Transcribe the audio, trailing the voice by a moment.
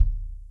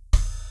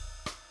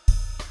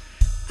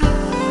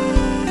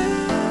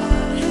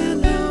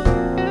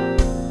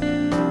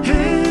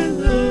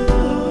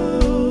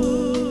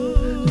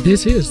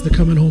This is the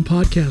Coming Home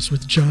Podcast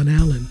with John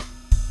Allen.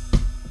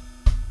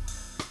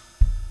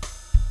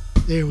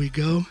 There we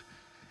go.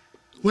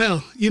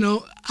 Well,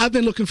 I've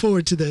been looking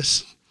forward to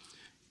this.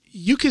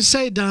 You could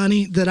say,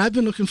 Donny, that I've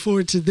been looking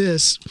forward to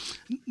this,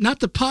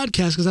 not the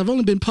podcast, because I've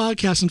only been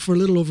podcasting for a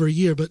little over a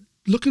year, but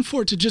looking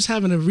forward to just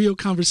having a real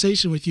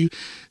conversation with you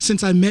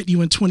since I met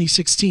you in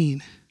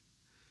 2016.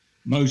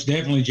 Most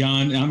definitely,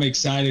 John. I'm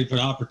excited for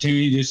the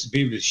opportunity just to be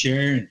able to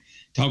share and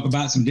talk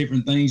about some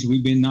different things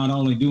we've been not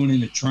only doing in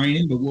the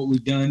training, but what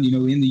we've done, in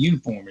the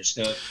uniform and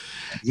stuff.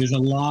 There's a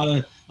lot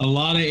of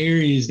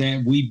areas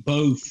that we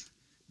both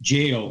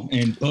gel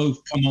and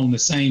both come on the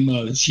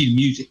same sheet of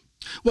music.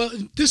 Well,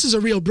 this is a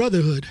real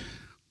brotherhood.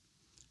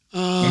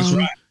 That's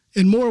right.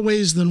 In more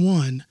ways than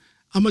one.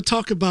 I'm going to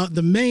talk about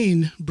the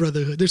main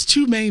brotherhood. There's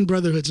two main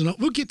brotherhoods, and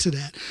we'll get to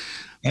that.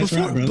 That's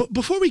right, brother.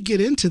 Before we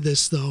get into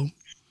this, though,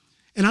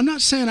 and I'm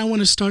not saying I want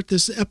to start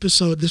this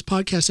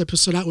podcast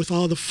episode out with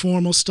all the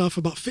formal stuff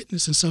about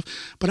fitness and stuff,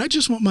 but I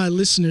just want my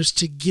listeners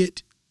to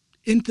get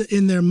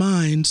in their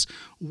minds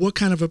what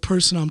kind of a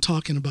person I'm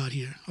talking about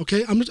here.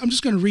 Okay, I'm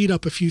just going to read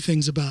up a few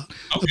things about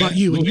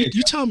you, and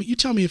you tell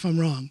me if I'm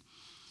wrong.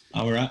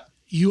 All right.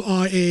 You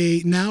are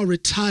a now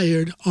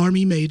retired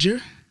Army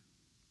major.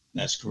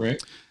 That's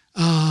correct.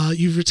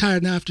 You've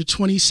retired now after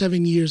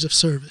 27 years of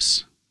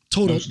service.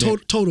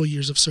 Total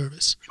years of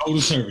service.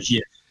 Total service,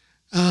 yes.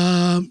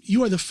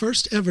 You are the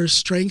first ever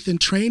strength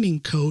and training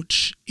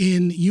coach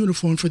in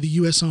uniform for the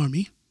U.S.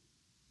 Army.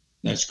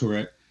 That's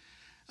correct.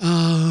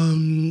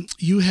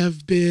 You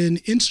have been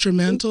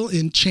instrumental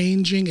in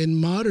changing and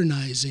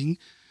modernizing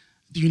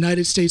the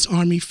United States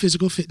Army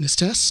physical fitness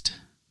test.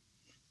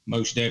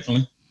 Most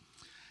definitely.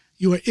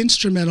 You are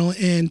instrumental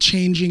in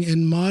changing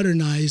and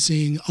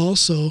modernizing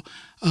also,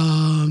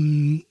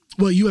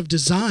 you have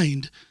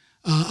designed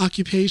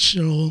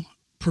occupational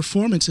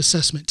performance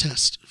assessment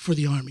test for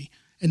the Army.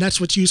 And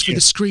that's what's used for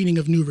the screening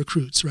of new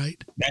recruits,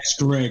 right? That's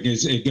correct.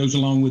 It goes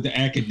along with the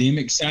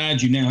academic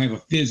side. You now have a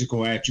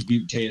physical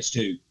attribute test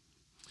too.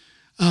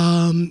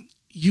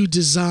 You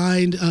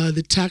designed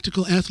the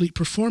Tactical Athlete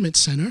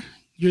Performance Center.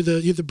 You're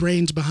the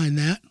brains behind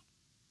that.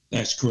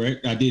 That's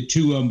correct. I did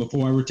two of them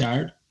before I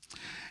retired.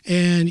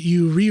 And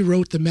you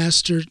rewrote the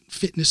Master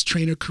Fitness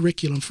Trainer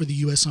curriculum for the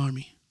U.S.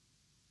 Army.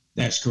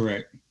 That's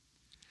correct.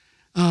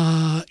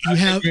 I've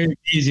been very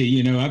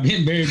busy. I've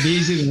been very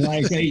busy the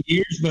last 8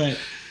 years, but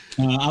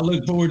I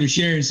look forward to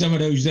sharing some of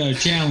those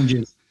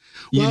challenges.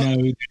 You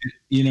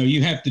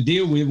have to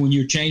deal with when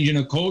you're changing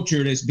a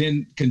culture that's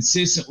been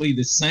consistently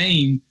the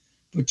same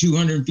for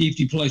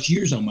 250 plus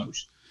years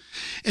almost.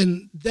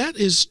 And that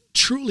is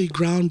truly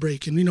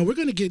groundbreaking. We're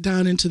going to get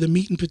down into the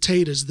meat and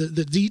potatoes,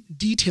 the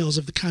details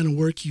of the kind of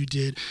work you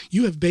did.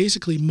 You have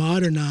basically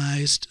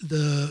modernized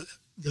the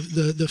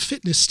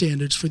fitness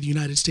standards for the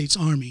United States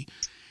Army.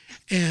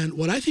 And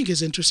what I think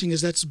is interesting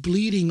is that's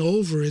bleeding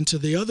over into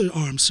the other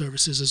armed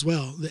services as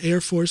well, the Air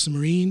Force and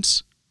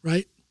Marines,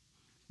 right?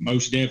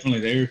 Most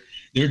definitely.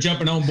 They're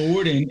jumping on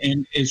board, and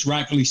it's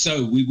rightfully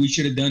so. We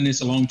should have done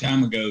this a long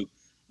time ago,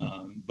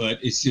 but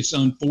it's just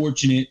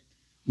unfortunate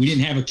we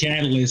didn't have a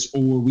catalyst,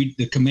 or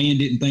the command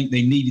didn't think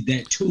they needed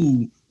that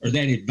tool or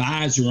that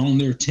advisor on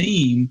their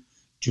team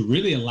to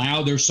really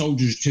allow their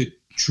soldiers to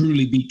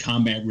truly be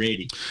combat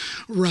ready.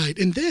 Right.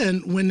 And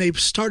then when they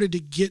started to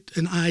get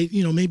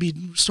maybe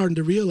starting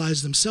to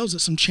realize themselves that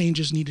some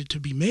changes needed to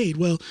be made,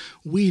 well,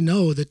 we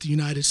know that the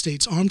United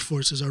States Armed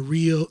Forces are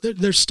real.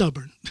 They're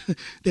stubborn.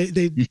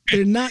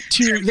 they're not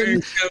too. They're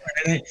very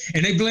stubborn,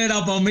 and they bled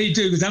up on me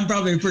too, because I'm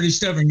probably a pretty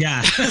stubborn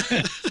guy.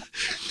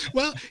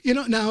 Well,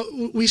 now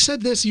we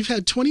said this, you've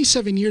had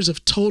 27 years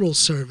of total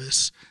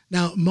service.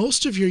 Now,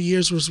 most of your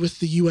years was with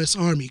the U.S.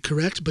 Army,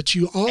 correct? But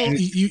you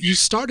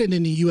started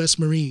in the U.S.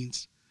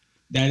 Marines.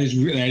 That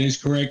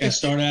is correct. I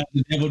started out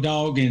as a devil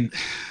dog, and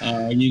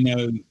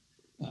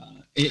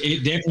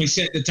it definitely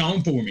set the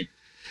tone for me.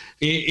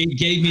 It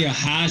gave me a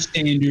high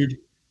standard,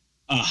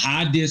 a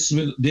high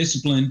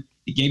discipline.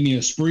 It gave me a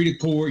esprit de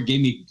corps. It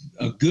gave me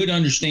a good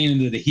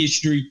understanding of the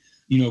history,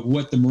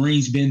 what the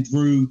Marines been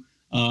through,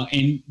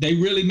 and they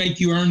really make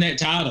you earn that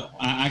title.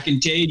 I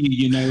can tell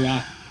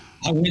you,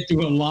 I went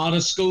through a lot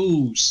of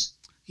schools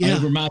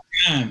over my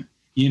time,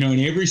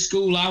 and every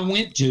school I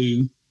went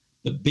to,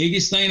 the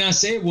biggest thing I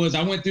said was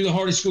I went through the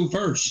hardest school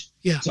first.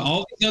 Yeah. So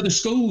all these other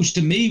schools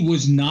to me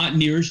was not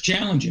near as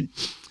challenging.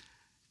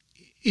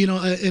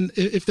 And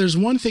if there's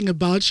one thing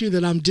about you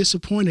that I'm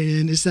disappointed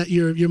in, is that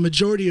your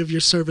majority of your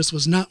service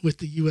was not with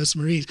the U.S.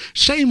 Marines.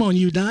 Shame on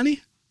you,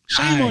 Donny.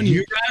 Shame on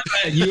you.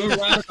 You're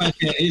right about that.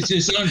 It's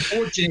just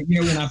unfortunate.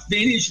 When I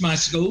finished my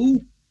school,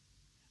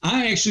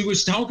 I actually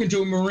was talking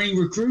to a Marine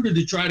recruiter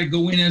to try to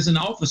go in as an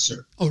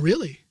officer. Oh,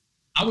 really?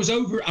 I was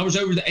over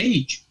the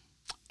age.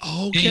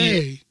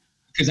 Okay.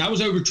 Because I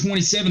was over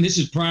 27. This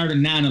is prior to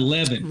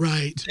 9/11.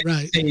 Right.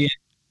 Said,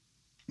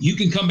 you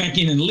can come back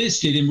in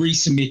enlisted and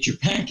resubmit your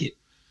packet.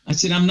 I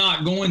said, I'm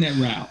not going that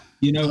route.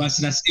 I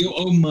said, I still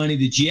owe money.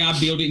 The GI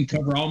Bill didn't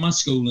cover all my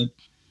schooling.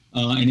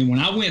 And then when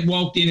I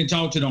walked in and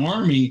talked to the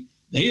Army,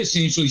 they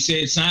essentially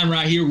said, sign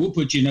right here. We'll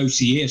put you in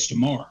OCS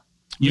tomorrow.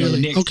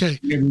 Really? The next Okay.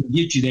 never will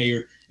get you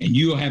there, and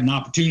you'll have an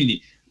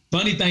opportunity.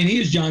 Funny thing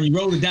is, John, you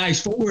roll the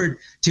dice forward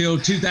till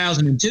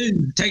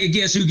 2002. Take a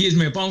guess who gives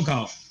me a phone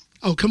call?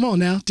 Oh, come on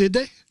now. Did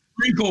they?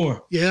 Marine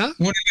Corps. Yeah.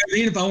 Wanted to go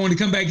in if I wanted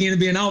to come back in and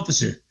be an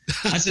officer.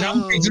 I said,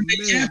 I'm going to be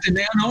captain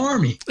now in the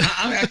Army.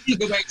 I can't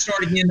go back and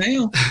start again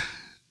now.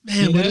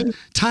 Man, but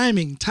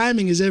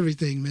timing is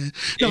everything, man.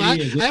 No, I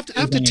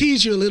have to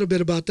tease you a little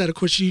bit about that. Of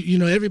course, you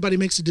know, everybody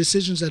makes the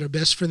decisions that are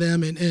best for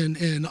them,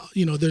 and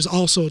you know, there's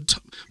also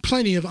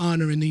plenty of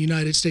honor in the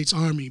United States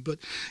Army. But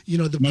you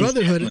know, the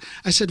brotherhood.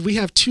 I said we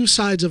have two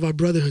sides of our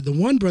brotherhood. The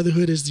one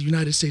brotherhood is the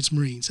United States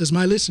Marines, as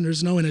my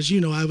listeners know, and as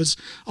you know, I was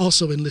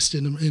also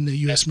enlisted in the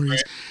U.S.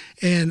 Marines. Correct.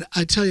 And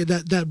I tell you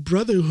that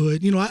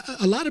brotherhood, you know,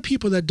 a lot of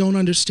people that don't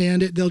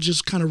understand it, they'll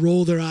just kind of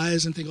roll their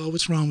eyes and think, oh,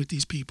 what's wrong with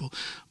these people?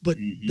 But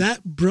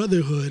that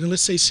brotherhood, and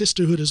let's say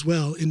sisterhood as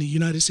well, in the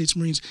United States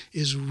Marines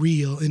is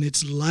real, and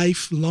it's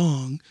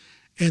lifelong.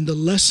 And the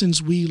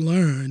lessons we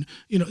learn,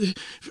 you know,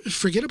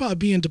 forget about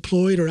being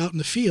deployed or out in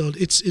the field.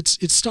 It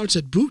starts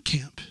at boot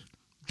camp.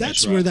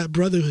 That's right. Where that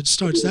brotherhood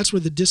starts. That's where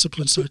the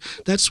discipline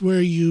starts. That's where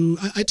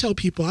I tell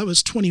people I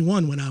was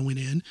 21 when I went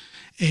in,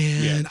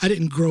 and I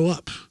didn't grow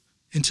up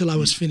until I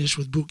was finished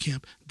with boot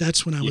camp.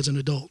 That's when I was an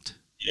adult.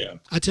 Yeah.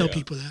 I tell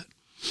people that.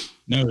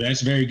 No,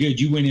 that's very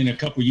good. You went in a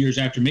couple years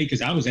after me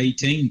because I was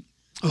 18.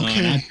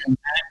 Okay.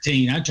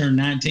 I turned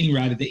 19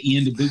 right at the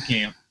end of boot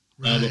camp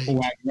before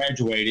I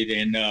graduated.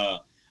 And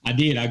I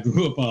did. I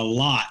grew up a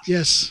lot.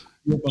 Yes.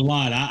 Grew up a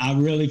lot. I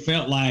really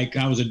felt like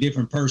I was a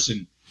different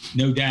person,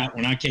 no doubt,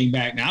 when I came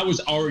back. Now, I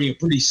was already a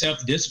pretty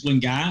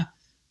self-disciplined guy,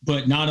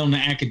 but not on the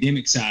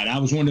academic side. I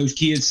was one of those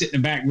kids sitting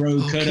in the back row,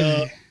 cut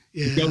up,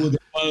 go with the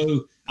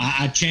flow.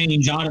 I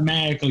changed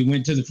automatically,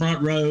 went to the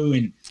front row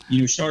and, you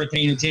know, started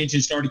paying attention,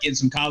 started getting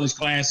some college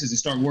classes and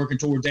started working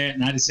towards that.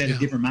 And I just had a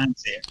different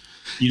mindset,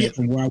 you know,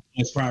 from where I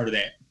was prior to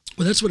that.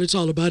 Well, that's what it's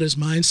all about is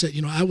mindset.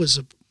 You know, I was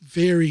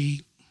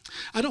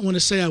I don't want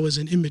to say I was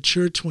an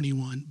immature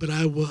 21, but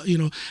I was, you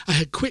know, I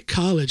had quit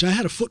college. I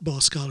had a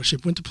football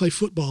scholarship, went to play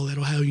football at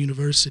Ohio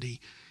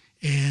University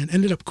and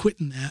ended up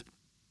quitting that.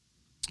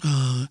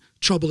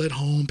 Trouble at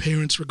home.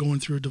 Parents were going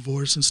through a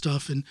divorce and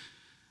stuff. And,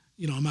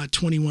 you know, my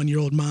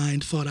 21-year-old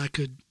mind thought I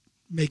could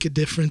make a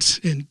difference,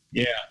 and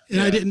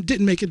I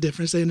didn't make a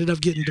difference. I ended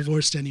up getting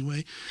divorced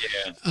anyway.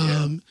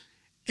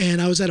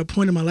 And I was at a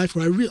point in my life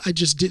where I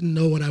just didn't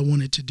know what I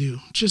wanted to do.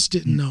 Just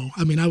didn't know.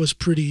 I mean, I was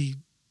pretty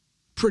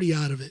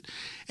out of it.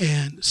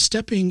 And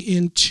stepping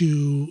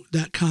into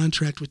that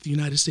contract with the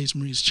United States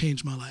Marines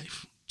changed my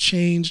life.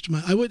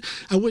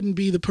 I wouldn't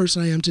be the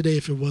person I am today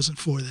if it wasn't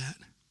for that.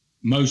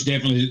 Most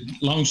definitely.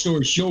 Long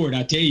story short,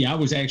 I tell you, I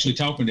was actually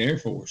talking to Air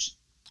Force.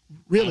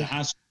 Really?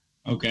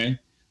 Okay.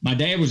 My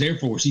dad was Air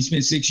Force. He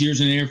spent 6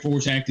 years in the Air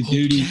Force, active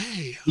duty.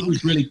 He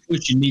was really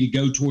pushing me to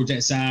go towards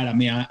that side. I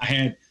mean, I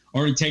had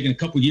already taken a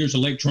couple of years of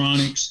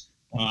electronics.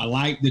 I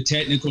liked the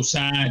technical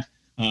side.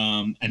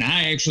 And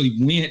I actually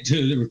went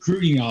to the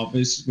recruiting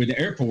office with the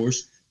Air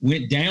Force,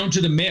 went down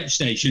to the MEP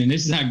station. And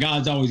this is how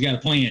God's always got a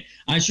plan.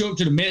 I show up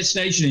to the MEP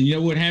station, and you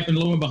know what happened,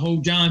 lo and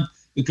behold, John?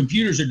 The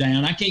computers are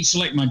down. I can't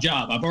select my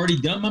job. I've already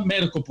done my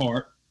medical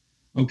part.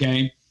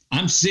 Okay.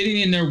 I'm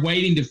sitting in there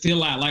waiting to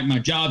fill out like my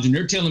jobs, and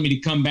they're telling me to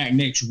come back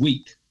next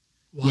week.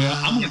 Wow.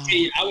 Well, I'm going to tell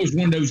you, I was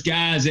one of those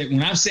guys that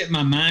when I set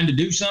my mind to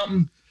do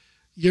something,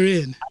 you're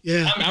in.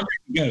 Yeah. I'm ready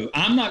to go.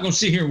 I'm not going to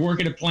sit here and work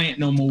at a plant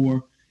no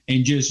more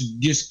and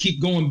just keep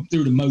going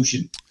through the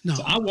motion. No.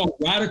 So I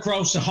walked right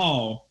across the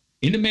hall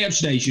in the MEP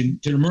station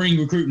to the Marine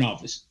recruiting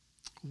office.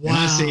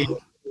 Wow. And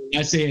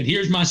I said,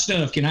 here's my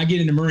stuff. Can I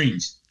get in the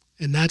Marines?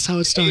 And that's how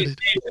it started.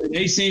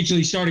 They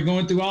essentially started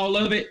going through all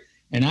of it.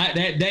 And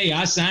that day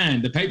I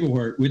signed the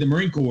paperwork with the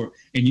Marine Corps.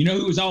 And you know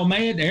who was all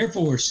mad? The Air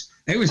Force.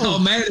 They was all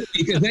mad at me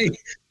because they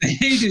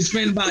just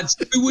spent about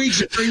 2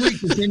 weeks or 3 weeks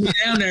to send me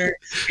down there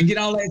and get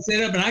all that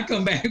set up. And I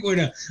come back with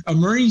a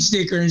Marine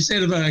sticker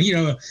instead of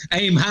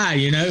aim high,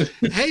 you know.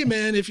 Hey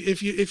man,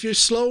 if you're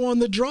slow on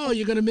the draw,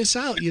 you're gonna miss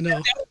out, you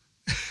know.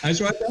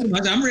 That's right.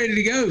 I'm ready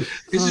to go.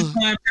 This is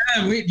prime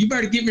time. You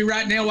better get me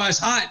right now while it's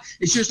hot.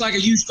 It's just like a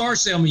used car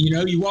salesman, you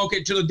know. You walk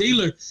into a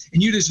dealer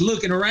and you're just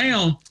looking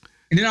around.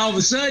 And then all of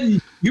a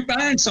sudden, you're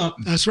buying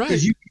something. That's right.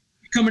 Because you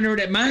come in there with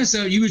that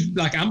mindset, you was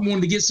like, I'm wanting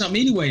to get something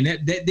anyway. And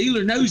that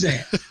dealer knows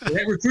that.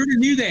 That recruiter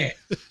knew that.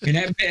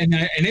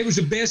 And it was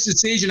the best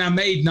decision I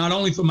made, not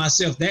only for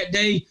myself that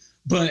day,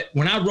 but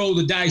when I roll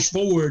the dice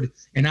forward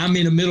and I'm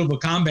in the middle of a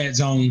combat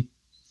zone,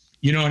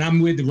 you know, and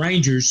I'm with the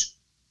Rangers,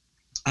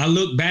 I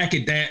look back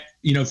at that,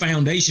 you know,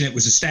 foundation that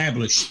was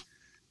established.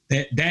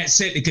 That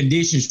set the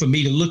conditions for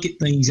me to look at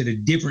things at a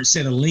different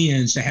set of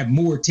lens, to have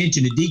more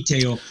attention to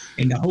detail,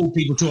 and to hold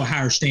people to a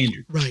higher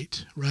standard.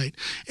 Right.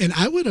 And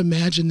I would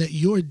imagine that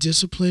your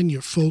discipline,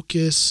 your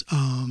focus,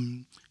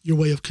 your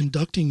way of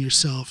conducting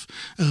yourself,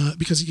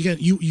 because again,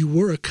 you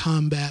were a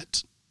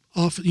combat.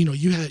 Often, you know,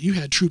 you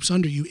had troops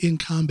under you in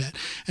combat,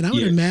 and I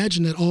would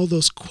imagine that all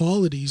those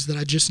qualities that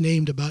I just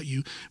named about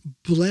you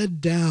bled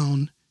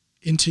down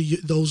into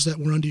those that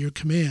were under your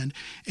command,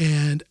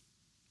 and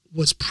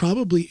was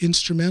probably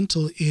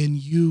instrumental in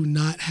you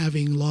not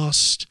having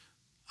lost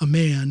a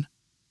man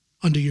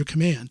under your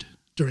command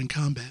during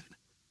combat.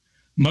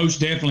 Most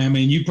definitely. I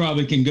mean, you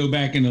probably can go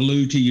back and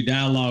allude to your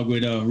dialogue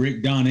with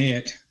Rick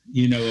Donette,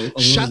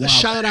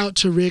 Shout out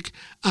to Rick.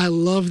 I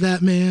love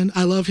that man.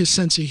 I love his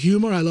sense of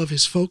humor. I love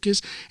his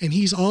focus. And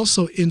he's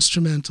also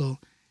instrumental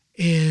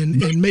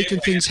in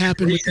making things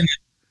happen.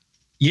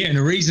 And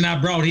the reason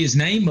I brought his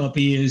name up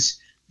is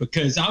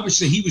because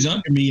obviously he was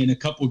under me in a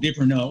couple of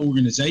different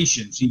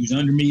organizations. He was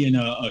under me in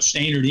a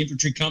standard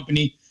infantry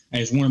company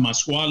as one of my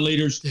squad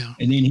leaders. Yeah.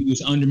 And then he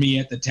was under me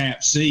at the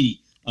TAP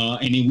C.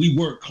 And then we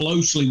worked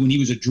closely when he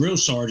was a drill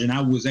sergeant.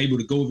 I was able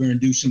to go over and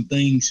do some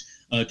things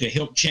to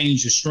help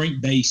change the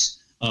strength-based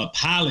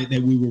pilot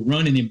that we were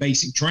running in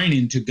basic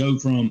training to go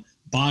from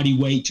body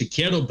weight to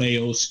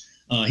kettlebells.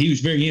 He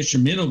was very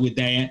instrumental with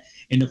that.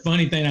 And the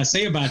funny thing I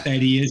say about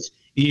that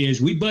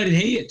is we butted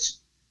heads.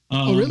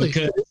 Oh, really?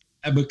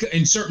 Because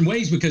in certain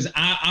ways, because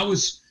I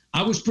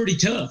was pretty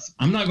tough.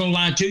 I'm not going to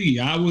lie to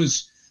you.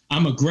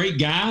 I'm a great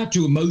guy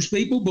to most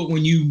people, but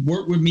when you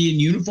work with me in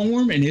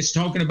uniform and it's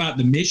talking about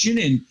the mission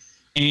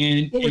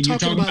we're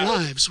talking about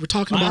lives. We're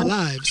talking about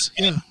lives.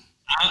 Yeah.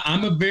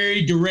 I'm a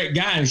very direct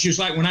guy. It's just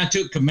like when I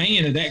took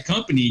command of that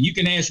company, and you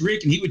can ask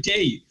Rick and he would tell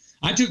you,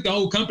 I took the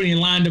whole company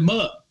and lined them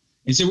up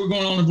and said, we're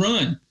going on a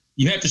run.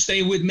 You have to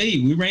stay with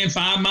me. We ran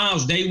 5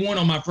 miles day one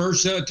on my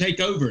first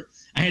takeover.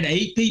 I had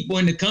 8 people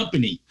in the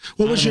company.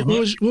 What was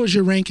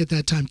your rank at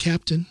that time,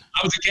 Captain?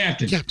 I was a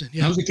captain. Captain,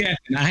 yeah. I was a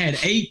captain. I had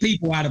 8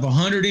 people out of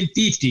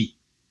 150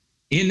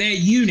 in that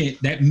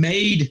unit that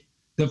made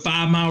the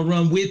 5-mile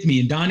run with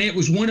me, and Donette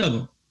was one of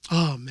them.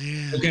 Oh,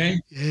 man. Okay?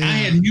 Yeah. I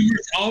had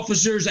numerous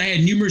officers. I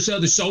had numerous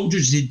other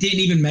soldiers that didn't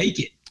even make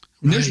it.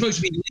 And they're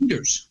supposed to be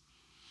leaders,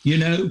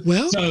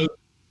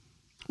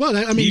 Well,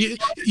 I mean,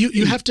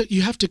 you have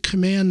to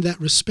command that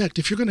respect.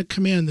 If you're going to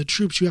command the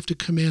troops, you have to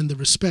command the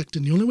respect,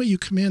 and the only way you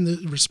command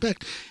the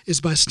respect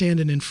is by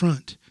standing in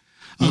front.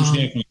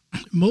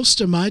 Most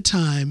of my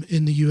time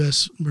in the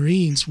U.S.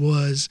 Marines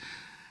was,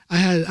 I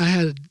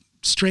had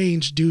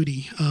strange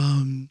duty.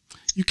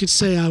 You could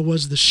say I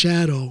was the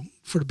shadow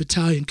for the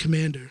battalion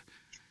commander.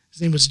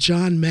 His name was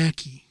John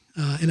Mackey,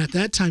 and at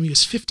that time he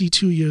was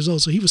 52 years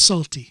old, so he was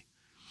salty.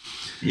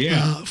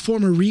 Yeah,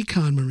 former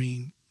recon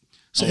Marine.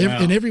 So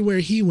and everywhere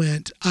he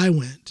went, I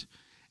went.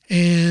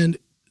 And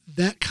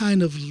that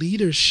kind of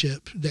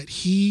leadership that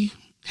he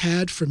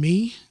had for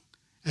me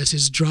as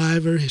his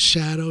driver, his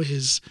shadow,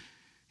 his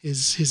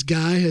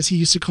guy, as he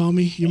used to call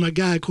me, you're my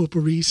guy,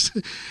 Corporal Reese.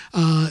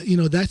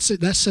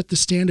 That set the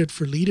standard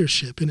for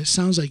leadership. And it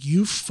sounds like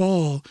you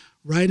fall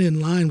right in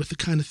line with the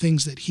kind of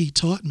things that he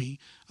taught me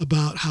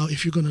about how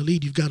if you're going to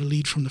lead, you've got to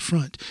lead from the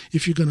front.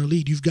 If you're going to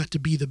lead, you've got to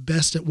be the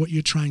best at what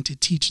you're trying to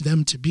teach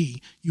them to be.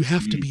 You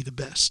have to be the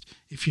best.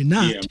 If you're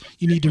not,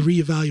 you need to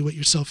reevaluate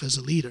yourself as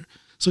a leader.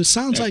 So it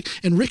sounds like,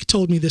 and Rick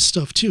told me this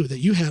stuff too, that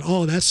you had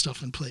all that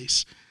stuff in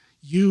place.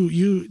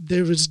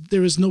 There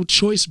was no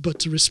choice but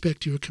to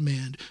respect your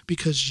command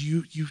because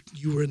you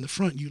were in the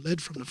front. You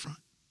led from the front.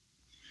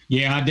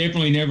 Yeah, I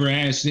definitely never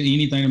asked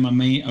anything of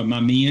my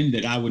men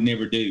that I would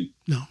never do.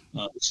 No.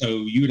 So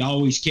you would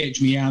always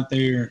catch me out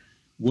there,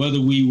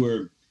 whether we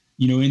were,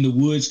 in the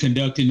woods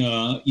conducting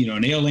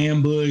an L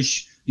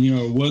ambush,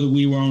 or whether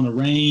we were on a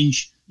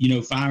range,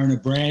 firing a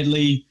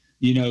Bradley.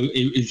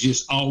 It was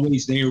just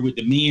always there with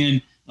the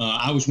men.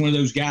 I was one of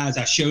those guys.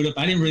 I showed up.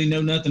 I didn't really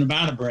know nothing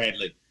about a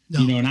Bradley.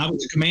 No. And I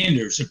was a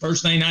commander. So the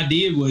first thing I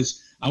did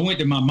was I went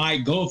to my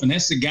Mike Gulf, and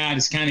that's the guy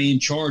that's kind of in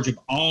charge of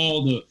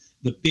all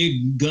the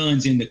big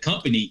guns in the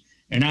company.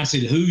 And I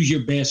said, who's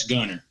your best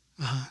gunner?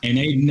 Uh-huh. And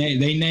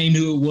they named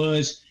who it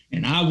was.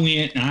 And I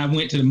went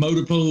to the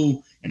motor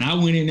pool, and I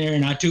went in there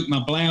and I took my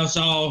blouse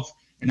off,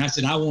 and I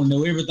said, I want to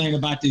know everything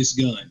about this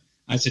gun.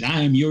 I said,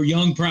 I am your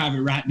young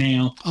private right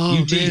now.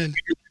 You teach me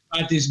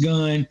about this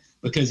gun,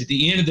 because at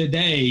the end of the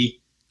day,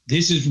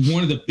 this is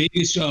one of the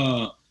biggest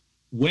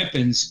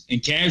weapons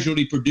and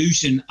casualty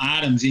producing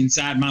items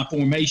inside my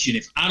formation.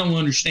 If I don't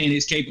understand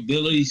its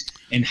capabilities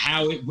and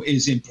how it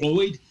is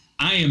employed,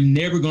 I am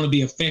never going to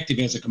be effective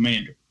as a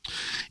commander.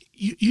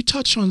 You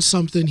touch on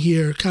something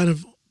here kind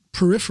of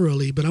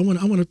peripherally, but I want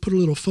to put a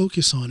little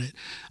focus on it.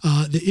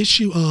 The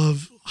issue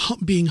of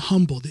being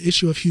humble, the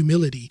issue of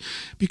humility,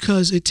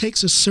 because it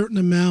takes a certain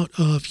amount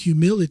of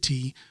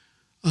humility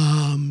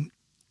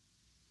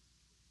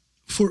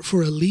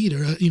for a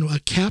leader, a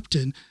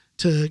captain,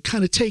 to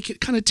kind of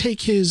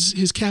take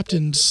his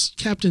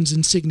captain's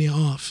insignia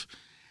off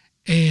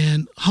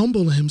and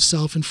humble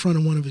himself in front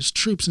of one of his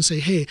troops and say,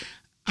 hey,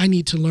 I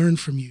need to learn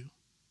from you.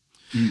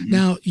 Mm-hmm.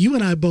 Now, you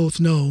and I both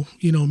know,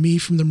 me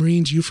from the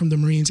Marines, you from the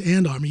Marines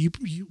and Army,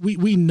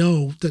 we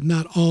know that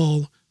not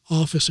all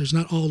officers,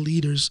 not all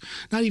leaders,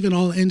 not even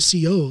all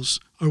NCOs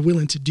are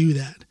willing to do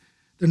that.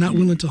 They're not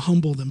willing to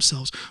humble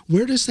themselves.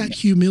 Where does that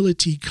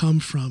humility come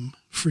from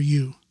for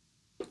you?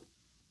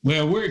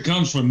 Well, where it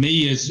comes from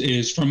me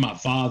is from my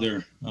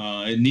father.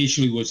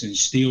 Initially was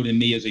instilled in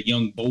me as a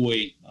young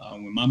boy.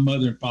 When my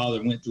mother and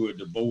father went through a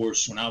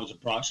divorce when I was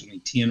approximately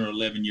 10 or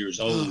 11 years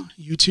old.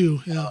 You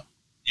too, yeah.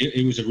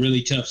 It was a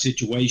really tough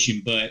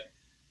situation, but,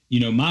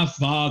 my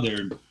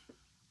father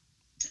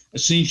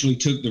essentially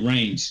took the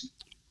reins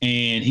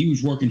and he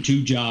was working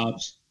 2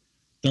 jobs,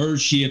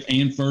 third shift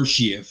and first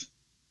shift.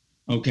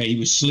 Okay, he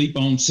would sleep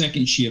on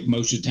second shift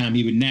most of the time.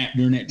 He would nap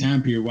during that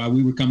time period while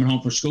we were coming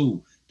home from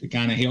school to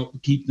kind of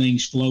help keep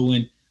things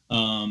flowing.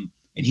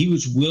 And he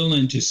was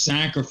willing to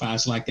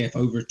sacrifice like that for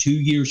over 2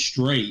 years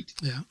straight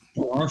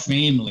for our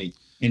family.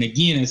 And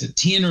again, as a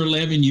 10 or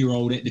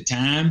 11-year-old at the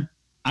time,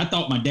 I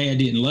thought my dad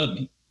didn't love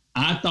me.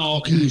 I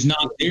thought he was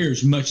not there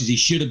as much as he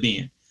should have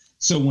been.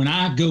 So when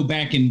I go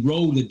back and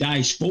roll the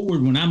dice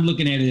forward, when I'm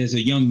looking at it as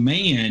a young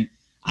man,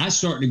 I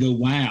start to go,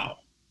 wow,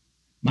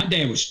 my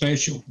dad was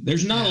special.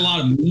 There's not a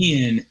lot of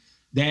men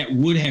that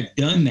would have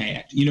done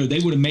that. You know, they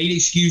would have made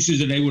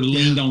excuses or they would have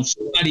leaned on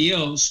somebody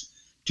else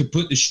to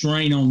put the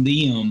strain on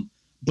them.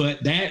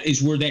 But that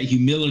is where that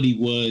humility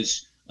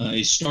was.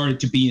 It started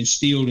to be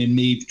instilled in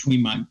me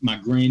between my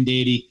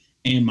granddaddy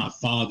and my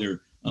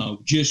father,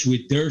 just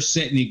with their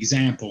setting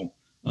example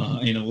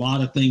and a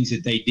lot of things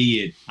that they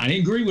did. I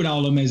didn't agree with all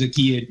of them as a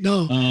kid.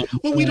 No.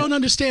 Well, we don't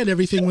understand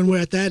everything when we're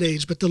at that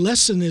age, but the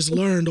lesson is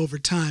learned over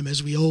time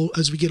as we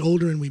get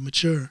older and we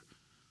mature.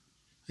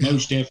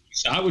 Most definitely.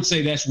 So I would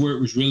say that's where it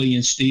was really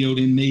instilled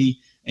in me.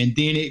 And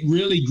then it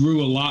really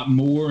grew a lot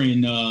more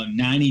in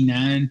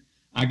 99.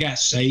 I got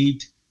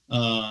saved.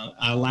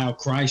 I allowed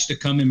Christ to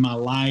come in my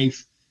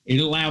life. It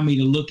allowed me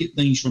to look at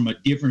things from a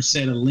different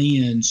set of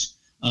lens.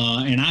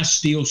 And I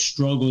still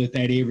struggle at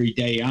that every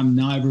day. I'm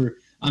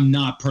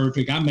not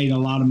perfect. I made a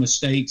lot of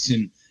mistakes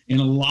and a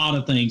lot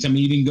of things. I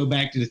mean, even go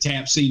back to the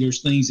tap seat,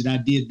 there's things that I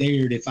did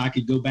there that if I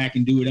could go back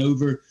and do it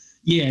over,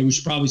 it was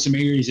probably some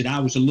areas that I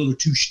was a little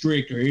too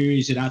strict or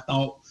areas that I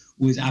thought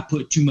I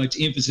put too much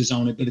emphasis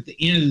on it. But at the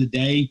end of the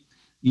day,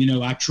 you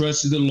know, I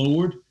trusted the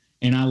Lord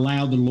and I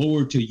allowed the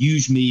Lord to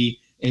use me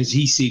as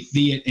he see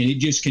fit. And it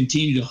just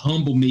continued to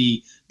humble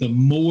me. The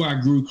more I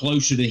grew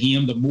closer to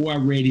him, the more I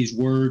read his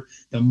word,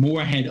 the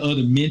more I had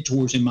other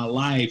mentors in my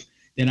life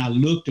that I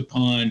looked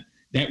upon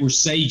that were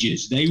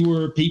sages. They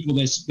were people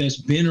that's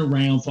been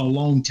around for a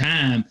long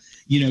time.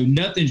 You know,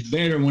 nothing's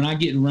better when I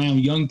get around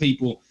young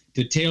people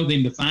to tell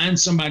them to find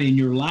somebody in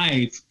your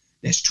life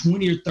that's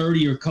 20 or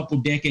 30 or a couple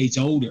decades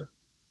older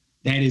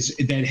that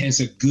has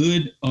a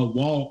good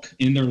walk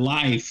in their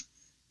life.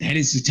 That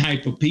is the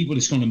type of people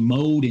that's going to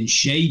mold and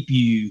shape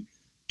you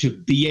to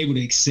be able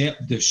to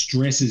accept the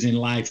stresses in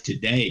life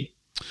today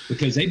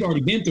because they've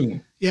already been through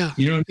them. Yeah.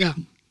 You know what I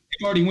mean?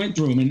 They've already went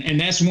through them. And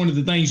that's one of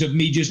the things of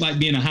me just like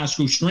being a high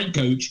school strength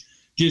coach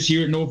just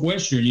here at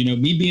Northwestern, you know,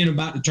 me being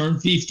about to turn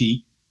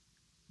 50,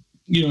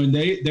 you know, and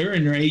they're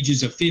in their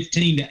ages of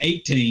 15 to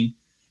 18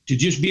 to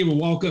just be able to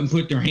walk up and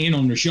put their hand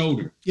on their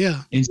shoulder.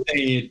 Yeah.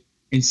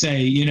 And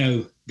say, you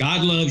know,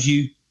 God loves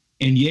you.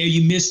 And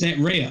you missed that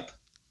rep,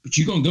 but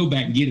you're going to go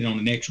back and get it on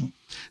the next one.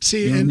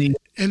 See, you know and, what I mean?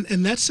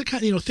 and that's the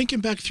kind, you know, thinking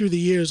back through the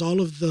years,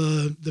 all of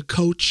the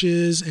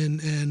coaches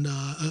and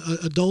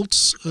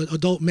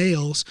adult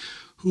males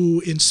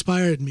who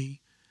inspired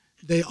me,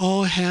 they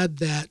all had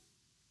that,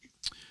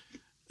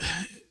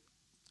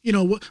 you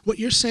know, what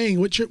you're saying,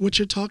 what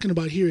you're talking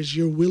about here is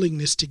your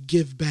willingness to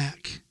give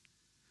back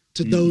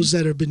to those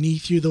that are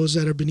beneath you,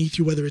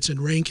 whether it's in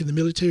rank in the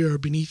military or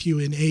beneath you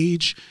in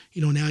age.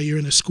 You know, now you're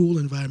in a school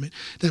environment,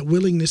 that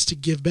willingness to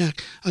give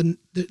back. And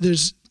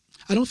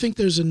I don't think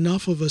there's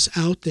enough of us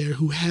out there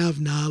who have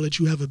knowledge,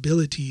 who have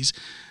abilities,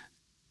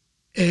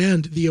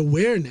 and the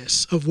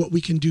awareness of what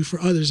we can do for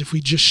others if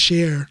we just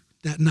share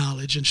that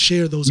knowledge and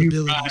share those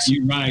abilities.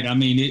 You're right. I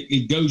mean,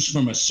 it goes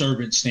from a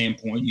servant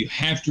standpoint. You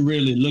have to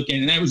really look at it.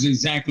 And that was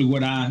exactly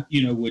what I,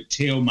 you know, would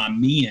tell my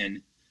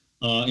men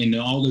in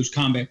all those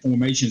combat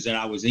formations that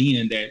I was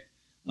in, that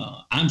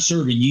I'm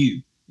serving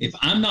you. If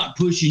I'm not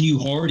pushing you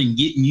hard and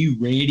getting you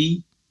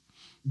ready,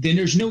 then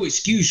there's no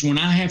excuse when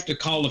I have to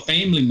call a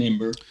family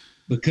member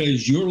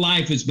because your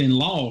life has been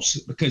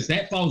lost, because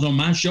that falls on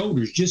my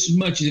shoulders just as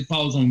much as it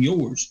falls on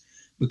yours,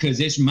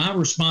 because it's my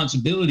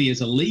responsibility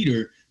as a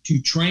leader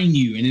to train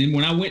you. And then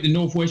when I went to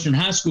Northwestern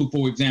High School,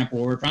 for example,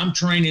 or if I'm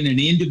training an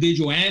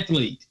individual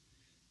athlete,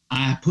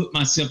 I put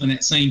myself in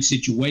that same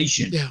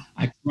situation. Yeah.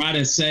 I try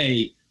to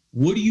say,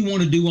 what do you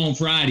want to do on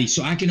Friday?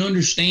 So I can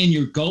understand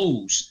your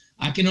goals.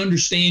 I can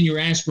understand your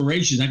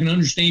aspirations. I can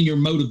understand your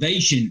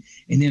motivation.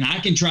 And then I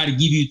can try to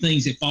give you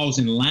things that falls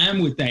in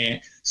line with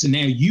that. So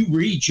now you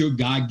reach your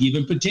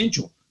God-given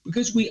potential,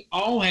 because we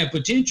all have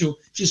potential.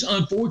 It's just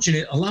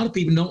unfortunate. A lot of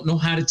people don't know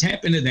how to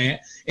tap into that.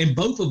 And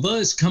both of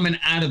us coming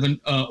out of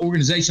an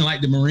organization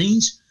like the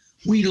Marines,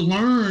 we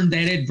learned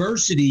that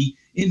adversity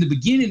in the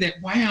beginning, that,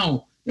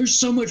 wow, there's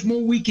so much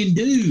more we can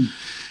do.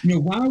 You know,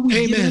 why are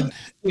we giving up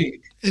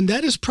quick? And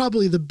that is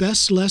probably the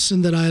best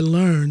lesson that I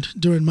learned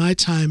during my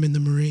time in the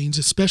Marines,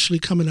 especially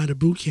coming out of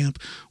boot camp,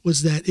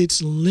 was that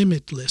it's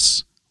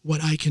limitless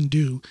what I can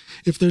do.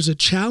 If there's a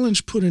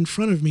challenge put in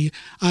front of me,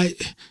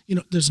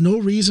 there's no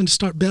reason to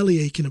start belly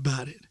aching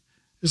about it.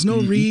 There's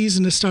no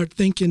reason to start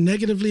thinking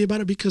negatively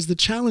about it, because the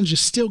challenge is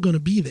still going to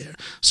be there.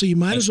 So you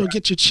might as well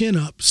get your chin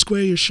up,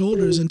 square your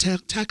shoulders, and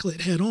tackle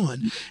it head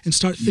on and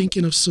start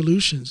thinking of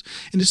solutions.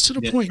 And it's to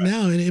the point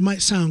now, and it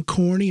might sound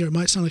corny or it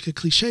might sound like a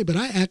cliche, but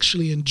I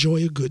actually enjoy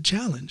a good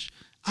challenge.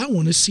 I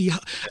want to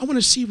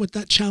see what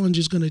that challenge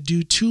is going to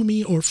do to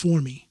me or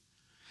for me.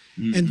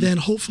 Mm-hmm. And then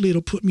hopefully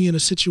it'll put me in a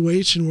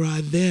situation where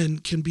I then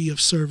can be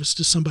of service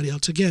to somebody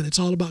else. Again, it's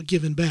all about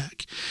giving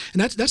back.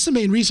 And that's the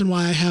main reason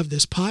why I have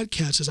this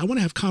podcast, is I want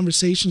to have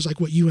conversations like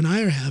what you and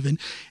I are having,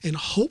 and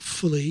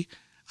hopefully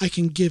I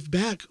can give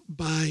back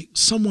by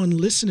someone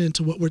listening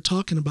to what we're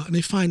talking about, and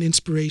they find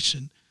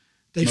inspiration.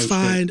 They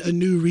find a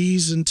new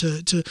reason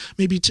to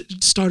maybe to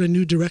start a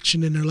new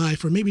direction in their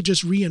life, or maybe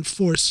just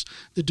reinforce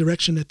the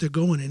direction that they're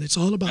going in. It's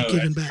all about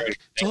giving back.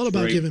 It's all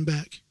about giving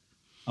back.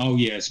 Oh,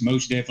 yes,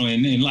 most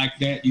definitely. And like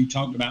that, you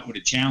talked about with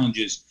the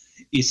challenges,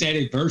 it's that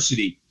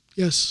adversity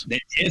that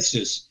tests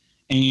us.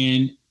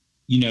 And,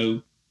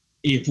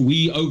 if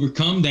we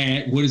overcome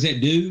that, what does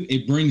that do?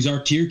 It brings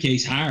our tier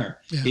case higher.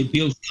 Yeah. It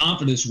builds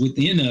confidence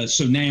within us.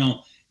 So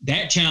now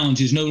that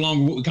challenge is no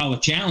longer what we call a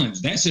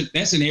challenge. That's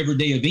an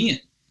everyday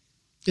event.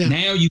 Yeah.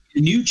 Now you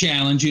get a new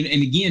challenge. And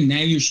again,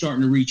 now you're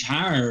starting to reach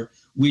higher,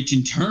 which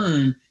in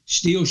turn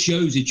still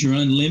shows that you're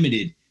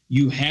unlimited.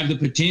 You have the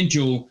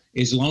potential,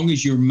 as long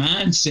as your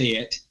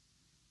mindset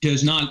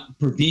does not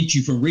prevent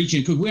you from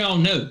reaching. Because we all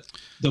know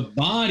the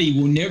body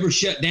will never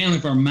shut down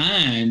if our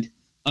mind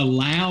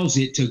allows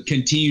it to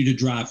continue to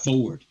drive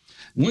forward.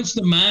 Once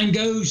the mind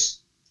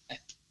goes,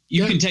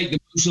 you can take the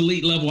most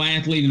elite level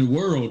athlete in the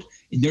world,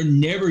 and they're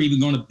never even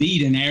going to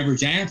beat an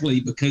average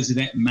athlete because of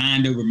that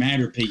mind over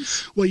matter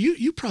piece. Well,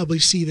 you probably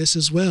see this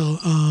as well.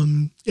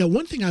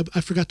 One thing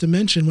I forgot to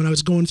mention when I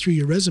was going through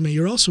your resume,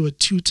 you're also a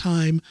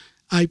 2-time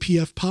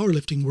IPF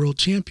powerlifting world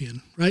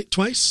champion, right?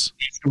 Twice?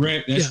 That's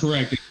correct. That's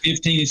correct. At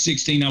 15 and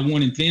 16, I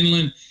won in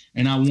Finland,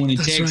 and I won in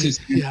Texas.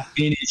 Right. And I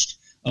finished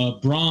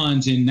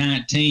bronze in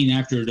 19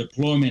 after a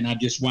deployment. I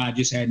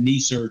just had knee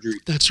surgery.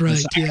 That's right.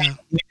 So I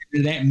went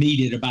into that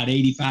meet at about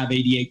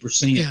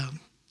 88%.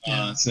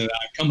 Yeah. So I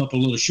come up a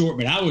little short,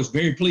 but I was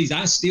very pleased.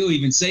 I still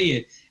even say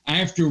it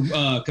after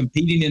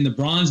competing in the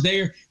bronze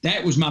there.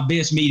 That was my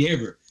best meet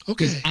ever.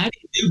 Okay. Because I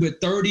didn't do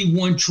but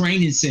 31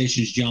 training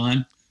sessions,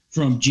 John,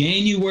 from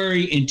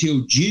January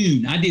until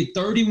June. I did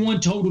 31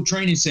 total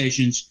training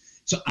sessions.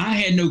 So I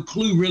had no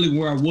clue really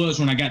where I was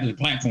when I got to the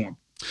platform.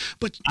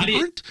 But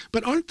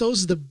aren't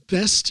those the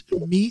best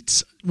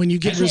meets when you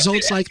get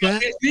results like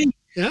that?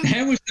 Yeah.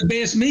 That was the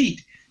best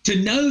meet.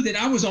 To know that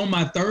I was on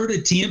my third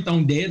attempt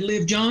on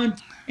deadlift, John,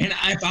 and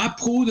if I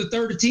pull the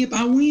third attempt,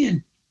 I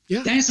win.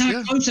 Yeah, that's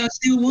how close I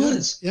still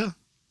was. Yeah.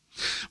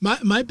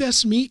 My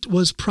best meet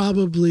was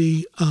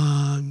probably,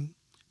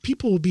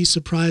 people will be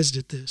surprised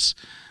at this.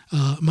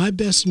 My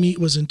best meet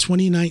was in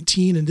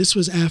 2019, and this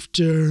was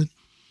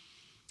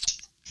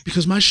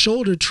because my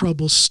shoulder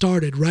trouble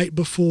started right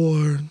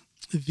before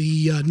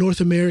the North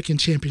American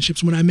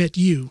Championships when I met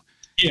you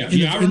in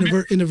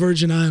the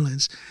Virgin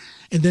Islands.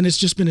 And then it's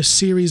just been a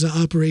series of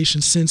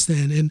operations since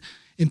then. And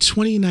in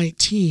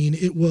 2019,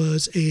 it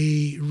was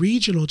a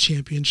regional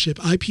championship,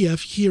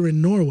 IPF, here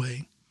in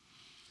Norway.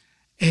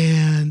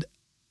 And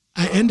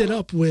I ended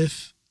up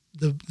with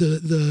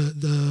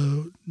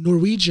the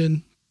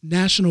Norwegian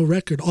national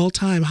record,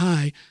 all-time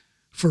high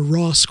for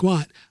raw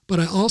squat. But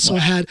I also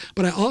had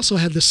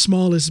the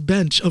smallest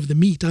bench of the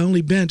meet. I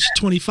only benched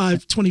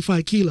 25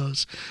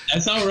 kilos.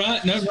 That's all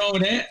right. Nothing wrong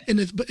with that. And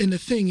the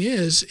thing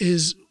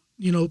is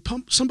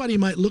somebody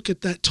might look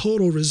at that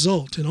total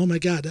result and, oh my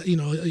God,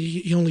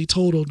 he only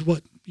totaled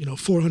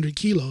 400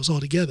 kilos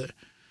altogether.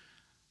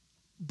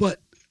 But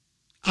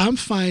I'm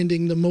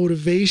finding the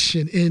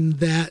motivation in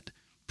that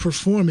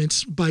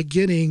performance by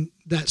getting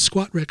that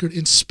squat record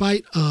in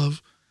spite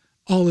of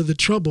all of the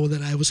trouble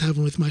that I was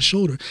having with my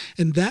shoulder.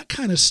 And that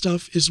kind of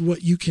stuff is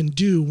what you can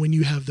do when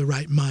you have the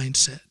right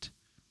mindset.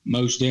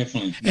 Most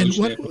definitely.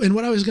 And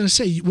what I was going to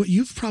say, what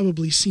you've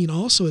probably seen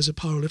also as a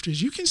powerlifter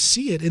is you can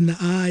see it in the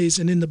eyes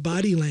and in the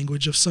body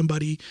language of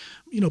somebody,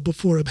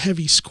 before a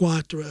heavy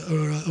squat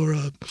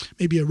or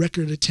maybe a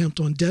record attempt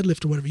on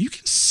deadlift or whatever. You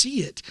can see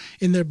it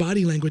in their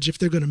body language if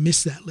they're going to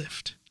miss that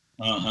lift.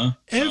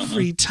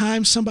 Every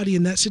time somebody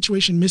in that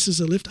situation misses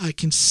a lift, I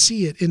can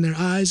see it in their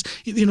eyes,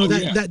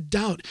 that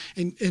doubt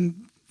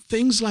and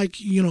things like,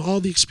 all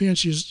the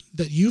experiences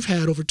that you've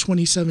had over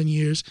 27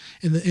 years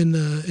in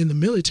the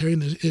military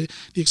and the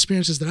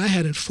experiences that I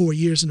had in 4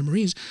 years in the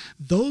Marines.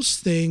 Those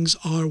things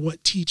are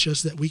what teach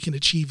us that we can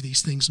achieve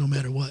these things no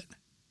matter what.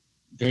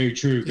 Very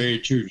true. Very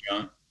true,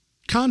 John.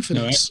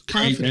 Confidence.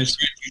 That's great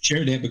you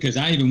shared that, because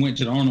I even went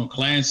to the Arnold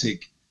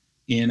Classic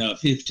in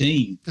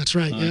 15. That's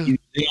right.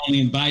 They only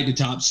invite the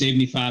top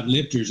 75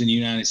 lifters in the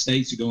United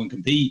States to go and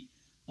compete.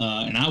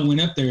 And I went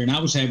up there and I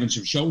was having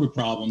some shoulder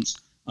problems.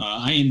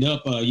 I ended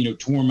up,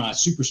 tore my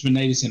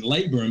supraspinatus and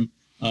labrum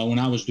when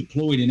I was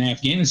deployed in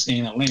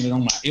Afghanistan. I landed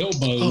on my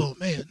elbow. Oh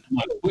man!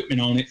 My equipment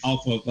on it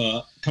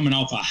coming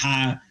off a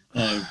high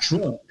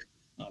truck.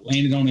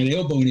 Landed on that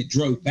elbow and it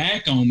drove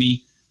back on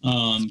me.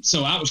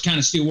 So I was kind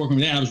of still working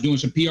with that. I was doing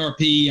some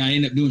PRP. I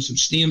ended up doing some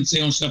stem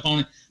cell and stuff on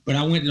it. But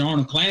I went to the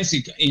Arnold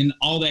Classic in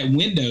all that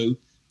window,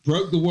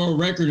 broke the world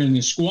record in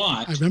the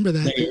squat. I remember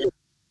that. There,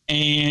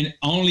 and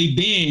only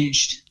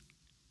benched.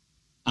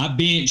 I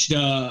benched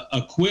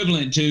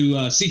equivalent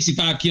to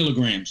 65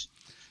 kilograms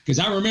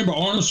because I remember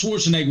Arnold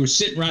Schwarzenegger was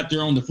sitting right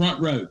there on the front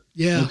row.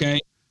 Yeah. Okay.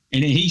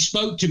 And then he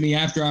spoke to me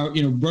after I,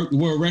 broke the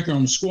world record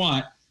on the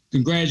squat,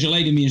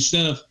 congratulated me and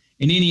stuff.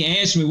 And then he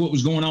asked me what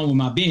was going on with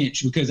my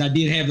bench, because I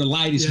did have the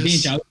lightest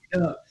bench. I looked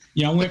up.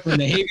 I went from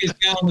the heaviest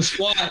guy on the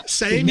squat.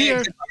 Same here.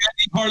 I didn't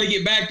hardly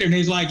get back there, and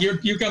he's like, "You're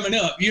coming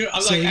up." I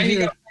was like,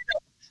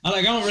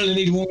 I don't really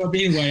need to warm up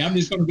anyway. I'm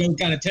just going to go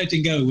kind of touch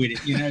and go with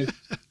it,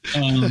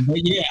 But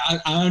yeah,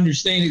 I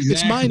understand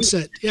exactly. It's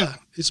mindset. Yeah,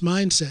 it's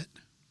mindset.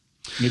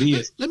 It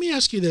is. Let me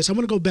ask you this. I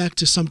want to go back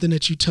to something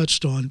that you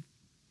touched on.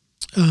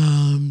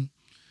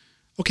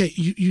 Okay,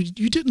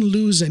 you didn't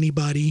lose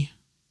anybody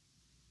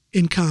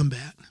in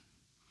combat.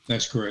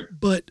 That's correct.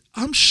 But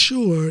I'm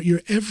sure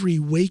your every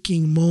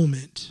waking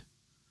moment,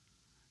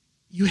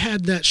 you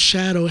had that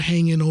shadow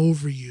hanging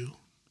over you.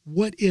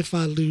 What if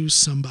I lose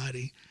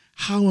somebody?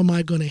 How am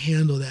I going to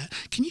handle that?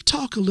 Can you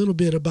talk a little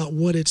bit about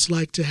what it's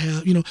like to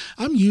have,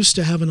 I'm used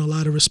to having a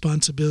lot of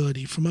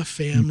responsibility for my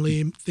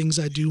family, things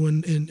I do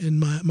in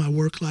my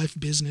work life,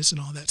 business, and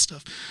all that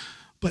stuff.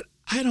 But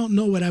I don't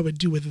know what I would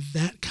do with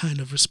that kind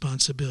of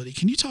responsibility.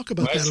 Can you talk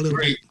about that a little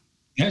bit?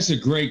 That's a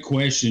great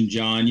question,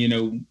 John.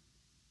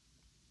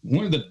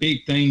 One of the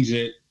big things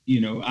that,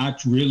 I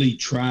really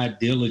tried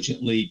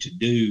diligently to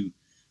do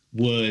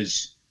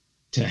was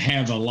to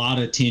have a lot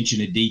of attention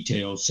to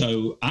detail.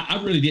 So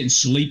I really didn't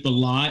sleep a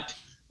lot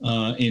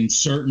in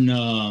certain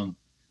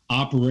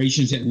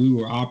operations that we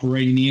were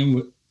operating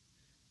in.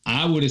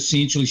 I would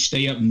essentially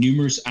stay up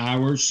numerous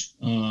hours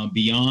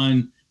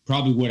beyond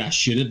probably what I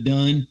should have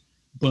done,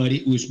 but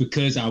it was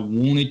because I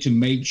wanted to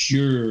make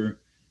sure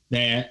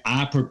that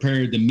I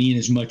prepared the men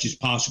as much as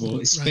possible,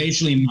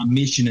 especially in my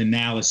mission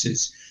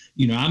analysis.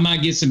 I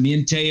might get some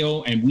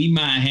intel, and we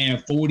might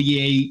have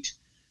 48,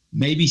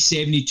 maybe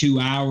 72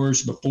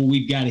 hours before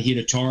we've got to hit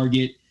a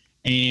target.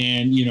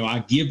 And, I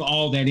give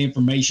all that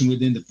information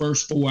within the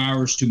first 4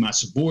 hours to my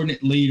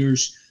subordinate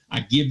leaders.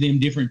 I give them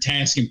different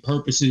tasks and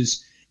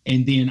purposes.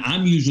 And then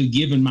I'm usually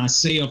giving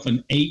myself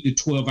an 8 to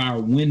 12 hour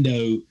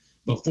window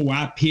before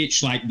I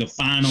pitch like the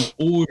final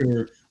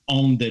order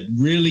on the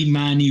really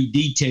minute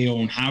detail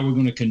on how we're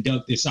going to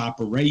conduct this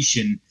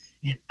operation.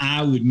 And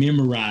I would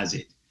memorize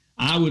it.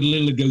 I would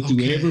literally go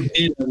through every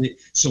bit of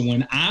it. So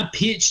when I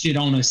pitched it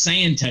on a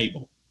sand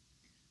table,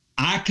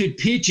 I could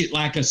pitch it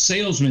like a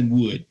salesman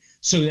would,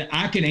 so that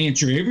I could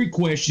answer every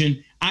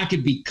question. I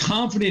could be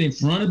confident in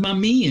front of my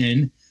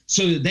men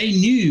so that they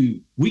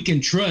knew we can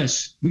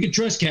trust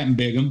Captain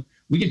Bigham.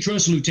 We can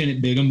trust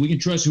Lieutenant Bigham. We can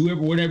trust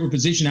whatever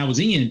position I was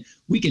in.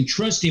 We can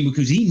trust him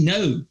because he's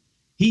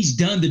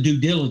done the due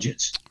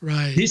diligence.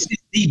 Right. This is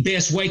the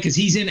best way, because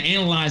he's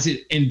analyzed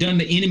it and done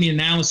the enemy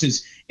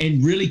analysis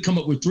and really come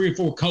up with 3 or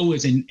 4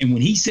 COAs. And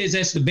when he says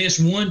that's the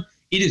best one,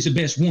 it is the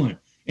best one.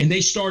 And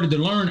they started to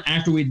learn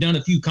after we'd done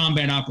a few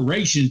combat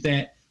operations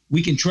that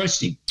we can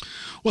trust him.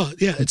 Well,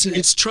 yeah,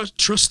 it's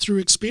trust through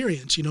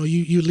experience. You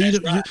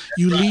lead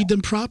lead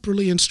them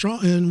properly and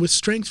strong and with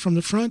strength from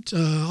the front.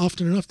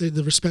 Often enough,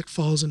 the respect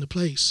falls into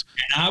place.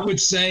 And I would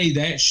say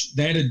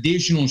that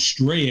additional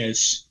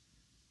stress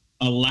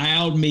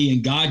allowed me,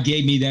 and God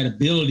gave me that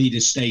ability to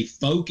stay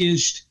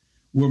focused,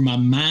 where my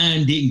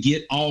mind didn't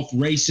get off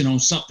racing on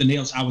something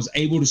else. I was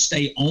able to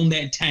stay on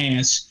that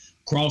task,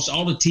 cross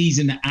all the T's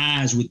and the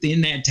I's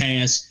within that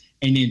task,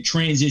 and then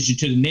transition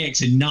to the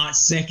next and not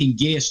second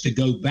guess to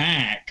go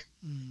back.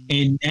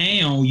 And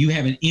now you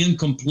have an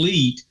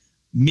incomplete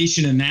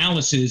mission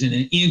analysis and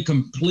an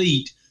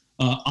incomplete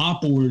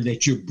op order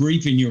that you're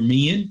briefing your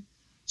men.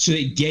 So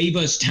it gave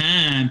us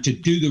time to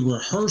do the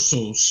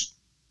rehearsals.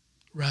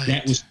 Right.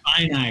 That was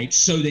finite,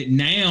 so that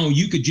now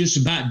you could just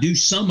about do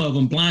some of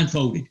them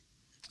blindfolded,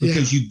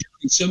 because you've done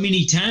it so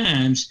many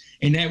times.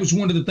 And that was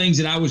one of the things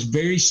that I was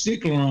very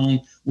stickler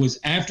on, was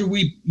after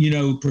we,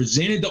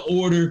 presented the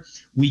order,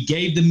 we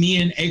gave the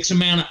men X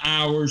amount of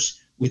hours.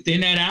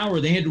 Within that hour,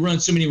 they had to run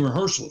so many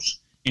rehearsals.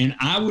 And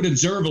I would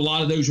observe a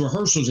lot of those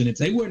rehearsals. And if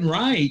they wasn't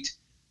right,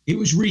 it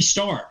was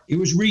restart.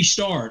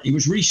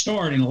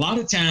 And a lot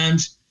of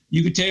times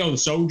you could tell the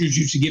soldiers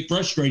used to get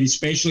frustrated,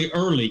 especially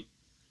early.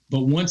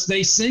 But once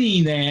they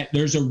seen that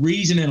there's a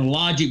reason and a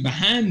logic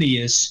behind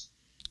this,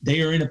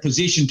 they are in a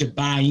position to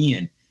buy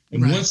in.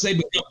 And once they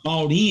become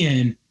bought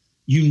in,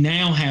 you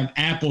now have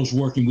apples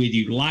working with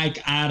you, like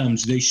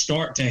items. They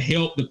start to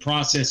help the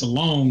process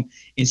along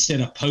instead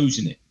of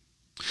opposing it.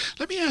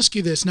 Let me ask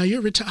you this. Now,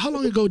 how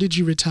long ago did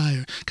you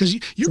retire? Because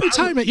your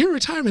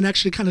retirement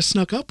actually kind of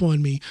snuck up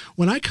on me.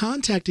 When I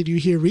contacted you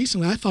here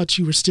recently, I thought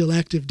you were still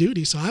active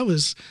duty. So I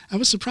was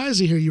surprised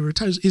to hear you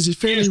retired. Is it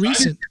fairly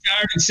recent? I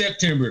retired in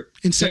September.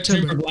 In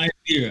September of last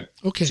year.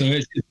 Okay. So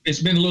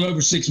it's been a little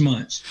over 6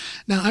 months.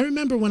 Now, I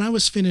remember when I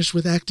was finished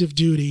with active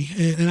duty,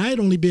 and I had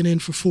only been in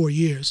for 4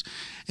 years.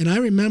 And I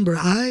remember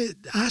I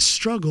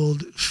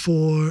struggled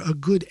for a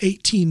good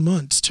 18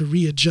 months to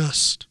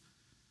readjust.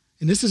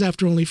 And this is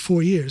after only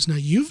 4 years. Now,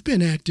 you've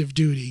been active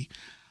duty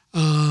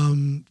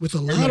with a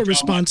lot of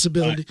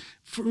responsibility.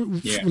 For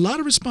a lot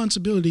of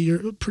responsibility,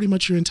 pretty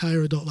much your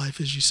entire adult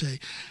life, as you say.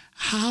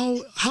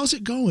 How's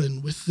it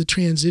going with the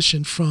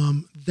transition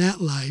from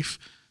that life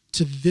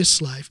to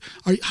this life.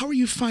 How are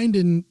you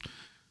finding?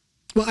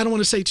 Well, I don't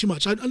want to say too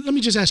much. Let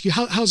me just ask you,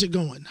 how's it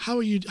going? How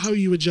are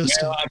you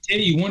adjusting? Well, I tell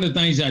you, one of the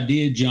things I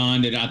did,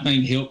 John, that I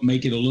think helped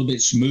make it a little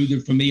bit smoother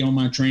for me on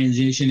my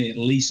transition, at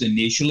least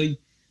initially,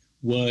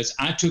 was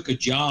I took a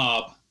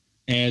job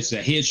as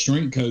a head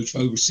strength coach for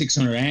over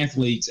 600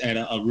 athletes at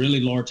a really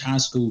large high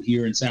school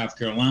here in South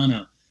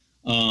Carolina.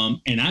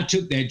 And I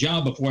took that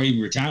job before I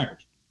even retired.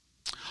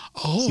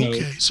 Oh,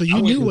 okay. So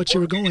you knew what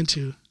you were going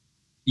to.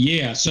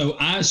 Yeah. So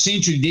I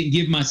essentially didn't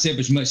give myself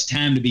as much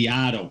time to be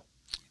idle,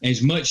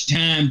 as much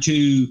time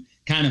to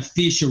kind of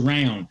fish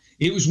around.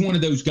 It was one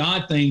of those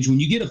God things when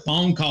you get a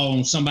phone call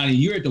on somebody,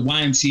 you're at the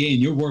YMCA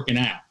and you're working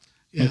out,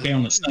 okay,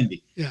 on a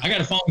Sunday. Yeah. I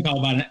got a phone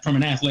call from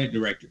an athletic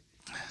director.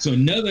 So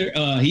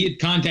he had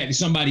contacted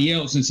somebody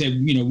else and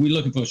said, we're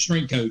looking for a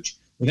strength coach.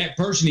 Well, that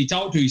person he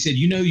talked to, he said,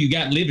 you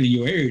got living in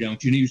your area,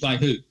 don't you? And he was like,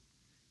 who?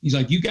 He's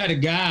like, you got a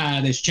guy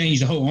that's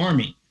changed the whole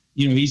Army.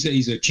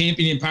 He's a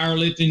champion in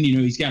powerlifting.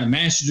 He's got a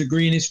master's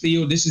degree in his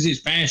field. This is his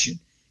passion.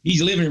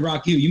 He's living in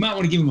Rock Hill. You might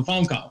want to give him a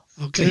phone call.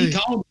 Okay. So he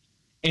called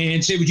me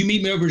and said, would you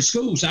meet me over to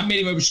school? So I met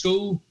him over to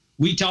school.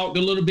 We talked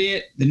a little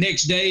bit. The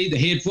next day, the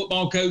head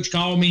football coach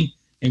called me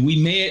and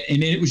we met,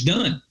 and then it was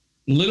done.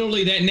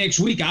 Literally that next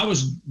week, I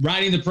was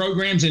writing the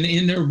programs and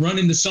in there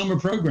running the summer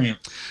program.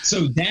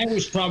 So that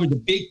was probably the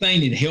big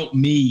thing that helped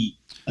me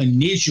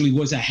initially,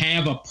 was to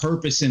have a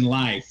purpose in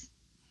life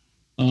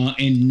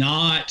and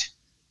not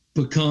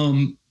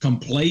become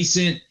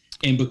complacent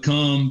and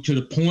become to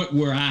the point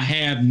where I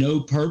have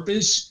no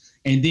purpose.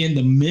 And then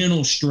the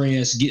mental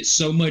stress gets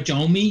so much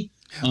on me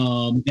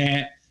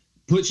that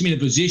puts me in a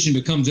position,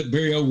 becomes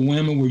very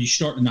overwhelming, where you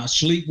start to not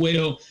sleep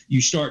well.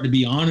 You start to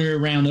be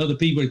honored around other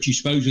people that you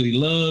supposedly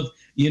love,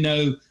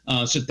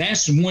 So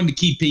that's one of the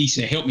key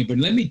pieces that helped me. But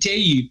let me tell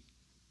you,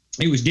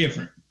 it was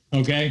different.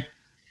 Okay.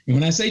 And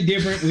when I say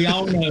different, we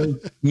all know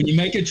when you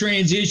make a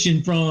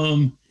transition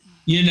from,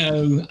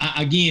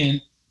 I've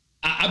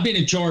been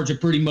in charge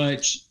of pretty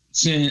much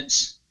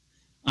since,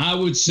 I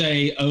would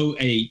say,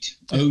 08,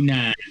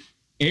 09.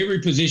 Every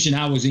position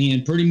I was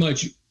in, pretty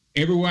much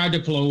everywhere I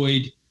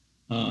deployed,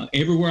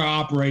 everywhere I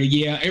operated.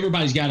 Yeah,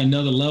 everybody's got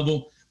another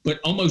level, but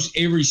almost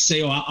every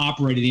cell I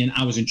operated in,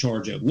 I was in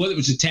charge of. Whether it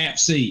was a TAP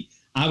C,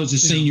 I was a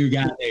senior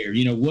guy there.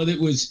 Whether it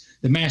was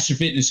the Master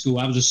Fitness School,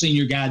 I was a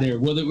senior guy there.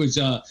 Whether it was,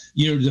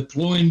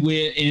 deploying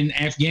in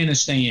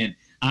Afghanistan,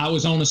 I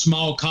was on a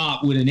small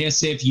COP with an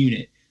SF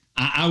unit.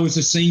 I was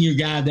a senior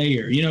guy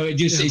there.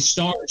 It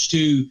starts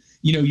to,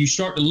 you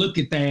start to look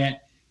at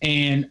that,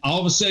 and all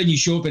of a sudden you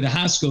show up at a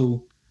high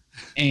school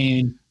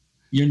and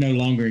you're no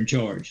longer in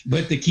charge,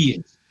 but the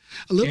kids.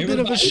 A little bit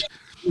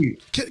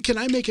of can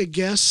I make a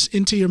guess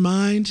into your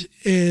mind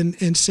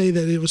and say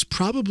that it was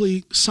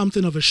probably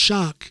something of a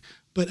shock,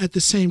 but at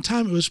the same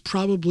time, it was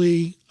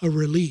probably a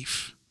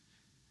relief.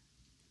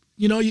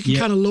 You can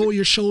kind of lower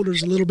your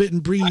shoulders a little bit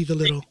and breathe a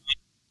little.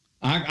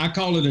 I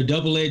call it a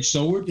double-edged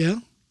sword. Yeah.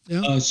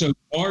 Yeah. So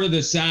part of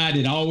the side,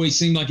 it always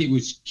seemed like it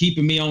was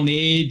keeping me on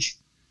the edge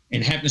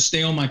and having to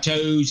stay on my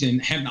toes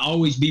and having to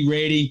always be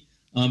ready.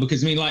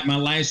 Because like my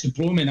last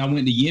deployment, I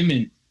went to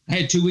Yemen. I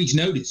had 2 weeks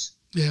notice.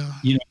 Yeah.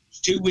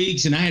 2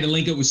 weeks, and I had to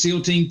link up with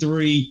SEAL Team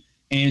 3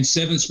 and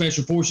 7th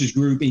Special Forces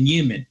Group in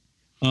Yemen.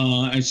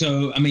 And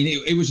so,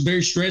 it was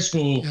very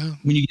stressful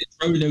when you get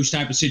thrown in those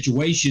type of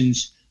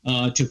situations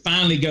to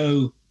finally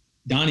go,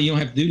 Donny, you don't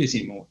have to do this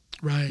anymore.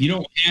 Right. You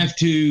don't have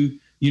to,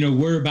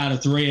 worry about a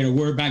threat or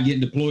worry about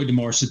getting deployed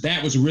tomorrow. So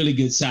that was a really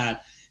good side.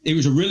 It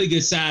was a really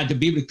good side to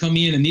be able to come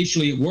in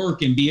initially at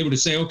work and be able to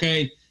say,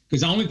 okay,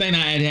 because the only thing I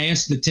had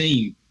asked the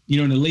team,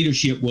 and the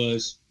leadership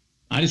was,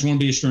 I just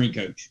want to be a strength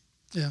coach.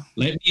 Yeah.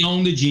 Let me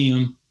own the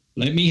gym.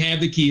 Let me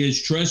have the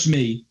kids. Trust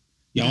me.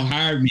 Y'all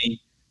hired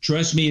me.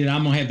 Trust me that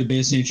I'm going to have the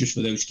best interest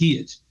for those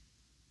kids.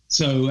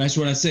 So that's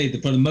what I say.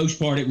 For the most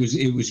part, it was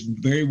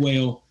very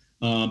well.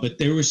 But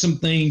there were some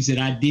things that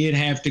I did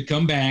have to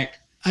come back.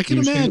 I can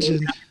imagine.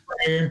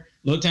 A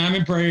little time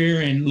in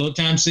prayer and a little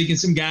time seeking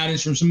some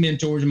guidance from some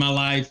mentors in my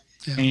life,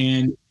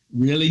 and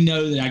really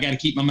know that I got to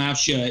keep my mouth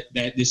shut,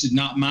 that this is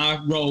not my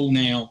role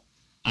now.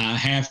 I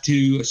have to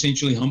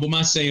essentially humble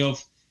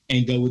myself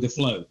and go with the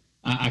flow.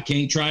 I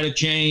can't try to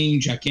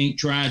change. I can't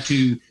try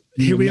to.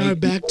 Here we are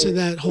back to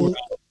that whole.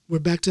 We're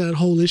back to that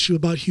whole issue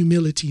about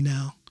humility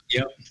now.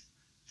 Yep.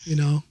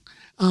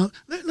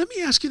 Let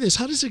me ask you this: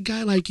 how does a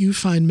guy like you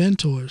find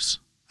mentors?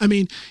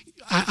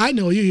 I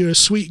know you. You're a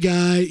sweet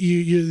guy.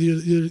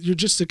 You're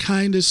just the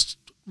kindest,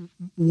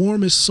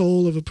 warmest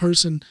soul of a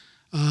person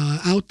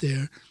out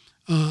there.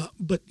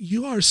 But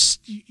you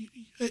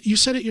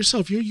said it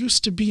yourself. You're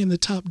used to being the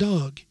top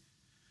dog.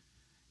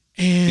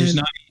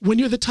 And when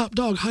you're the top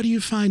dog, how do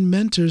you find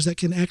mentors that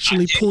can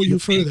actually pull you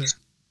further?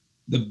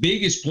 The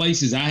biggest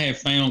places I have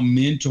found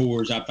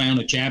mentors, I found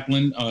a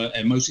chaplain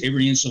at most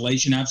every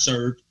installation I've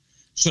served.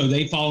 So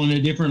they fall in a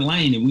different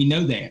lane, and we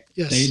know that.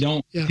 Yes. They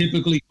don't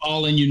typically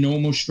fall in your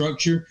normal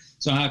structure.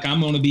 So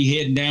I'm going to be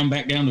heading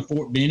back down to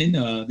Fort Benning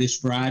this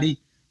Friday.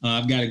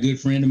 I've got a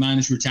good friend of mine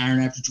that's retiring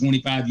after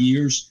 25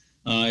 years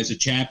as a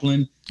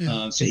chaplain.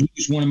 So he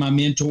was one of my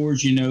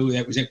mentors,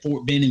 that was at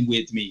Fort Benning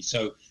with me.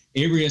 So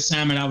every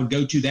assignment I would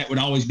go to, that would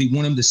always be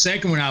one of them. The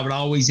second one I would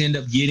always end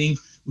up getting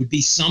would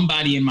be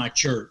somebody in my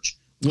church,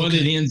 whether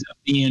it ends up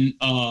being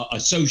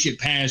associate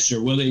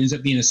pastor, whether it ends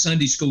up being a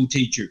Sunday school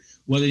teacher,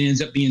 whether it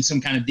ends up being some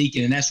kind of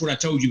deacon. And that's what I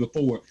told you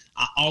before.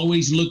 I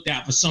always looked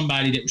out for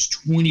somebody that was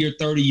 20 or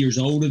 30 years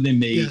older than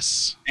me.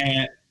 Yes.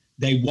 And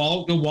they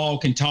walk the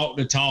walk and talk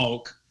the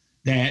talk,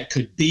 that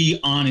could be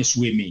honest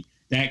with me,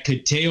 that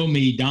could tell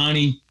me,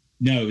 Donny,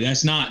 no,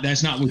 that's not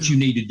what you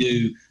need to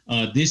do.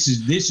 This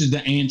is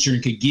the answer,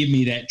 and could give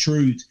me that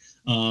truth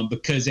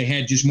because they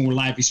had just more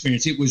life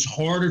experience. It was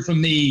harder for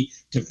me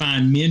to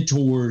find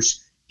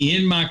mentors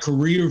in my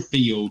career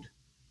field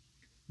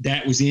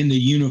that was in the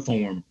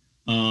uniform.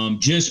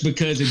 Just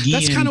because, again,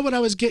 that's kind of what I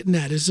was getting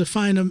at, is to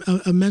find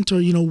a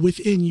mentor, you know,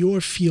 within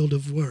your field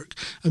of work,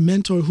 a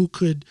mentor who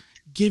could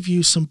give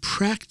you some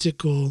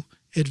practical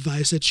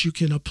advice that you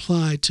can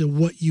apply to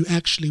what you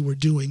actually were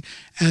doing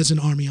as an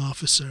Army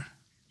officer.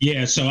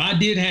 Yeah, so I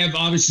did have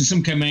obviously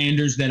some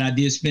commanders that I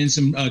did spend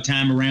some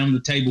time around the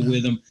table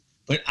with them,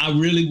 but I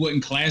really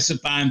wouldn't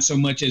classify them so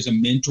much as a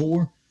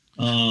mentor.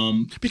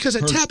 Because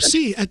at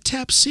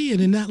TAP C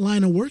and in that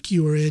line of work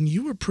you were in,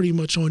 you were pretty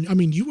much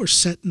you were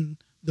setting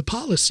the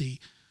policy.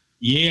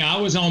 Yeah,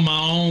 I was on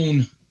my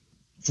own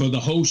for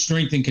the whole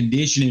strength and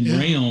conditioning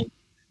realm,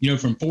 you know,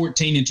 from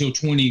 14 until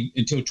 20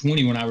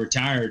 when I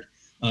retired.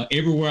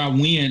 Everywhere I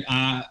went,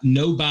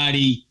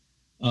 nobody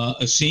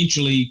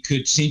essentially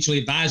could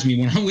advise me.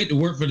 When I went to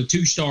work for the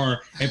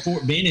 2-star at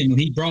Fort Benning, when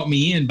he brought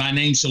me in by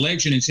name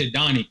selection and said,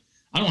 Donny,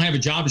 I don't have a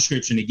job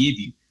description to give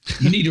you.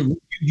 You need to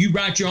you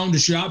write your own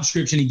job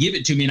description and give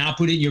it to me, and I'll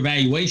put it in your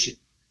evaluation,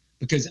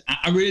 because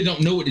I really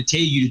don't know what to tell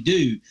you to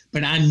do,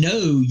 but I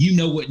know you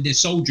know what the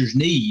soldiers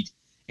need,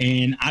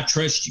 and I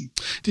trust you.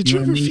 Did you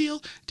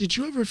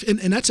ever,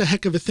 and that's a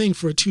heck of a thing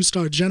for a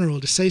 2-star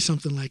general to say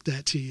something like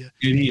that to you.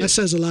 It is. That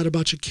says a lot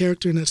about your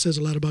character, and that says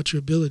a lot about your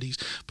abilities.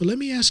 But let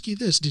me ask you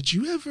this. Did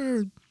you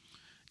ever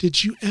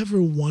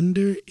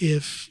wonder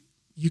if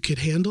you could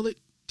handle it?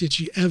 Did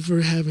you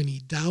ever have any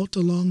doubt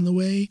along the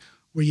way?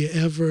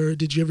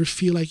 Did you ever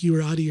feel like you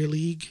were out of your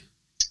league?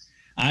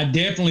 I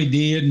definitely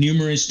did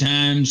numerous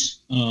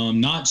times,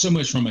 not so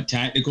much from a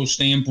tactical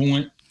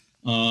standpoint,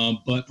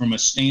 but from a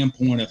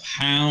standpoint of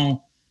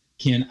how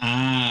can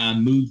I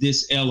move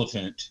this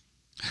elephant?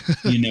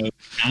 You know,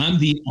 I'm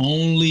the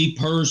only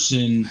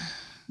person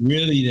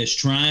really that's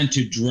trying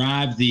to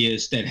drive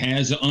this, that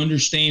has an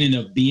understanding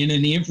of being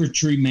an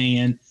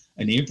infantryman,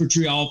 an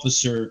infantry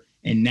officer,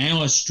 and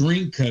now a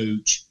strength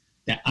coach,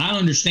 that I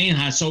understand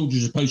how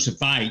soldiers are supposed to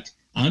fight.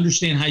 I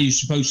understand how you're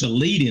supposed to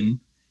lead them.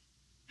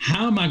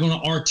 How am I going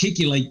to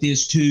articulate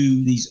this to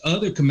these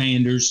other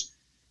commanders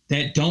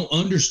that don't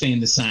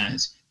understand the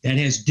science, that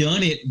has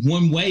done it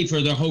one way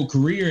for their whole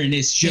career, and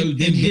it's showed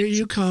them. And here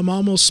you come,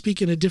 almost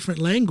speaking a different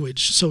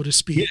language, so to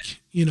speak. Yeah.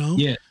 You know,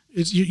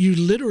 you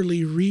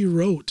literally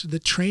rewrote the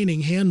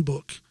training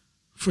handbook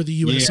for the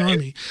U.S.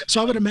 Army.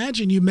 So I would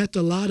imagine you met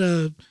a lot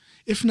of,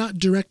 if not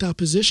direct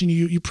opposition,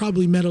 you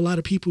probably met a lot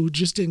of people who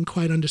just didn't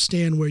quite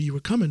understand where you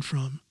were coming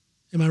from.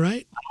 Am I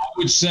right? I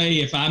would say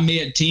if I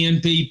met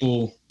 10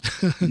 people,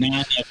 9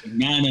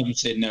 of them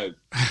said no.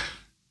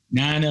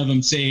 9 of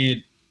them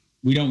said,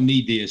 we don't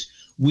need this.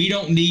 We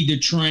don't need to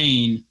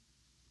train,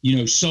 you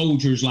know,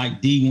 soldiers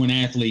like D1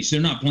 athletes.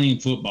 They're not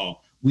playing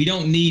football. We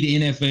don't need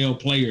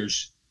NFL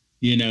players,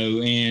 you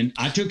know, and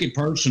I took it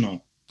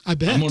personal. I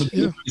bet.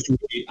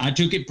 I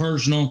took it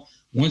personal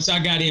once I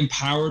got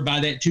empowered by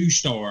that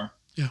 2-star.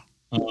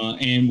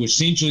 And was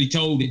essentially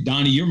told that,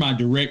 Donny, you're my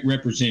direct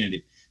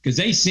representative. Because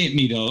they sent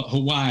me to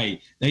Hawaii,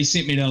 they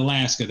sent me to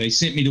Alaska, they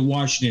sent me to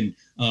Washington,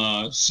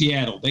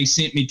 Seattle, they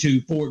sent me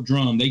to Fort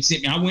Drum,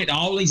 I went to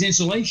all these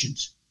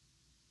installations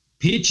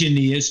pitching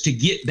this to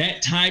get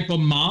that type of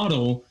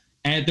model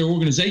at their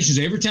organizations.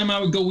 Every time I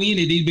would go in,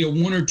 it'd either be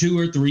a 1 or 2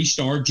 or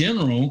 3-star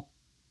general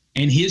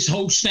and his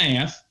whole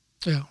staff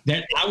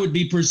that I would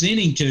be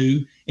presenting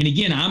to. And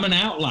again, I'm an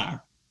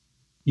outlier.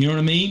 You know what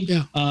I mean?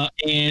 Yeah.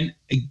 And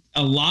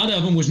a lot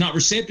of them was not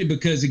receptive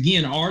because,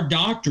 again, our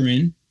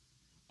doctrine,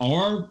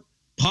 our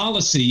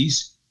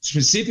policies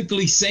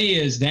specifically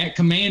says that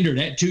commander,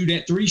 that 2,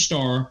 that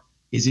 3-star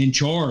is in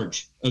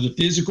charge of the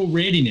physical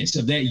readiness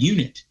of that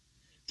unit.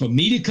 For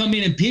me to come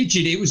in and pitch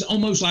it, it was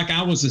almost like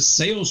I was a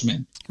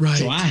salesman. Right.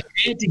 So I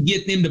had to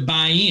get them to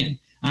buy in.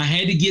 I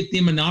had to get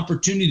them an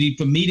opportunity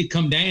for me to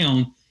come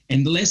down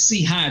and let's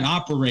see how it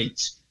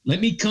operates.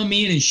 Let me come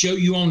in and show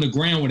you on the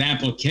ground with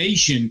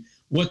application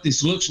what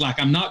this looks like.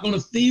 I'm not going to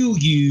fill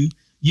you,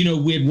 you know,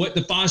 with what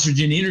the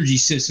phosphagen energy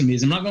system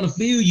is. I'm not going to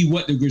fill you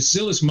what the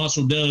gracilis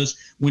muscle does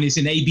when it's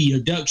an AB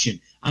adduction.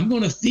 I'm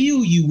going to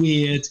fill you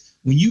with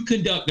when you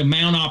conduct a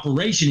mount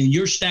operation and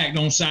you're stacked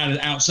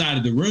outside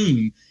of the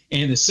room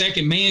and the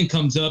second man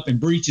comes up and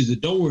breaches the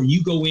door and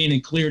you go in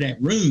and clear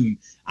that room.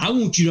 I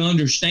want you to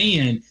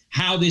understand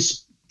how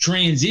this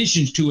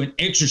transitions to an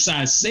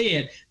exercise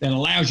set that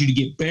allows you to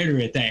get better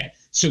at that.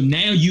 So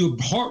now your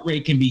heart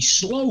rate can be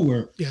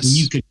slower when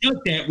you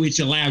conduct that,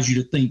 which allows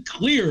you to think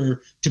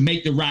clearer to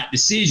make the right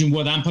decision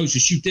whether I'm supposed to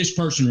shoot this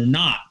person or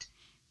not.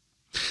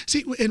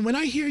 See, and when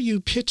I hear you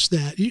pitch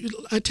that,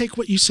 I take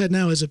what you said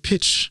now as a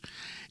pitch.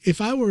 If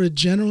I were a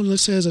general,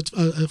 let's say as a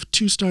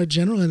 2-star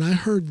general, and I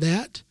heard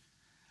that,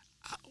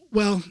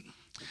 well,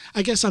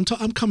 I guess I'm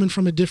coming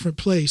from a different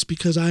place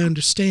because I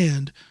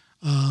understand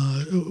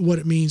what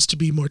it means to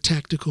be more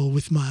tactical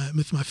with my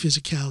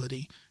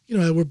physicality. You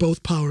know, we're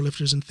both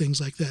powerlifters and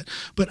things like that.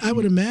 But I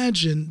would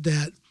imagine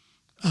that,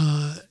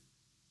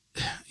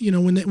 you know,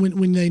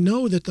 when they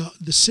know that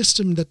the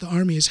system that the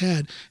Army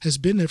has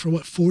been there for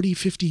 40,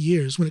 50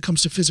 years when it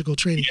comes to physical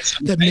training, yes,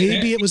 that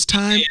maybe it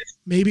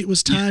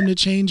was time to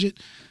change it.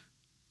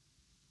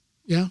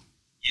 Yeah.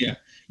 Yeah.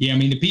 Yeah. I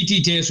mean, the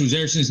PT test was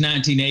there since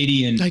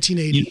 1980 and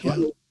 1980.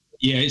 You know,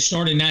 yeah. It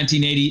started in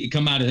 1980. It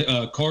come out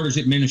of Carter's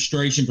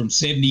administration from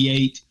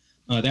 78.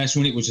 That's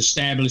when it was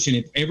established. And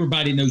if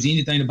everybody knows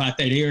anything about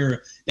that era,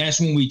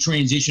 that's when we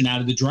transitioned out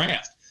of the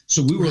draft.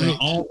 So we were an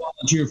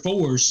all-volunteer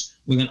force.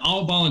 With an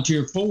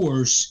all-volunteer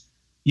force,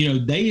 you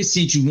know, they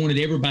essentially wanted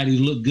everybody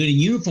to look good in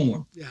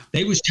uniform. Yeah.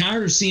 They was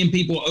tired of seeing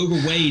people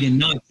overweight and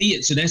not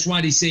fit. So that's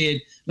why they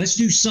said, let's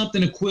do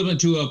something equivalent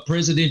to a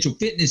presidential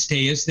fitness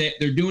test that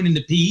they're doing in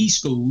the PE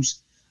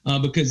schools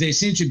because they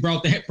essentially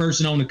brought that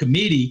person on a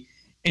committee.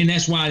 And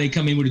that's why they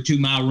come in with a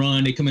 2-mile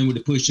run. They come in with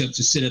the push-ups,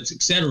 the sit-ups,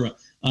 et cetera.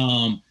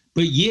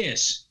 But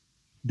yes,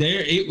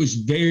 it was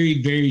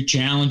very, very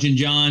challenging,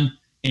 John.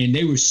 And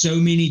there were so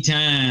many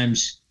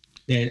times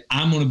that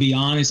I'm going to be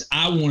honest,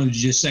 I wanted to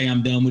just say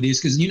I'm done with this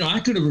because, you know, I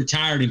could have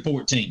retired in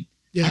 14.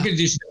 Yeah. I could have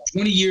just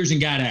 20 years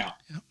and got out,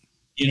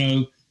 you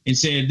know, and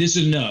said, this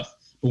is enough.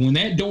 But when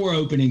that door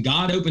opened and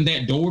God opened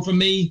that door for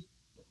me,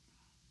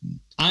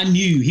 I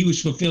knew he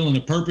was fulfilling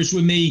a purpose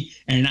with me,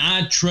 and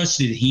I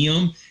trusted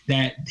him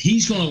that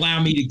he's going to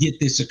allow me to get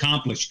this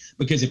accomplished.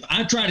 Because if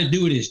I try to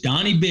do it as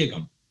Donny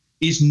Bigham,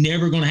 it's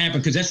never going to happen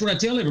because that's what I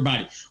tell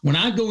everybody. When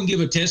I go and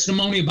give a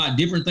testimony about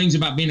different things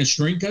about being a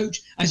strength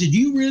coach, I said, do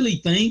you really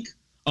think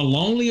a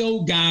lonely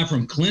old guy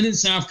from Clinton,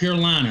 South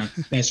Carolina,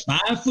 that's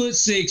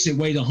 5'6", that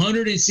weighed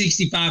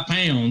 165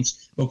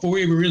 pounds before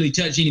he ever really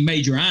touched any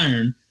major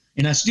iron,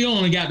 and I still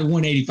only got to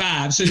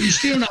 185, so you're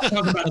still not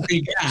talking about a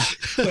big guy.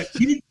 But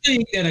you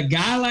think that a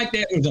guy like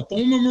that was a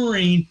former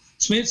Marine,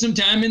 spent some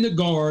time in the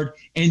Guard,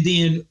 and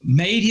then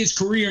made his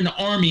career in the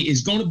Army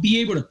is going to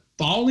be able to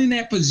fall in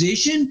that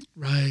position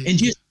and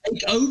just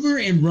take over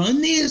and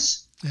run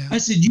this? Yeah. I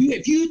said,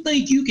 if you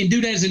think you can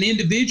do that as an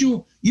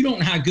individual, you don't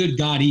know how good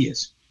God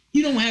is.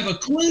 You don't have a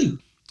clue.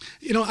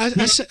 You know, I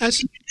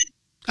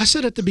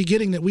said at the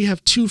beginning that we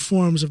have 2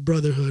 forms of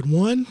brotherhood.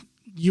 One,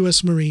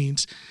 U.S.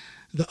 Marines.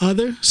 The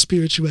other,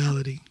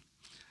 spirituality.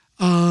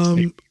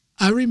 I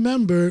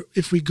remember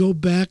if we go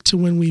back to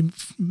when we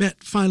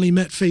finally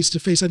met face to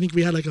face, I think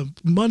we had like a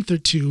month or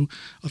 2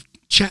 of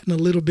chatting a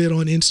little bit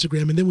on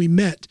Instagram, and then we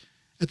met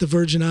at the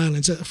Virgin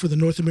Islands for the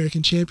North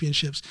American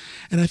Championships.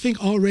 And I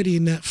think already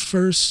in that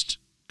first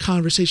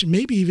conversation,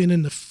 maybe even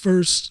in the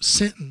first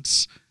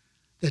sentence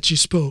that you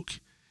spoke,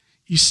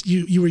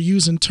 you were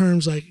using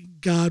terms like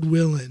God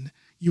willing.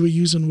 You were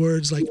using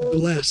words like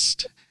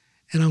blessed.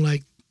 And I'm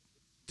like,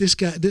 this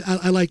guy,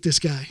 I like this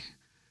guy.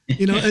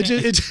 You know,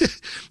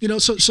 you know,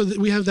 so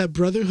we have that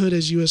brotherhood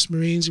as U.S.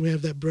 Marines, and we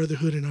have that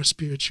brotherhood in our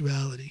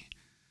spirituality.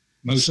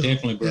 Most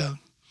definitely, bro. Yeah.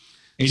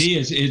 It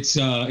is. It's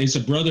a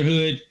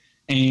brotherhood.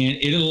 And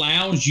it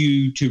allows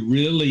you to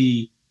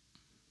really,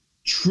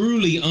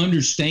 truly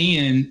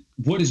understand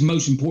what is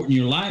most important in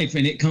your life,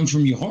 and it comes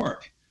from your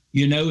heart.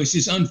 You know, it's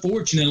just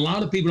unfortunate. A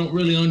lot of people don't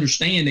really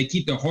understand. They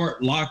keep their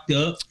heart locked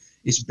up.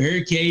 It's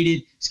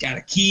barricaded. It's got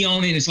a key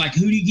on it. It's like,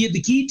 who do you give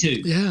the key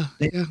to?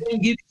 They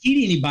don't give the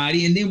key to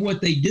anybody. And then what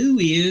they do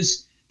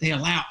is they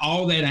allow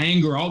all that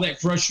anger, all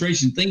that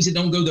frustration, things that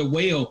don't go their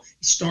way, it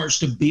starts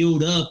to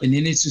build up, and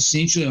then it's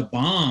essentially a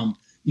bomb,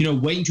 you know,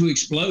 waiting to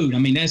explode. I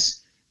mean,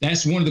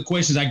 that's one of the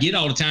questions I get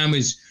all the time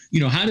is, you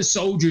know, how do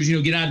soldiers, you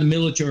know, get out of the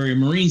military or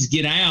Marines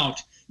get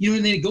out, you know,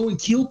 and they go and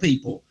kill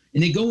people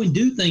and they go and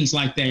do things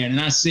like that. And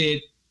I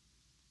said,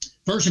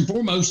 first and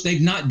foremost,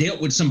 they've not dealt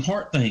with some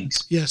heart things.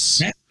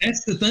 Yes.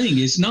 That's the thing.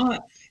 It's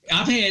not,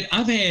 I've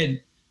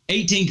had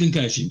 18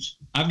 concussions.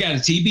 I've got a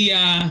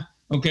TBI,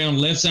 okay, on the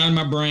left side of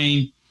my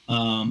brain.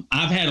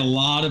 I've had a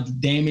lot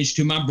of damage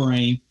to my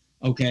brain.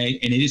 Okay.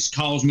 And it has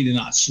caused me to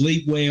not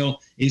sleep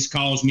well. It's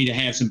caused me to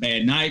have some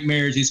bad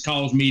nightmares. It's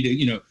caused me to,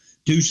 you know,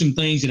 do some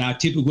things that I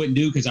typically wouldn't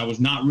do because I was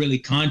not really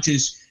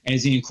conscious,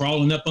 as in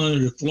crawling up under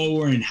the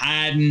floor and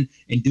hiding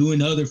and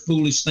doing other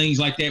foolish things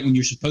like that when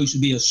you're supposed to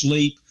be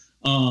asleep.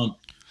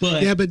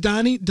 But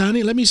Donny,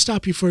 let me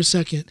stop you for a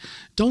second.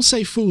 Don't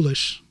say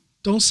foolish.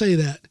 Don't say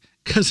that,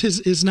 because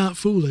it's not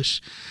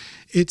foolish.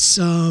 It's,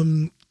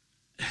 you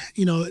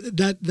know,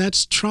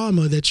 that's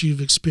trauma that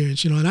you've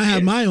experienced, you know, and I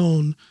have my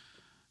own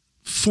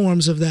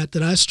forms of that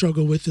I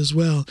struggle with as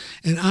well.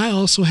 And I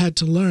also had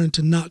to learn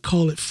to not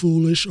call it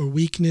foolish or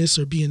weakness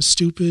or being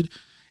stupid.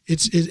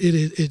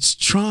 It's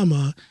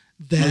trauma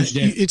that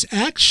it's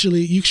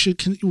actually,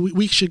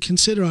 we should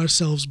consider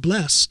ourselves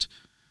blessed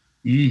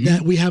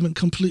that we haven't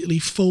completely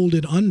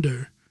folded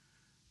under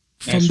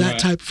from that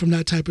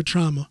type of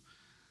trauma.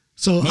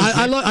 So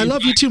I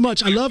love you too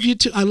much. I love you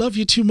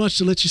too much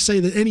to let you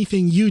say that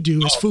anything you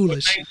do is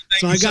foolish. Thank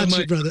so I got so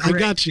you, brother. I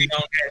got you.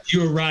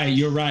 You're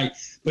right.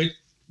 But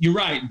you're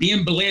right.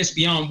 Being blessed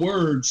beyond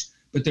words,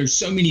 but there's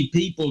so many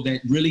people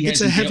that really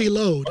it's a heavy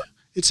load.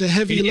 It's a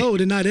heavy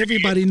load, and not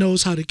everybody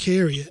knows how to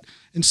carry it.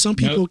 And some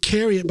people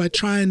carry it by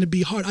trying to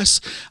be hard. I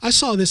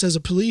saw this as a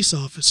police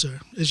officer.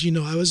 As you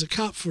know, I was a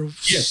cop for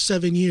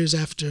 7 years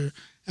after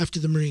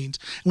the Marines.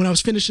 When I was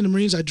finishing the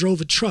Marines, I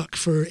drove a truck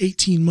for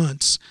 18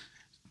 months,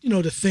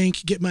 to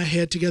think, get my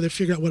head together,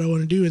 figure out what I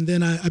want to do. And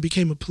then I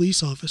became a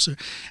police officer.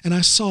 And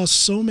I saw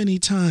so many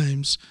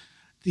times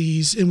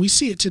and we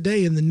see it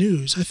today in the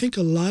news. I think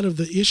a lot of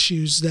the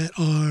issues that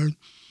are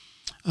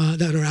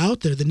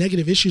out there, the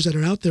negative issues that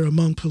are out there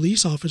among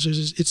police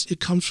officers, it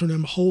comes from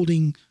them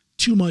holding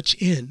too much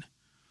in.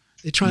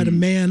 They try to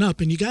man up,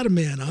 and you got to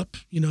man up.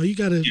 You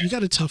got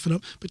to toughen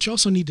up, but you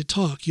also need to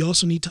talk. You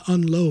also need to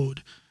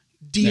unload,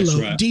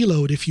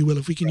 deload, if you will,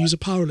 if we can use a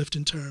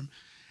powerlifting term.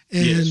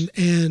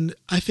 And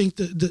I think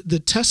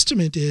the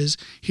testament is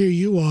here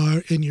you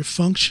are, and you're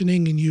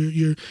functioning, and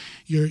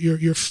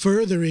you're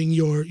furthering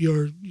your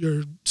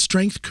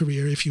strength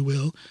career, if you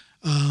will.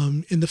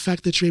 And the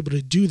fact that you're able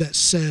to do that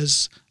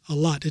says a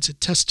lot. It's a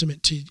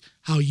testament to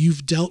how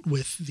you've dealt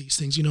with these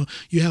things. You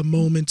have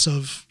moments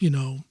of,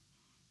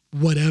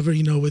 whatever,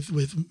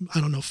 with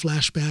I don't know,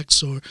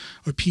 flashbacks or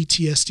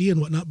PTSD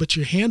and whatnot, but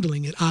you're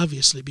handling it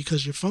obviously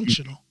because you're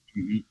functional.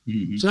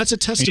 Mm-hmm. So that's a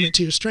testament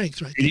to your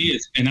strength, right? It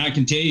is. And I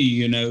can tell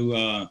you,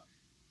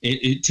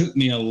 it took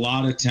me a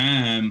lot of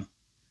time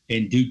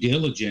and due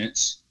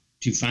diligence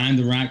to find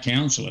the right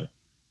counselor,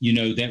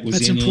 that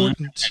was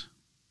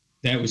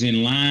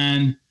in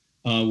line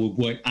with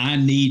what I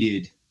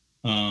needed.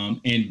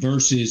 And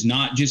versus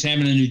not just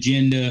having an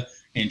agenda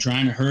and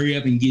trying to hurry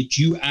up and get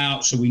you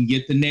out so we can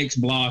get the next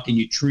block, and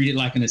you treat it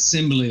like an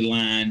assembly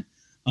line.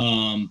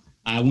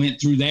 I went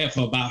through that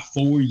for about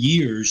 4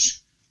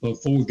 years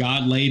before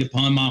God laid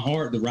upon my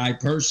heart the right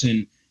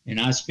person.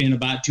 And I spent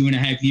about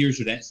 2.5 years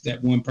with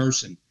that one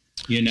person,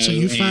 So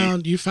you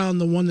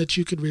found the one that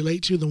you could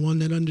relate to, the one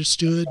that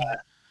understood.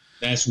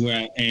 That's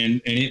where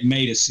and it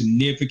made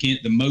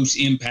the most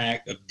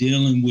impact of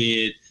dealing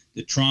with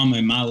the trauma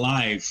in my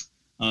life.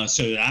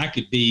 So that I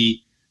could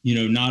be,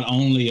 not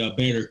only a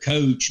better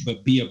coach,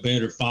 but be a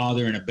better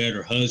father and a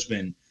better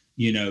husband,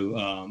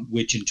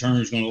 which in turn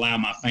is going to allow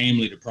my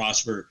family to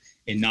prosper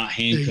and not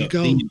handcuff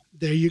them.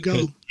 There you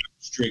go.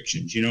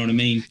 Restrictions, you know what I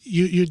mean?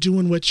 You're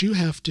doing what you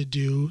have to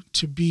do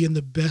to be in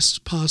the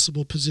best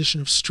possible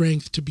position of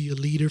strength to be a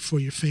leader for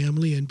your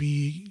family and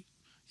be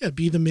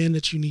the man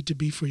that you need to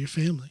be for your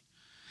family.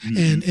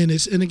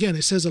 Mm-hmm. And again,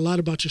 it says a lot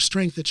about your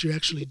strength that you're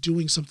actually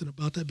doing something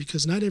about that,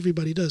 because not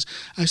everybody does.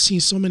 I've seen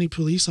so many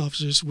police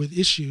officers with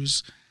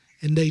issues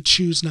and they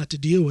choose not to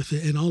deal with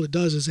it, and all it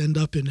does is end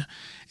up in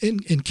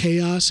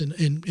chaos and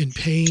in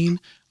pain,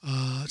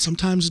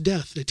 sometimes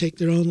death. They take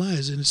their own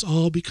lives, and it's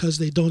all because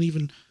they don't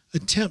even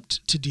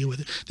attempt to deal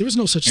with it. There was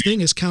no such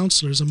thing as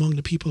counselors among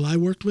the people I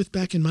worked with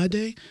back in my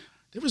day.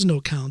 There was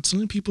no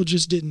counseling. People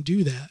just didn't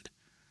do that.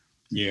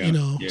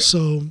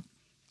 So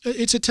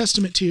it's a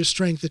testament to your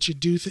strength that you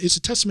do. It's a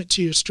testament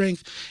to your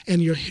strength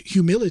and your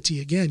humility,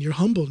 again, your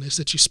humbleness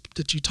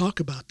that you talk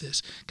about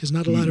this, because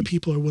not a lot of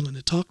people are willing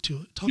to talk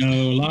to it. A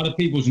lot of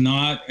people's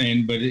not.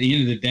 But at the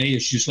end of the day,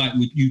 it's just like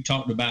you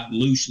talked about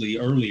loosely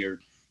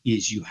earlier,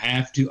 is you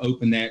have to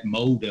open that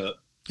mold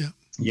up. Yeah.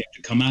 You have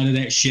to come out of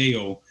that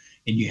shell,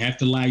 and you have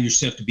to allow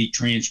yourself to be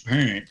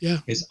transparent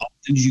as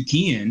often as you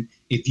can.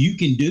 If you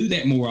can do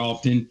that more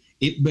often,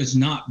 it does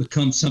not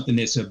become something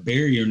that's a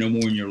barrier no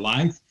more in your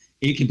life.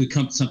 It can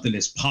become something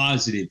that's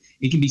positive.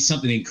 It can be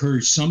something to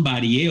encourage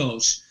somebody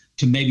else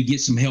to maybe get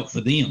some help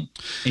for them.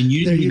 And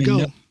you didn't even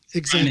know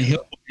trying to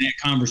help in that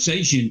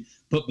conversation,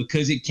 but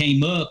because it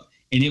came up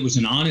and it was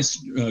an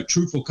honest,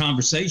 truthful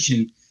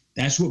conversation,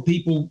 that's what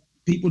people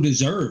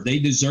deserve. They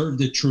deserve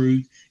the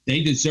truth.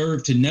 They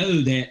deserve to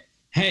know that,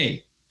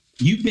 hey,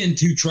 you've been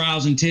through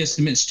trials and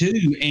testaments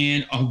too,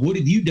 and what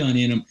have you done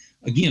in them?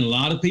 Again, a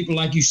lot of people,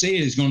 like you said,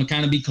 is going to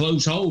kind of be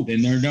close hold,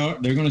 and they're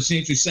going to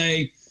essentially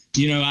say,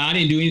 I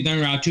didn't do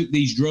anything, or I took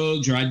these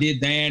drugs, or I did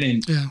that,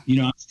 and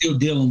I'm still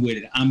dealing with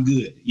it. I'm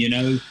good.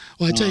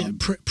 Well, I tell you,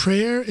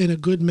 prayer and a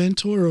good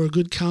mentor or a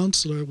good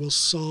counselor will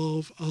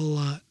solve a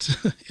lot.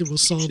 It will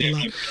solve a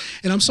lot.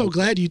 And I'm so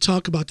glad you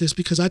talk about this,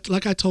 because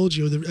like I told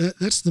you,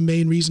 that's the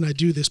main reason I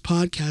do this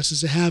podcast,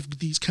 is to have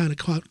these kind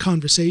of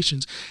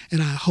conversations.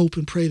 And I hope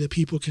and pray that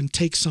people can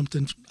take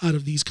something out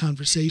of these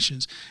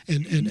conversations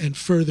and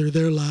further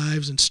their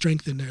lives and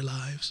strengthen their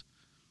lives.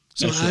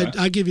 So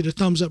I give you the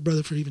thumbs up,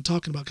 brother, for even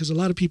talking about it, because a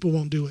lot of people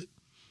won't do it.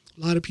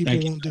 A lot of people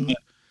won't do it.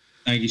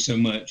 Thank you so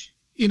much.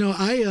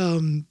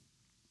 I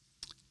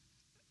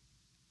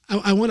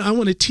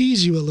want to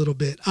tease you a little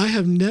bit. I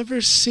have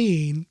never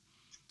seen.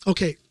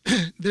 Okay,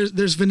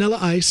 there's Vanilla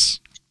Ice,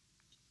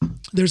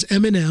 there's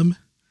Eminem,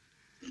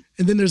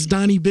 and then there's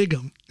Donny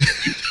Bigham.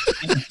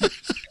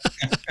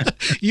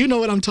 You know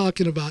what I'm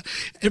talking about.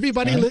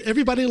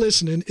 Everybody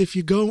listening, if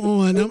you go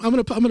on, I'm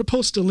gonna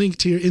post a link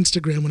to your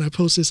Instagram when I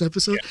post this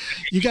episode.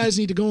 You guys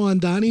need to go on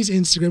Donny's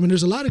Instagram, and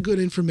there's a lot of good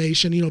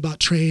information, about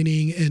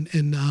training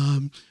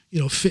and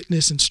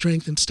fitness and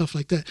strength and stuff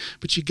like that.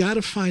 But you got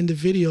to find the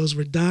videos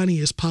where Donny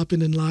is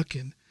popping and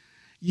locking.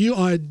 You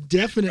are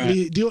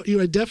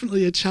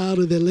definitely a child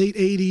of the late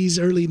 80s,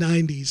 early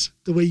 90s,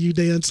 the way you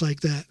dance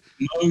like that.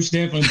 Most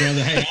definitely,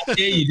 brother. Hey, I'll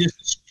tell you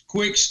just a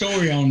quick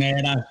story on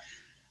that.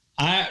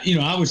 I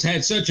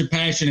had such a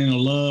passion and a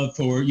love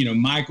for,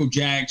 Michael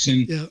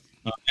Jackson. Yeah.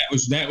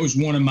 That was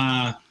one of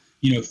my,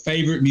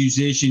 favorite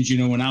musicians,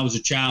 when I was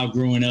a child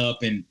growing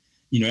up. And,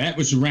 that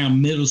was around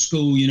middle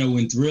school,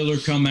 when Thriller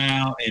come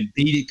out and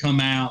Beat It come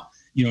out,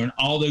 and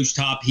all those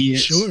top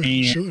hits. Sure.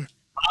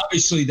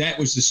 Obviously that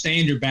was the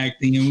standard back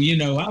then.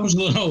 And, I was a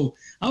little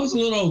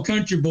old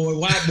country boy,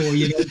 white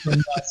boy,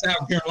 from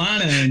South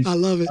Carolina. And I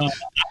love it. I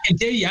can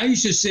tell you, I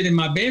used to sit in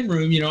my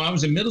bedroom, I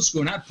was in middle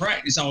school and I'd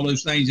practice all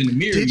those things in the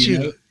mirror, Did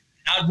you?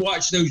 I'd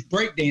watch those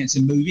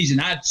breakdancing movies and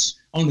I'd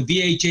on the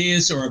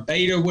VHS or a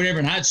beta or whatever,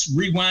 and I'd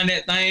rewind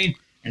that thing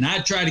and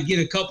I'd try to get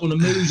a couple of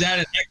moves out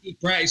of it. I keep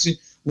practicing.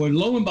 Well,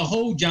 lo and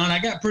behold, John, I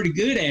got pretty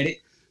good at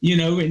it,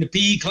 in the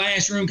PE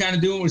classroom, kind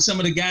of doing it with some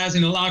of the guys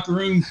in the locker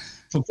room.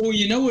 Before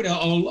you know it,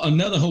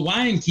 another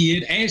Hawaiian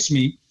kid asked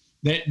me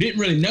that didn't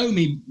really know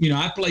me.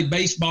 I played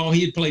baseball.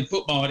 He had played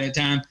football at that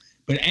time,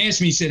 but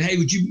asked me, said, hey,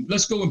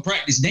 let's go and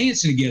practice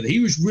dancing together. He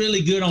was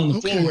really good on the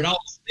floor with all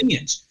the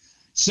spins.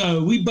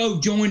 So we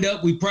both joined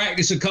up. We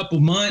practiced a couple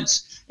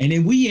months, and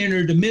then we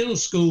entered the middle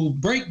school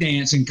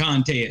breakdancing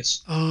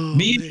contest.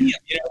 Me and him,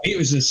 it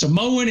was a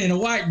Samoan and a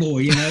white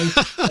boy,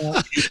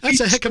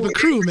 That's a heck of a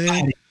crew,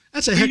 man.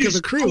 That's a heck of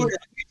a crew.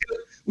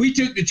 We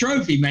took the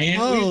trophy, man.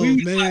 Oh,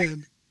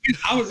 man.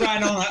 I was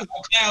riding on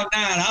cloud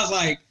nine. I was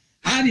like,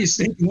 I just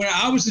think when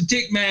I was the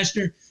tick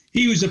master,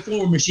 he was a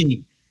floor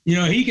machine.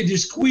 He could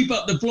just sweep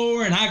up the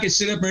floor and I could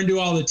sit up there and do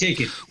all the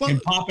ticking and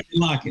pop it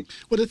and lock it.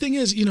 Well, the thing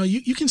is,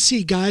 you can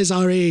see guys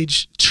our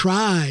age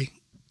try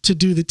to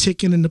do the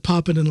ticking and the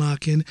popping and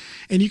locking,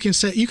 and you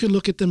can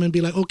look at them and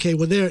be like, okay,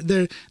 well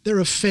they're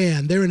a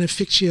fan, they're an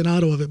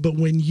aficionado of it. But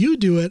when you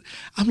do it,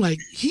 I'm like,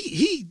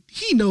 he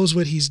knows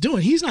what he's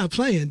doing. He's not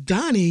playing.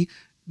 Donny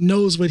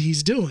knows what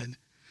he's doing.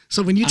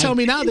 So when you tell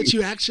me now that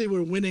you actually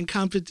were winning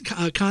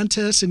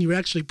contests and you were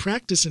actually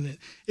practicing it,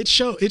 it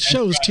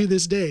shows to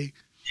this day.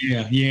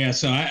 Yeah.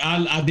 So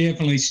I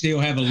definitely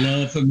still have a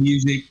love for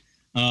music.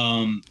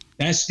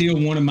 That's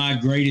still one of my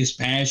greatest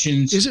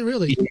passions. Is it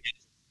really?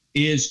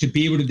 Is to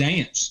be able to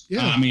dance.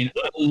 Yeah. I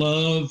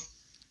love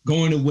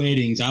going to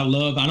weddings. I'm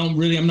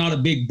not a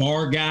big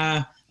bar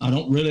guy. I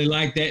don't really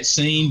like that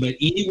scene, but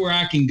anywhere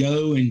I can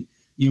go and,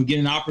 get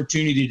an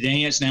opportunity to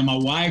dance. Now, my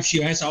wife,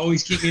 she has to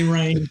always keep me in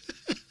rein.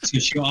 So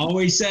she'll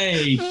always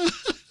say, you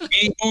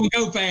ain't going to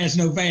go fast,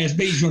 no fast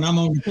beats when I'm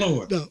on the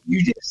floor. No.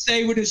 You just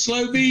stay with the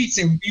slow beats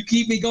and you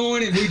keep me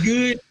going and we're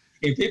good.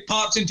 If it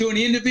pops into an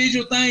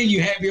individual thing,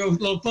 you have your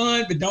little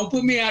fun, but don't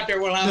put me out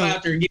there while I'm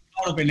out there and get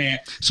caught up in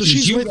that. So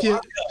she's with you.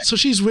 So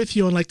she's with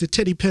you on like the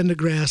Teddy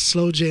Pendergrass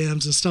slow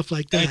jams and stuff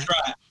like that. That's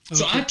right. Okay.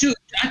 So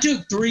I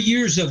took 3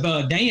 years of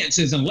dance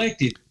as an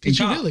elective. Did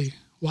you really?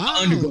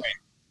 Wow. Undergrad.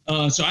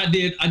 So I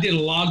did a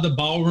lot of the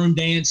ballroom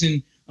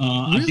dancing. Really?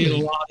 I did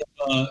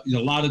a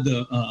lot of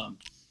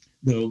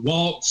the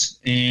waltz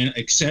and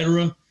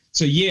etc.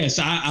 So yes,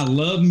 I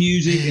love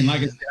music, and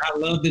like I said, I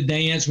love to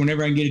dance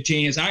whenever I get a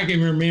chance. I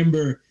can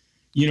remember,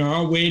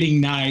 our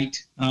wedding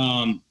night.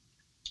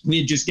 We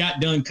had just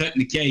got done cutting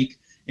the cake,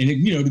 and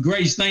the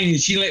greatest thing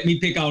is she let me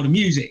pick all the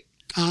music.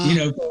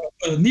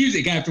 For the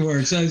music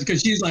afterwards. So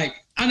because she's like,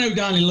 I know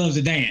Donny loves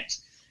to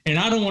dance, and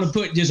I don't want to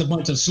put just a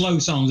bunch of slow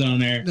songs on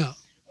there. No.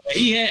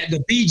 He had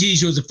the Bee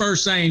Gees was the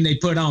first thing they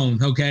put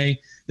on.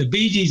 Okay, the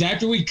Bee Gees,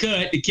 after we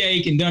cut the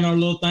cake and done our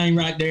little thing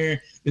right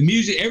there, the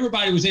music,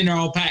 everybody was in there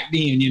all packed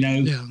in,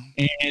 Yeah.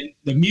 And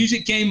the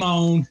music came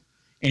on,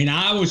 and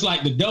I was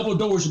like, the double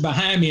doors were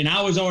behind me, and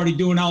I was already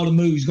doing all the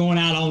moves, going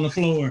out on the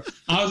floor.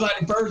 I was like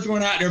the first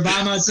one out there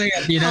by myself,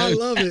 I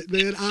love it,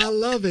 man. I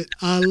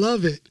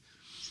love it.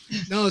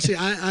 No, see,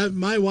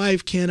 my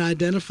wife can't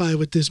identify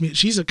with this music.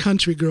 She's a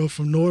country girl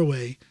from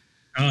Norway.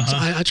 Uh-huh.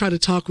 So I try to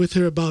talk with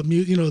her about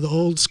the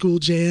old school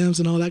jams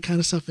and all that kind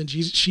of stuff, and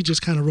she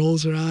just kind of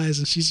rolls her eyes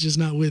and she's just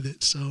not with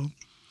it. So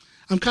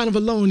I'm kind of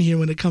alone here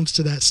when it comes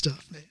to that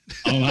stuff, man.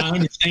 Oh, I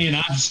understand.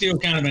 I'm still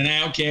kind of an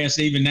outcast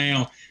even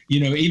now.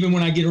 Even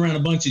when I get around a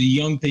bunch of the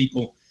young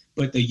people,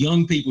 but the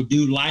young people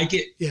do like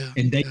it. Yeah.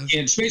 And they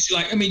can,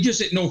 especially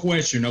just at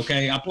Northwestern.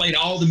 Okay, I played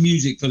all the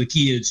music for the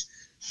kids.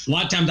 A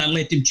lot of times I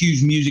let them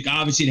choose music.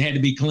 Obviously, it had to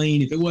be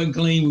clean. If it wasn't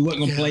clean, we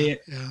wasn't gonna play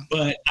it. Yeah.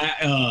 But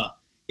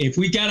if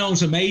we got on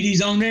some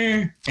 80s on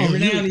there, every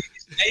now and then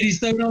some 80s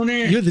stuff on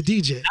there. You're the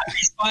DJ. I'd be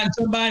spotting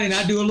somebody and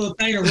I'd do a little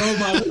thing to roll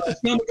my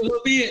stomach a little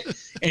bit,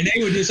 and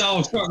they would just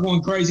all start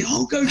going crazy.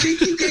 Oh, Coach,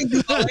 you can't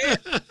do all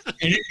that.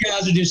 And these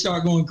guys would just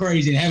start going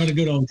crazy and having a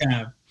good old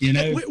time,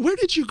 Where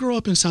did you grow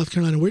up in South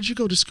Carolina? Where did you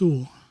go to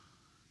school?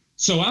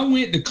 So I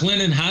went to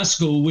Clinton High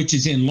School, which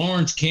is in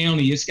Lawrence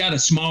County. It's got a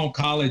small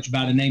college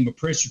by the name of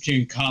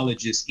Presbyterian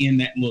College that's in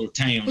that little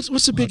town.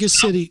 What's the biggest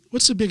city?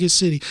 What's the biggest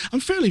city?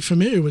 I'm fairly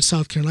familiar with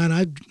South Carolina.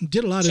 I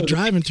did a lot of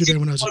driving through there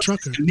when I was a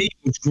trucker. To me, it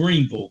was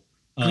Greenville.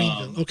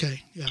 Greenville,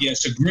 okay. Yeah,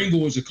 so Greenville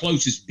was the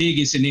closest,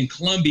 biggest, and then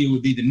Columbia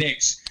would be the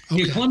next.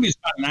 Okay. Yeah, Columbia's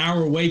about an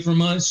hour away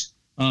from us,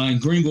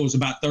 and Greenville is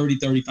about 30,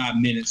 35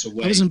 minutes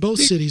away. I was in both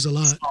cities a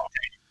lot.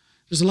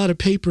 There's a lot of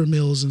paper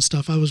mills and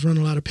stuff. I was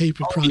running a lot of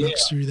paper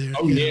products through there.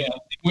 Oh, yeah.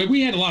 Well,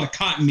 we had a lot of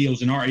cotton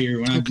mills in our area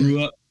when I